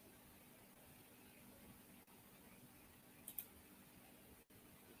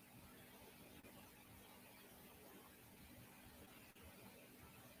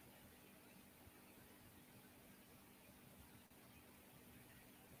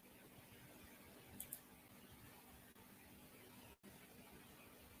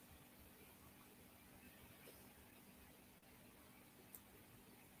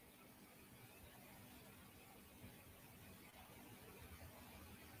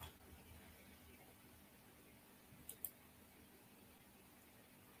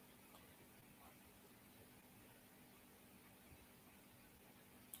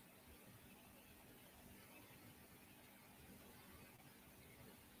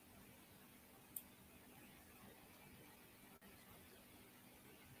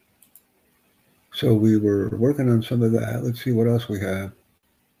 So we were working on some of that. Let's see what else we have.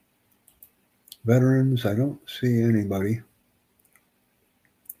 Veterans, I don't see anybody.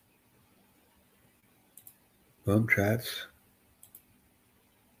 Bump chats.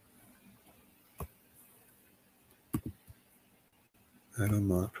 I don't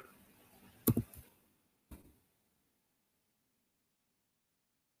know.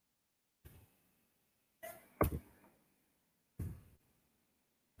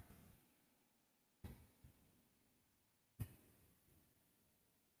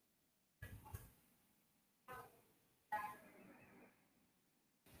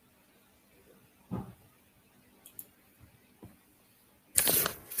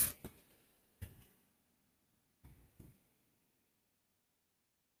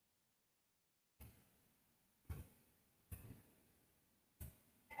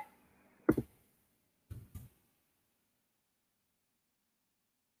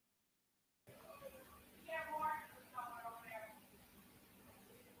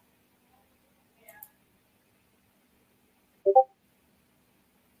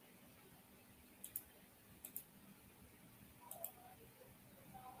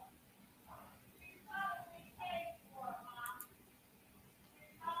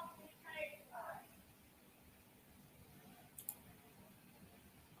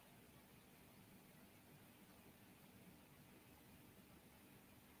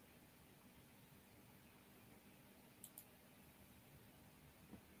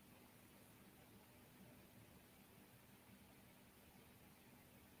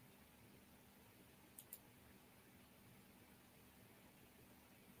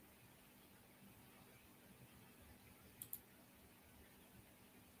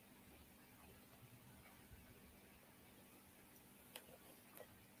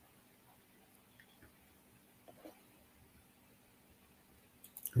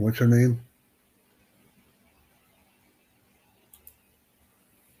 What's her name?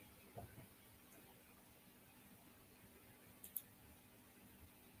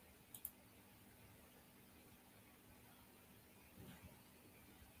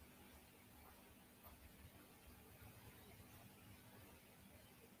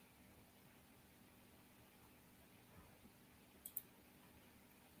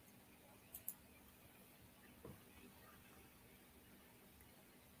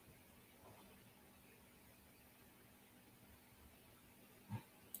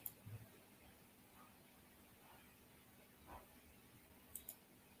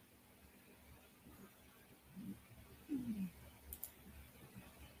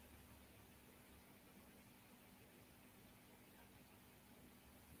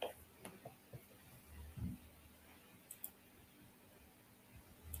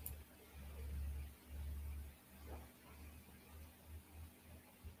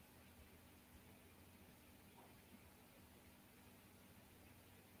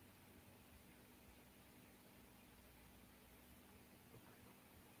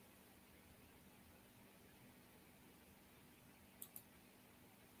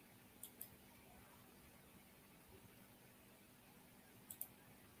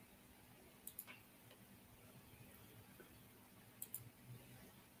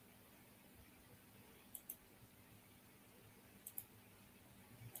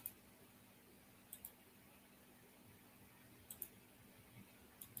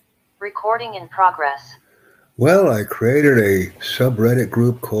 Recording in progress. Well, I created a subreddit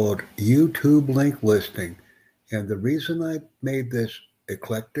group called YouTube Link Listing. And the reason I made this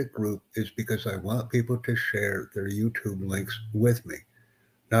eclectic group is because I want people to share their YouTube links with me.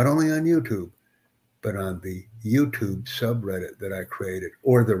 Not only on YouTube, but on the YouTube subreddit that I created,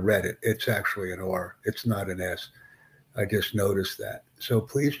 or the Reddit. It's actually an R. It's not an S. I just noticed that. So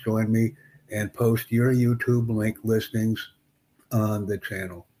please join me and post your YouTube link listings on the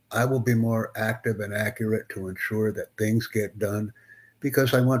channel. I will be more active and accurate to ensure that things get done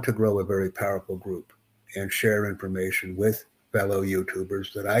because I want to grow a very powerful group and share information with fellow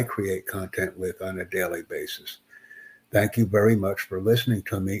YouTubers that I create content with on a daily basis. Thank you very much for listening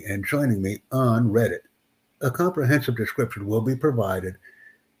to me and joining me on Reddit. A comprehensive description will be provided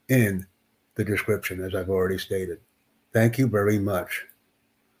in the description, as I've already stated. Thank you very much.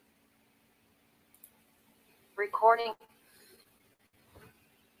 Recording.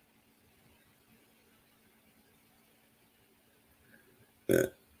 Yeah.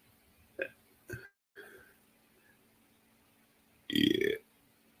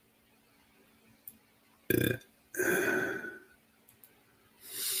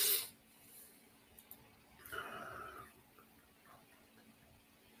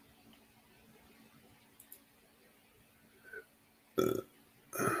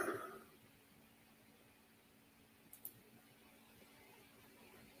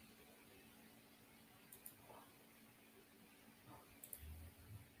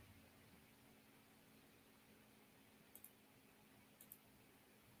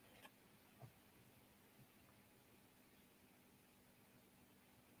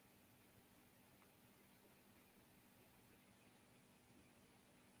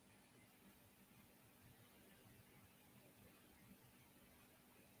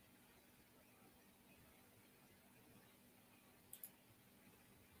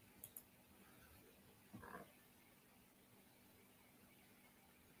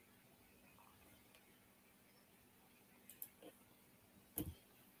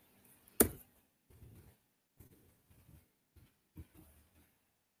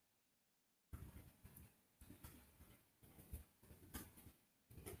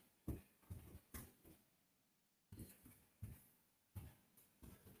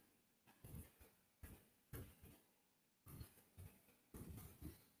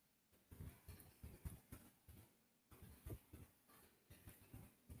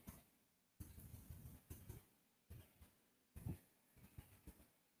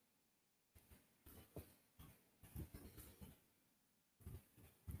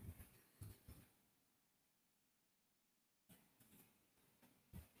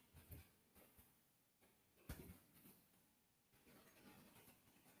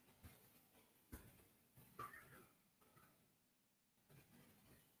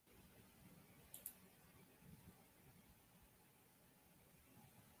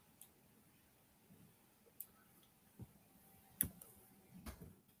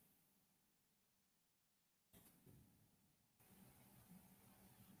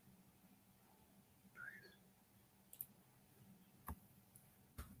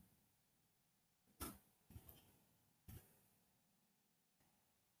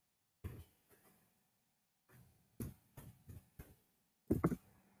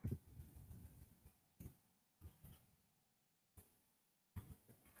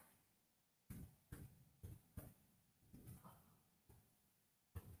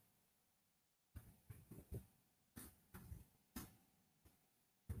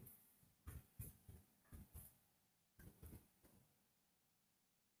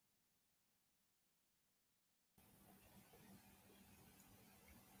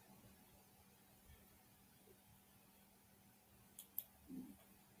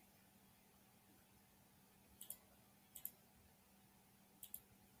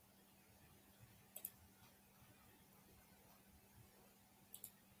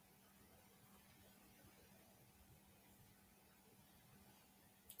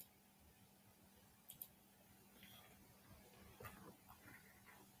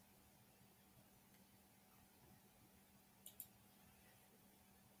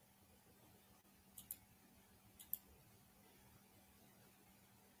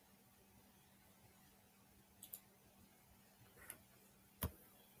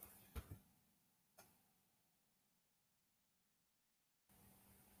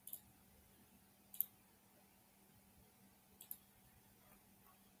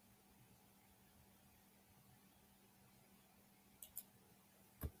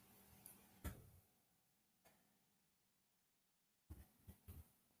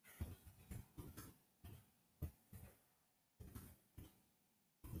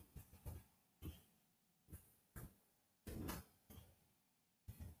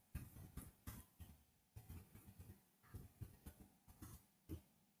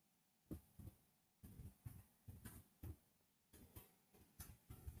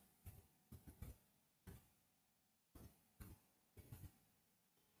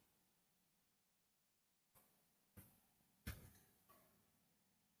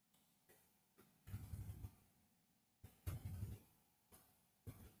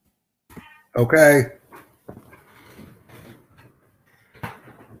 Okay.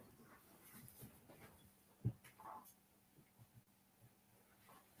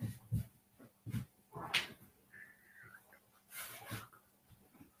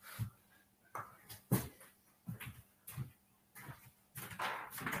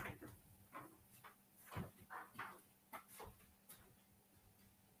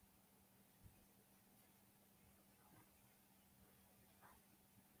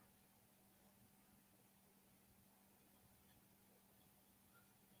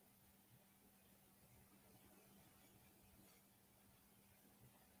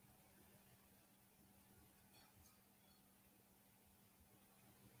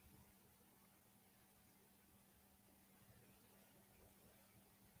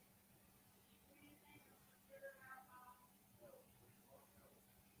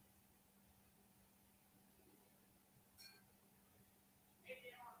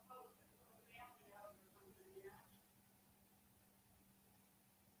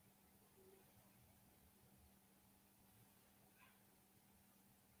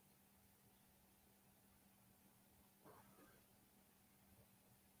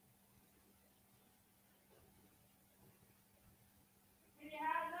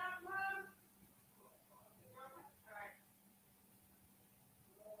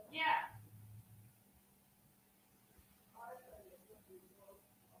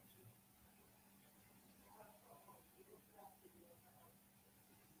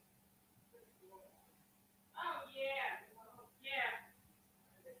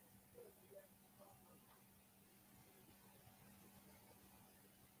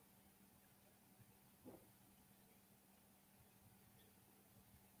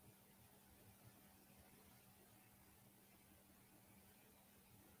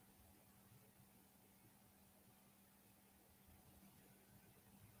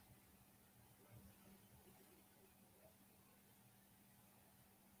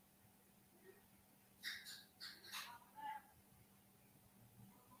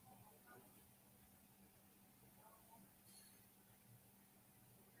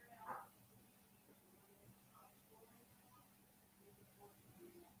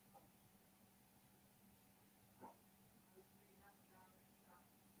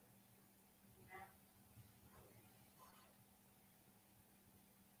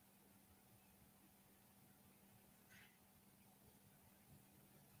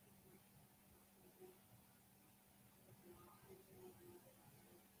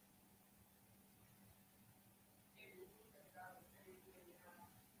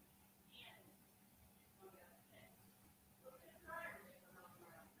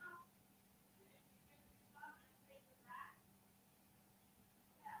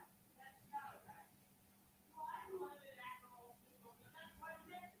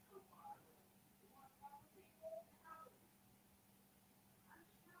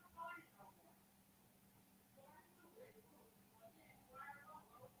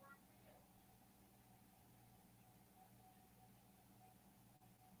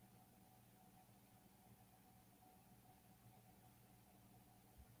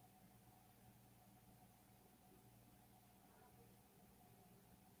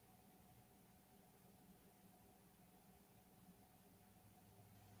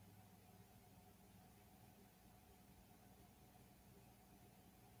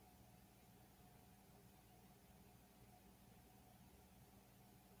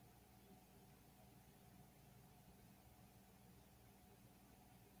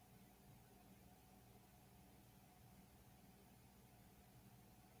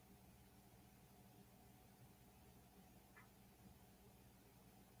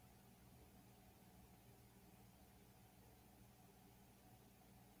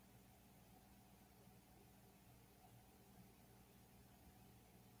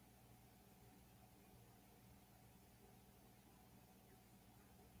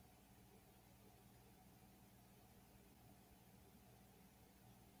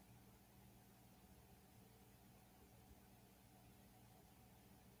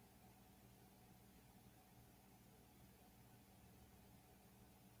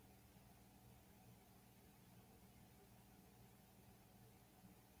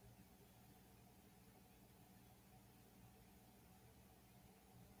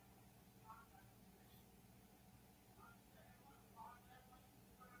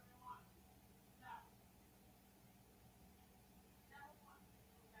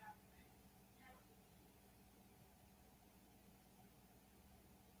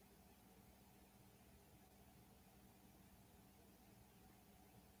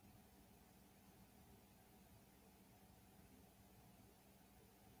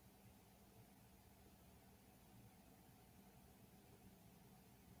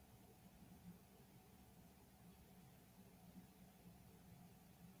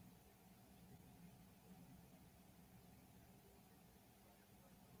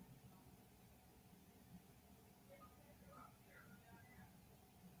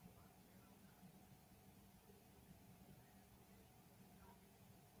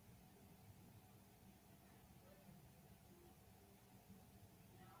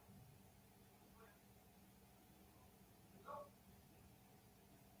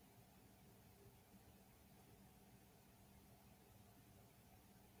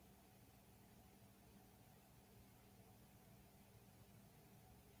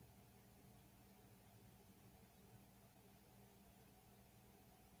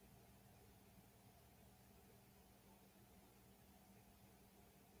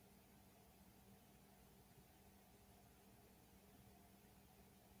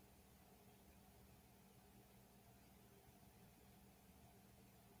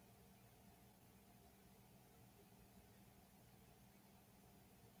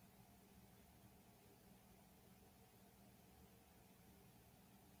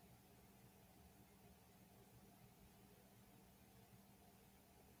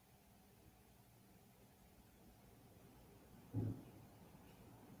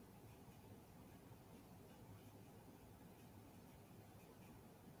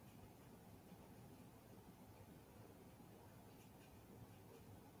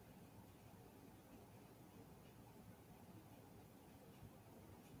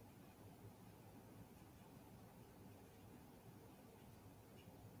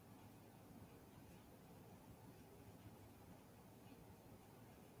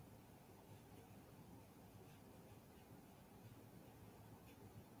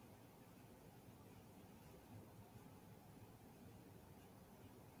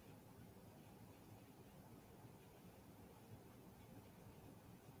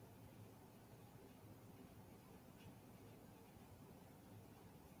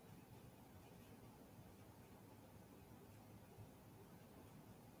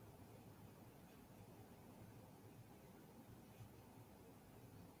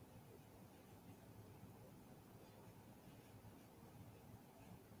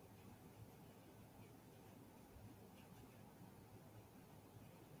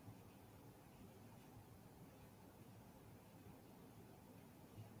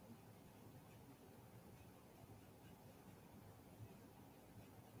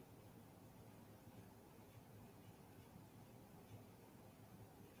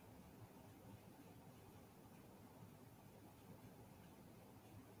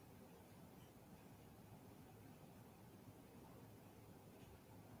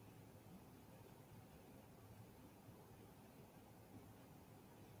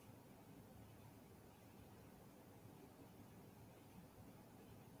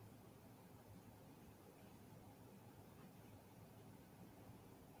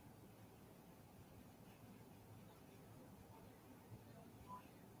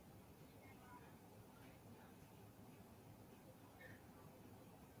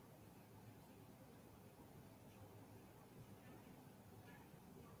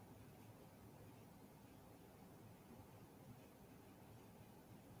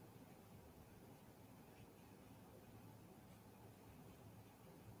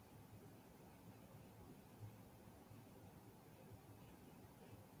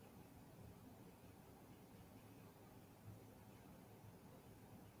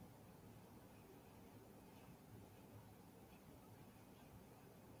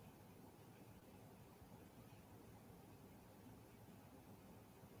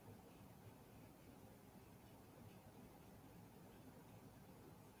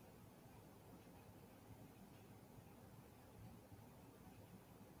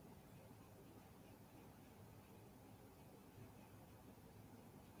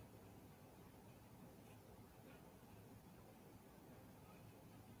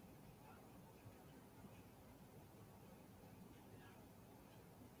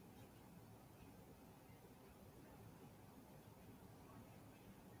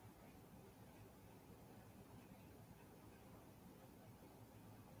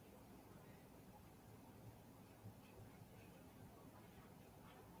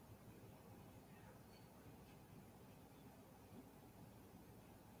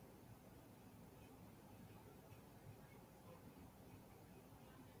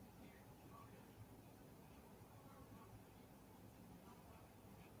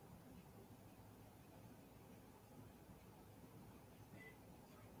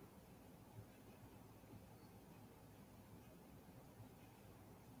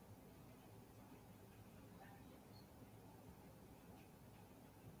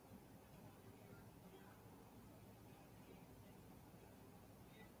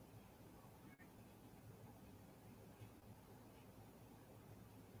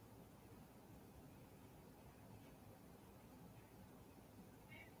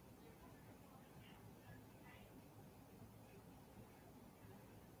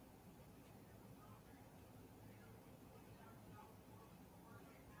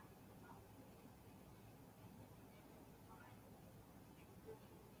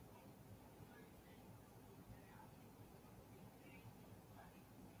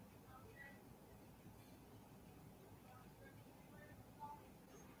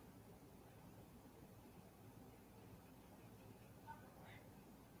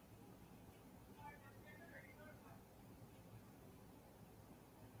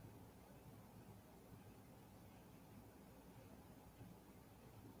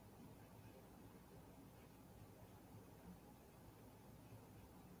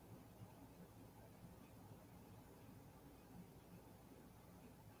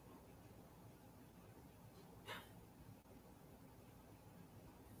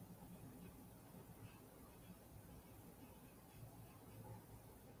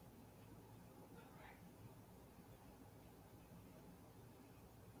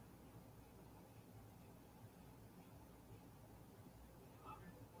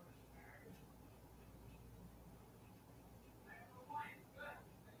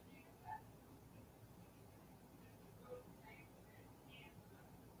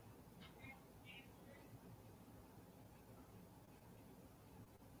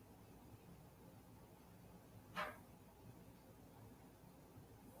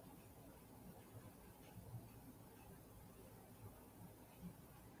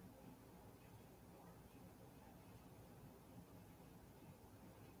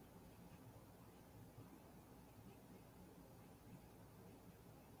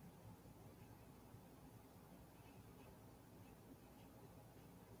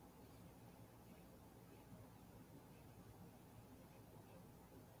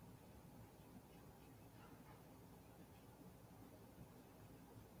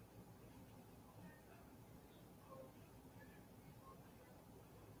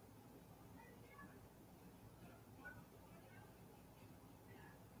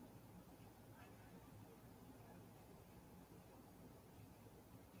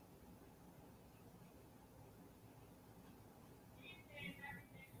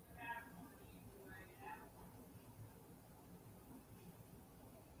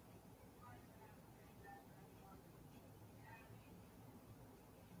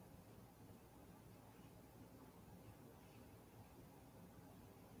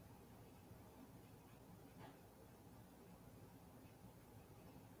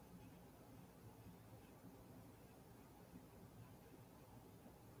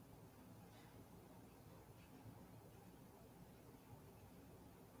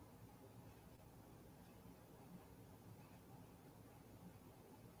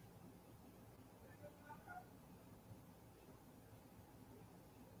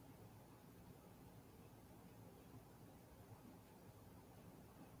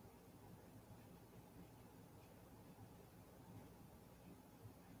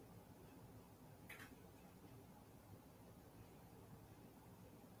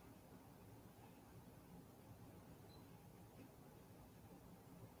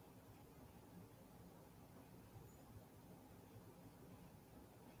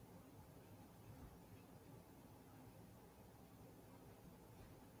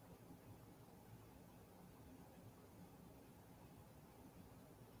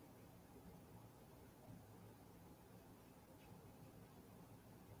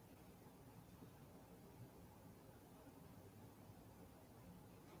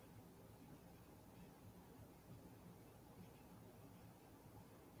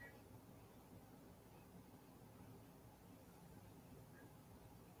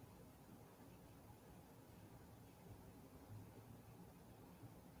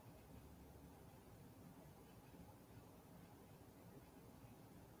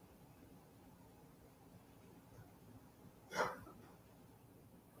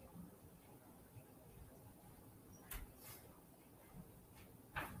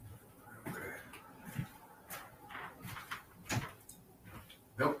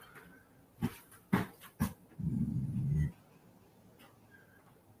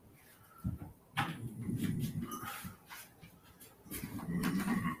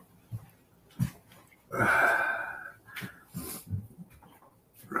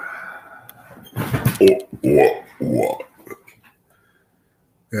 Okay,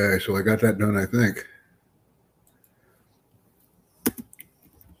 so I got that done, I think.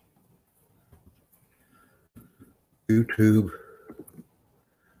 YouTube.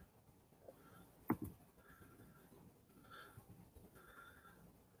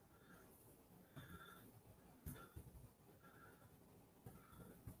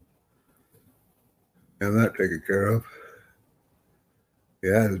 Have that taken care of.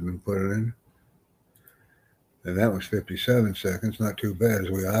 The ad has been put in. And that was 57 seconds. Not too bad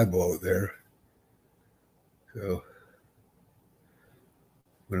as we eyeball it there. So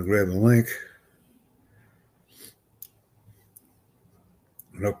I'm going to grab the link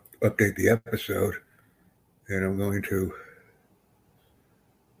and update the episode. And I'm going to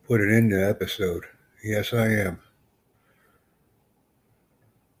put it in the episode. Yes, I am.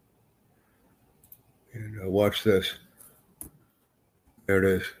 And watch this. There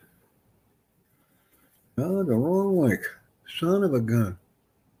it is. Oh, the wrong link. Son of a gun.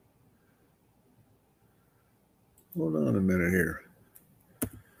 Hold on a minute here.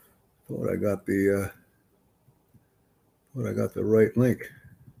 Thought I got the right link.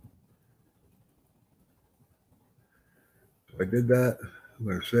 So I did that. I'm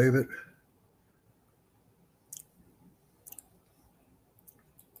going to save it.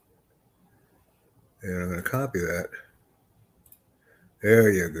 And I'm going to copy that.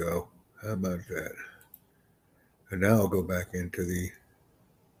 There you go. How about that? And now I'll go back into the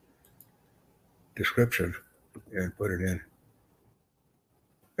description and put it in.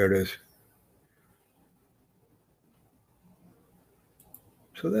 There it is.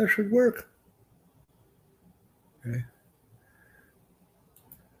 So that should work. Okay.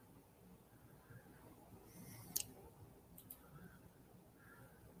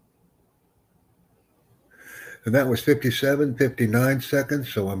 And that was 57, 59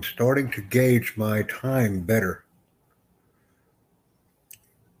 seconds. So I'm starting to gauge my time better.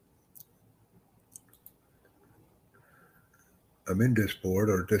 I'm in Discord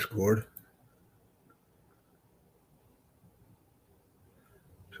or Discord.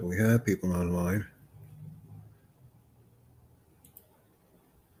 So we have people online.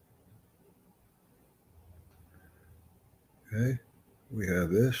 Okay. We have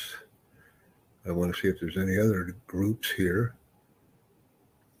this. I want to see if there's any other groups here.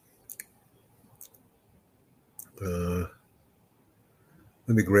 Let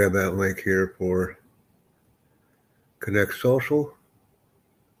me grab that link here for Connect Social.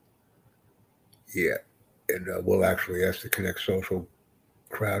 Yeah. And we'll actually ask the Connect Social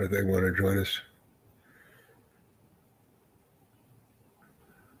crowd if they want to join us.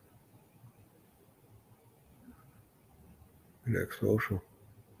 Connect Social.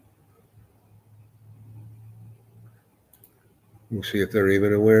 We'll see if they're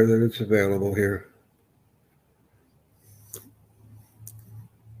even aware that it's available here.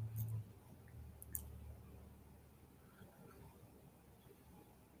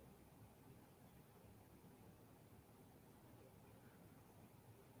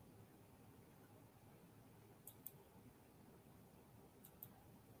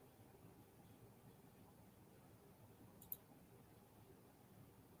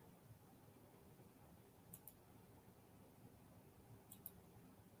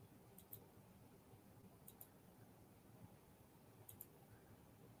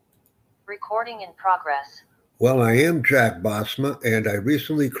 Recording in progress. Well, I am Jack Bosma, and I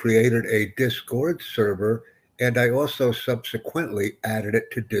recently created a Discord server, and I also subsequently added it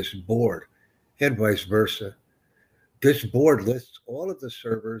to Disboard, and vice versa. Disboard lists all of the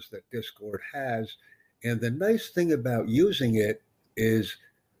servers that Discord has, and the nice thing about using it is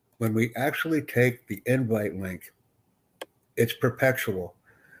when we actually take the invite link, it's perpetual,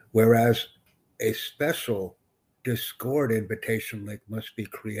 whereas a special Discord invitation link must be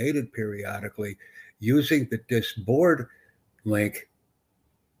created periodically. Using the Disboard link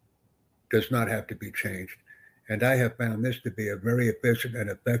does not have to be changed. And I have found this to be a very efficient and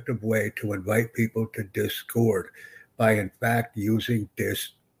effective way to invite people to Discord by, in fact, using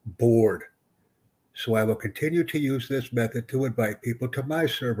Disboard. So I will continue to use this method to invite people to my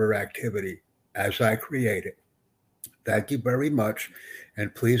server activity as I create it. Thank you very much.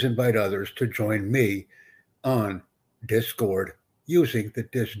 And please invite others to join me on Discord using the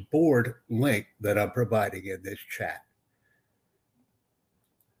Disboard link that I'm providing in this chat.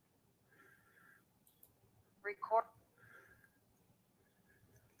 Record.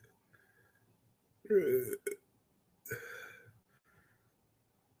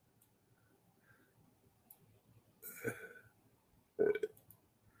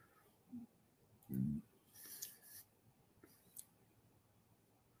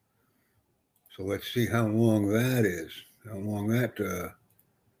 So let's see how long that is, how long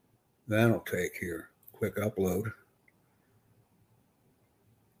that'll take here. Quick upload.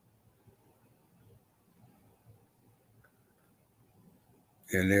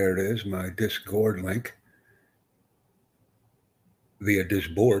 And there it is, my Discord link via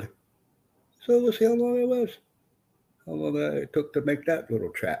Discord. So we'll see how long it was, how long it took to make that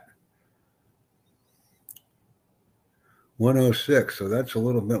little chat. 106, so that's a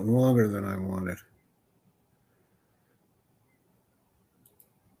little bit longer than I wanted.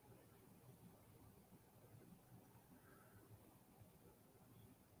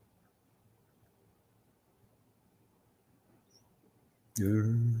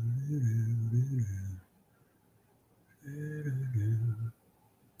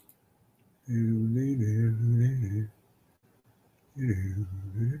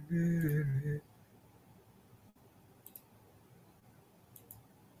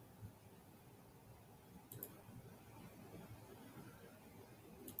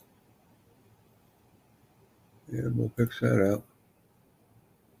 And we'll fix that out.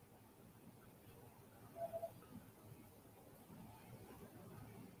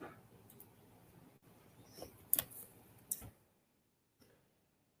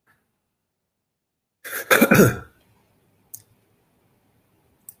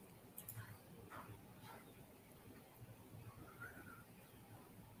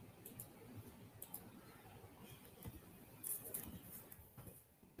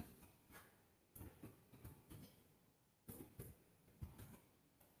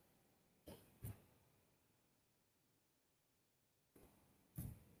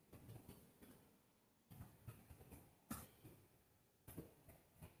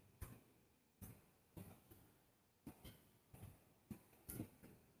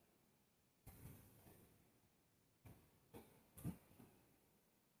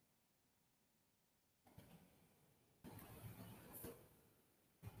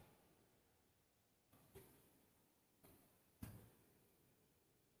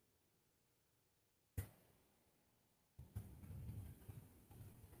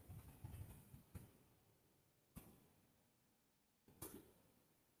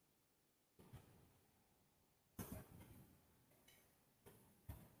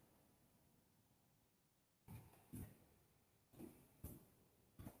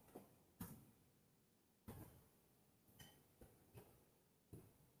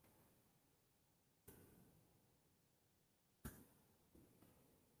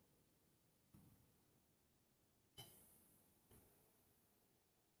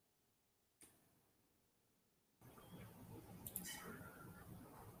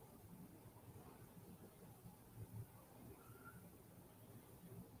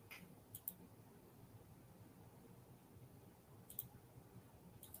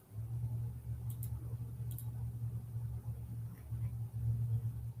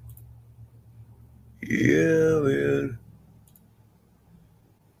 Yeah, man.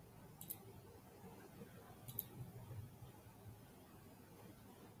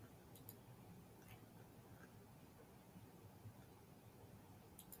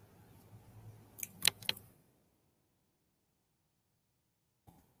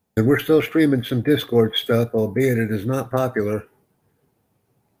 And we're still streaming some Discord stuff, albeit it is not popular.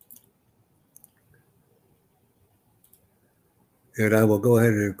 And I will go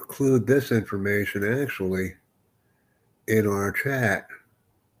ahead and include this information actually in our chat.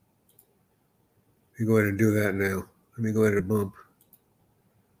 Let me go ahead and do that now. Let me go ahead and bump.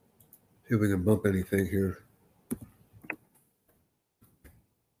 See if we can bump anything here.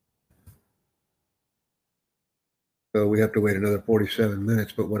 So we have to wait another 47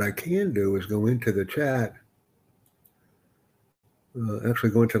 minutes. But what I can do is go into the chat.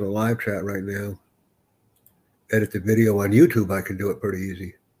 Actually go into the live chat right now. Edit the video on YouTube. I can do it pretty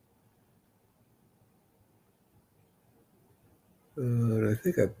easy. I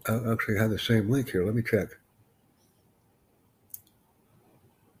think I actually have the same link here. Let me check.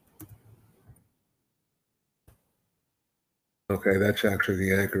 Okay, that's actually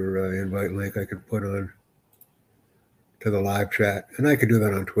the Anchor invite link I could put on to the live chat. And I could do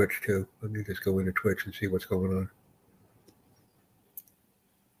that on Twitch too. Let me just go into Twitch and see what's going on.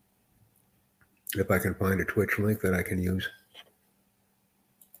 If I can find a Twitch link that I can use.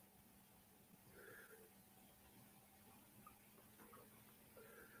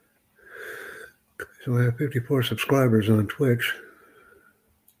 So I have 54 subscribers on Twitch.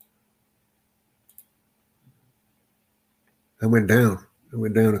 I went down. I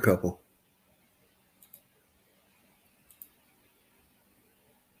went down a couple.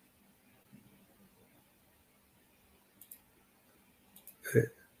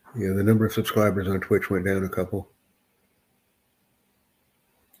 Yeah, the number of subscribers on Twitch went down a couple.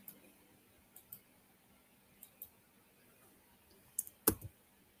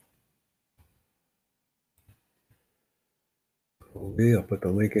 Okay, I'll put the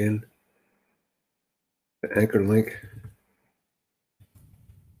link in, the anchor link.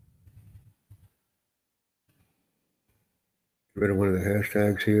 Get rid of one of the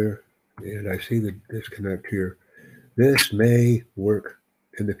hashtags here, and I see the disconnect here. This may work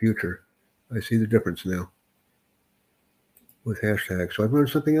in the future. I see the difference now with hashtags. So I've learned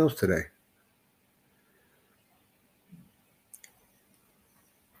something else today.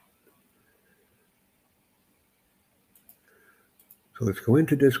 So let's go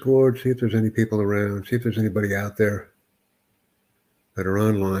into Discord, see if there's any people around, see if there's anybody out there that are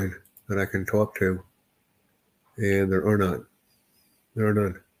online that I can talk to. And there are not. There are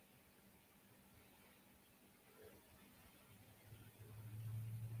none.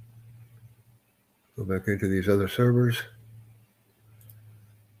 Go back into these other servers.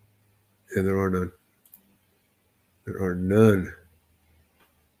 And there are none. There are none.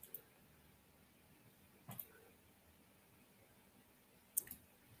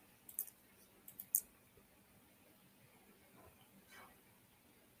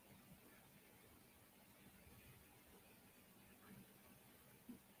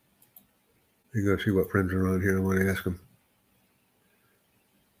 You go see what friends are on here. I want to ask them.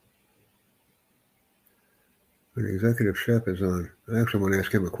 The executive chef is on. I actually want to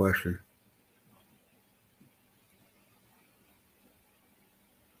ask him a question.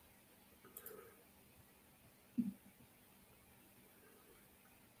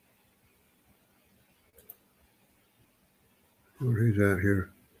 Where he's at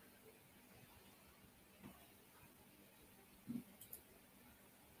here.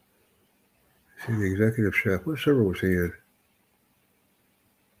 See the executive chef. What server was he in?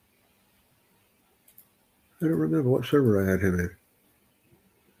 I don't remember what server I had him in.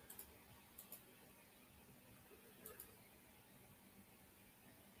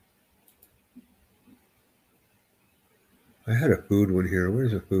 I had a food one here.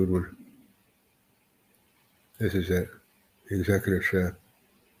 Where's the food one? This is it. The executive chef.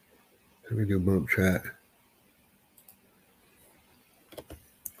 Let me do bump chat.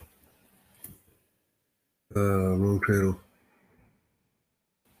 Wrong channel.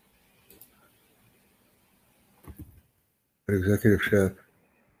 Executive chef.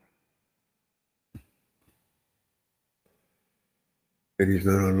 And he's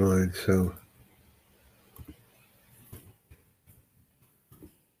not online, so.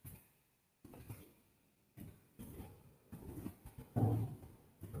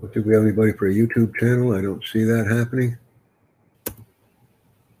 Don't think we have anybody for a YouTube channel. I don't see that happening.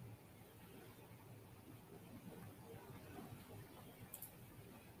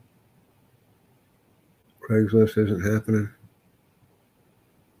 Craigslist isn't happening.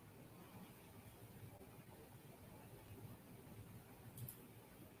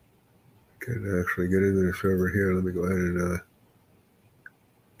 Can actually get into the server here. Let me go ahead and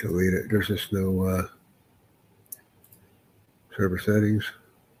delete it. There's just no server settings.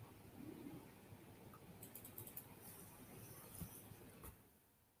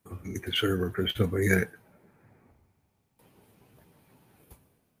 I'll delete the server because somebody in it.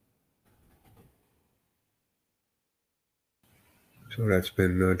 So that's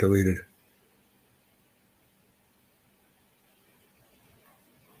been deleted.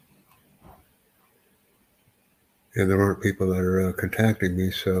 And there aren't people that are contacting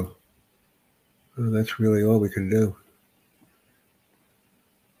me, so that's really all we can do.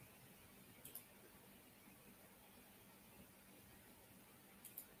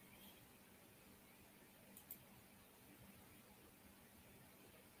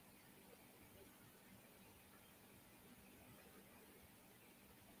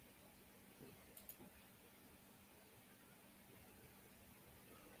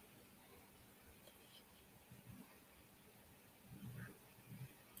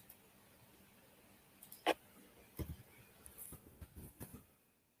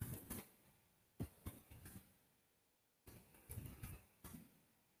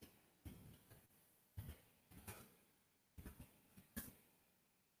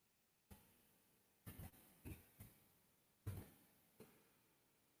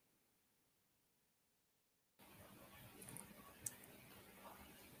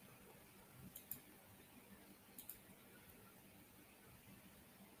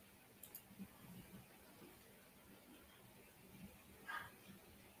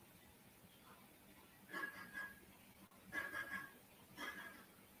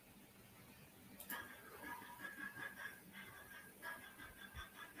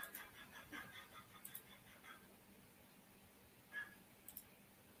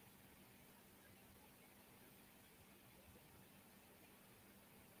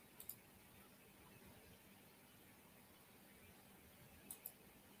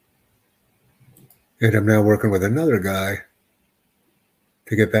 And I'm now working with another guy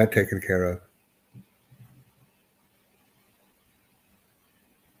to get that taken care of.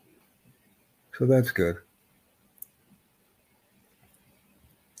 So that's good.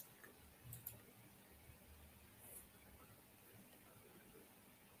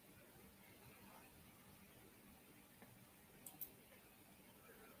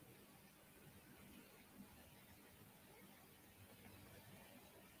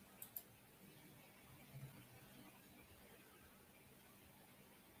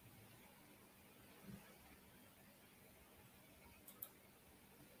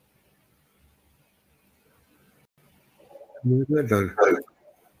 Where's that done?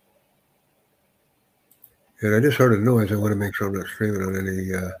 And I just heard a noise. I want to make sure I'm not streaming on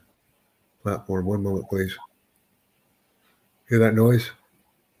any platform. One moment, please. Hear that noise?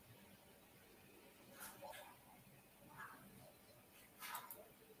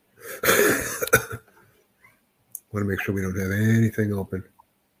 Want to make sure we don't have anything open.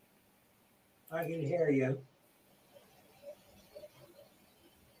 I can hear you.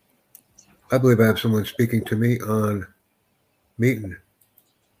 I believe I have someone speaking to me on Meeting.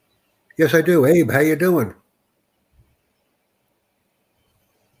 Yes, I do. Abe, how you doing?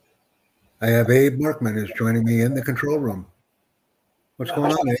 I have Abe Markman is joining me in the control room. What's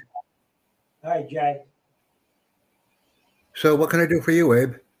going on, Abe? Hi, Jack. So what can I do for you,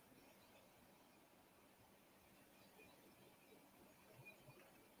 Abe?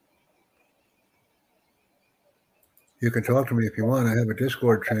 You can talk to me if you want. I have a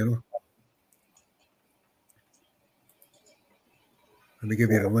Discord channel. Let me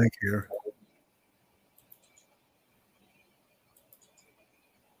give you the link here.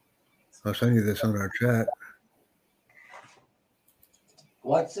 I'll send you this on our chat.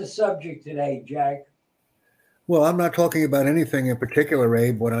 What's the subject today, Jack? Well, I'm not talking about anything in particular,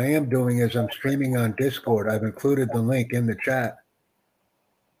 Abe. What I am doing is I'm streaming on Discord. I've included the link in the chat.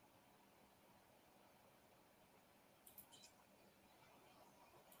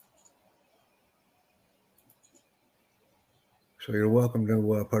 So you're welcome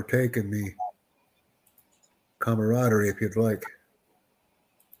to partake in the camaraderie if you'd like.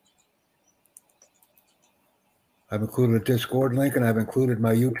 I've included a Discord link and I've included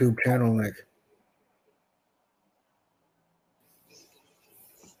my YouTube channel link.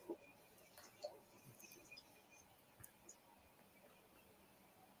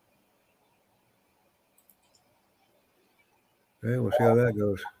 Okay, we'll see how that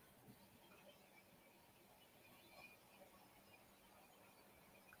goes.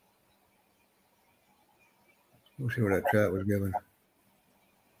 We'll see where that chat was given.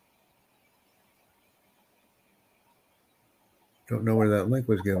 Don't know where that link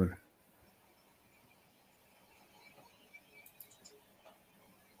was given.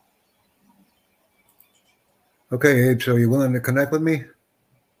 Okay, Abe, so you willing to connect with me?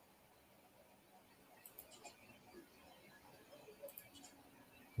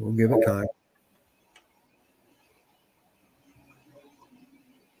 We'll give it time.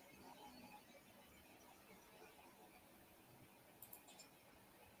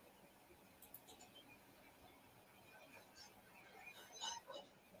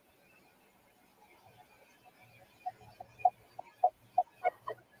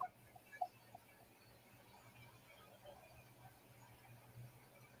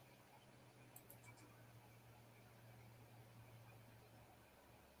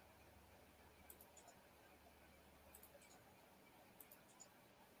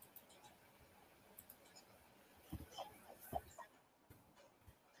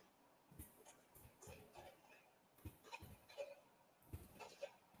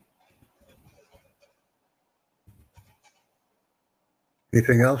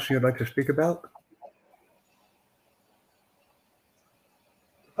 Anything else you'd like to speak about?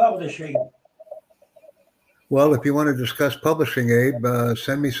 Publishing. Well, if you want to discuss publishing, Abe,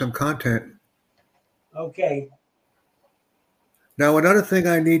 send me some content. Okay. Now, another thing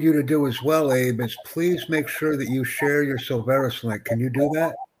I need you to do as well, Abe, is please make sure that you share your Silveris link. Can you do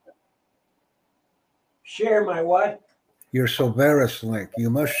that? Share my what? Your Silveris link. You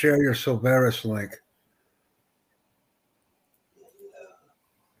must share your Silveris link.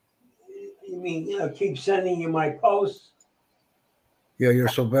 You mean keep sending you my posts? Yeah, your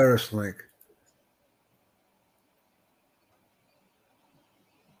Silveris link.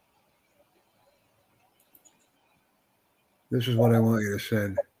 This is what I want you to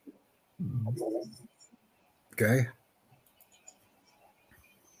send. Okay?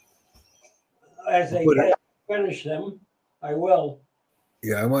 As I finish them, I will.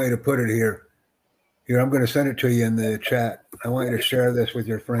 Yeah, I want you to put it here. Here, I'm going to send it to you in the chat. I want you to share this with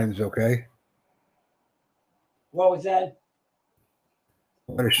your friends, okay? What was that?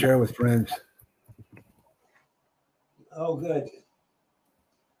 I want to share with friends. Oh, good.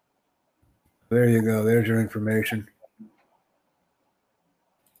 There you go. There's your information.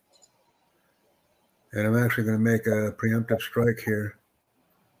 And I'm actually going to make a preemptive strike here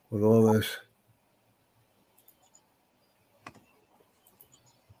with all this.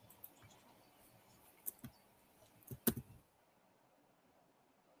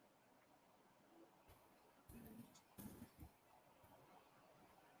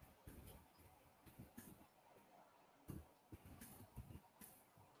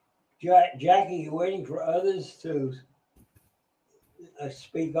 Jackie, you waiting for others to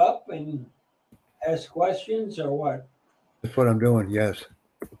speak up and ask questions or what? That's what I'm doing, yes.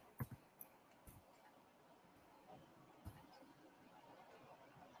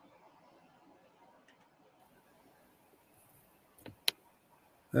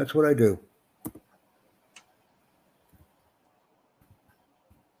 That's what I do.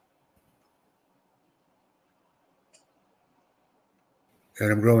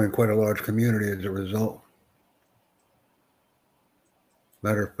 And I'm growing quite a large community as a result.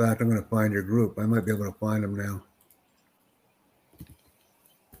 Matter of fact, I'm going to find your group. I might be able to find them now.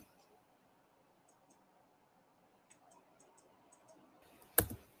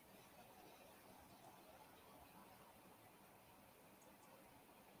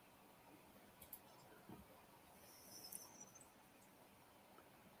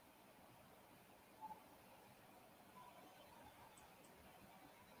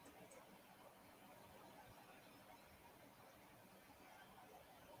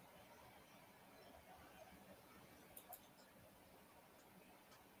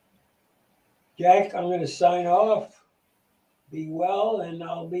 Jack, I'm going to sign off. Be well, and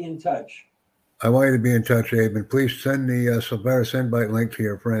I'll be in touch. I want you to be in touch, Abe, and please send the Silveris invite link to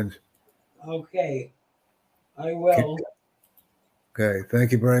your friends. Okay, I will. Okay,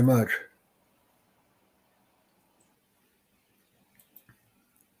 thank you very much.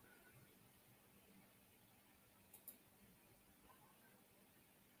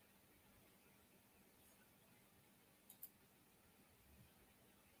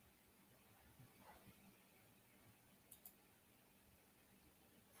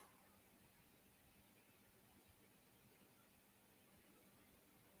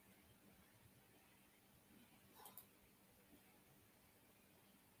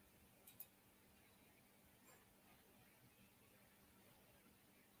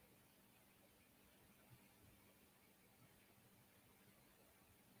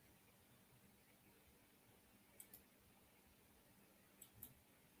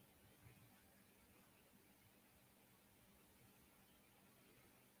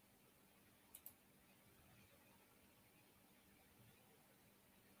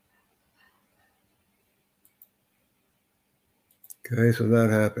 Okay, so that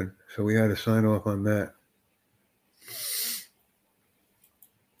happened. So we had to sign off on that.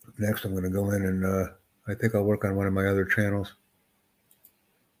 Next, I'm going to go in and I think I'll work on one of my other channels.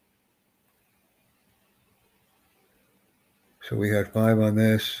 So we had 5 on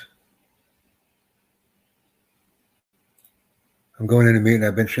this. I'm going in a meeting.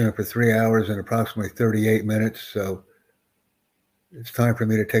 I've been sharing for 3 hours and approximately 38 minutes. So it's time for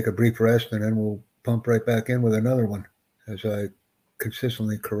me to take a brief rest, and then we'll pump right back in with another one as I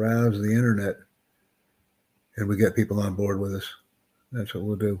consistently carouse the internet and we get people on board with us. That's what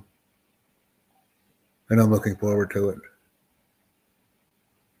we'll do. And I'm looking forward to it.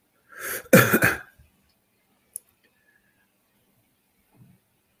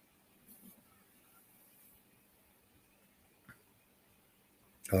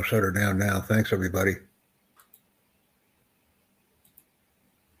 I'll shut her down now. Thanks, everybody.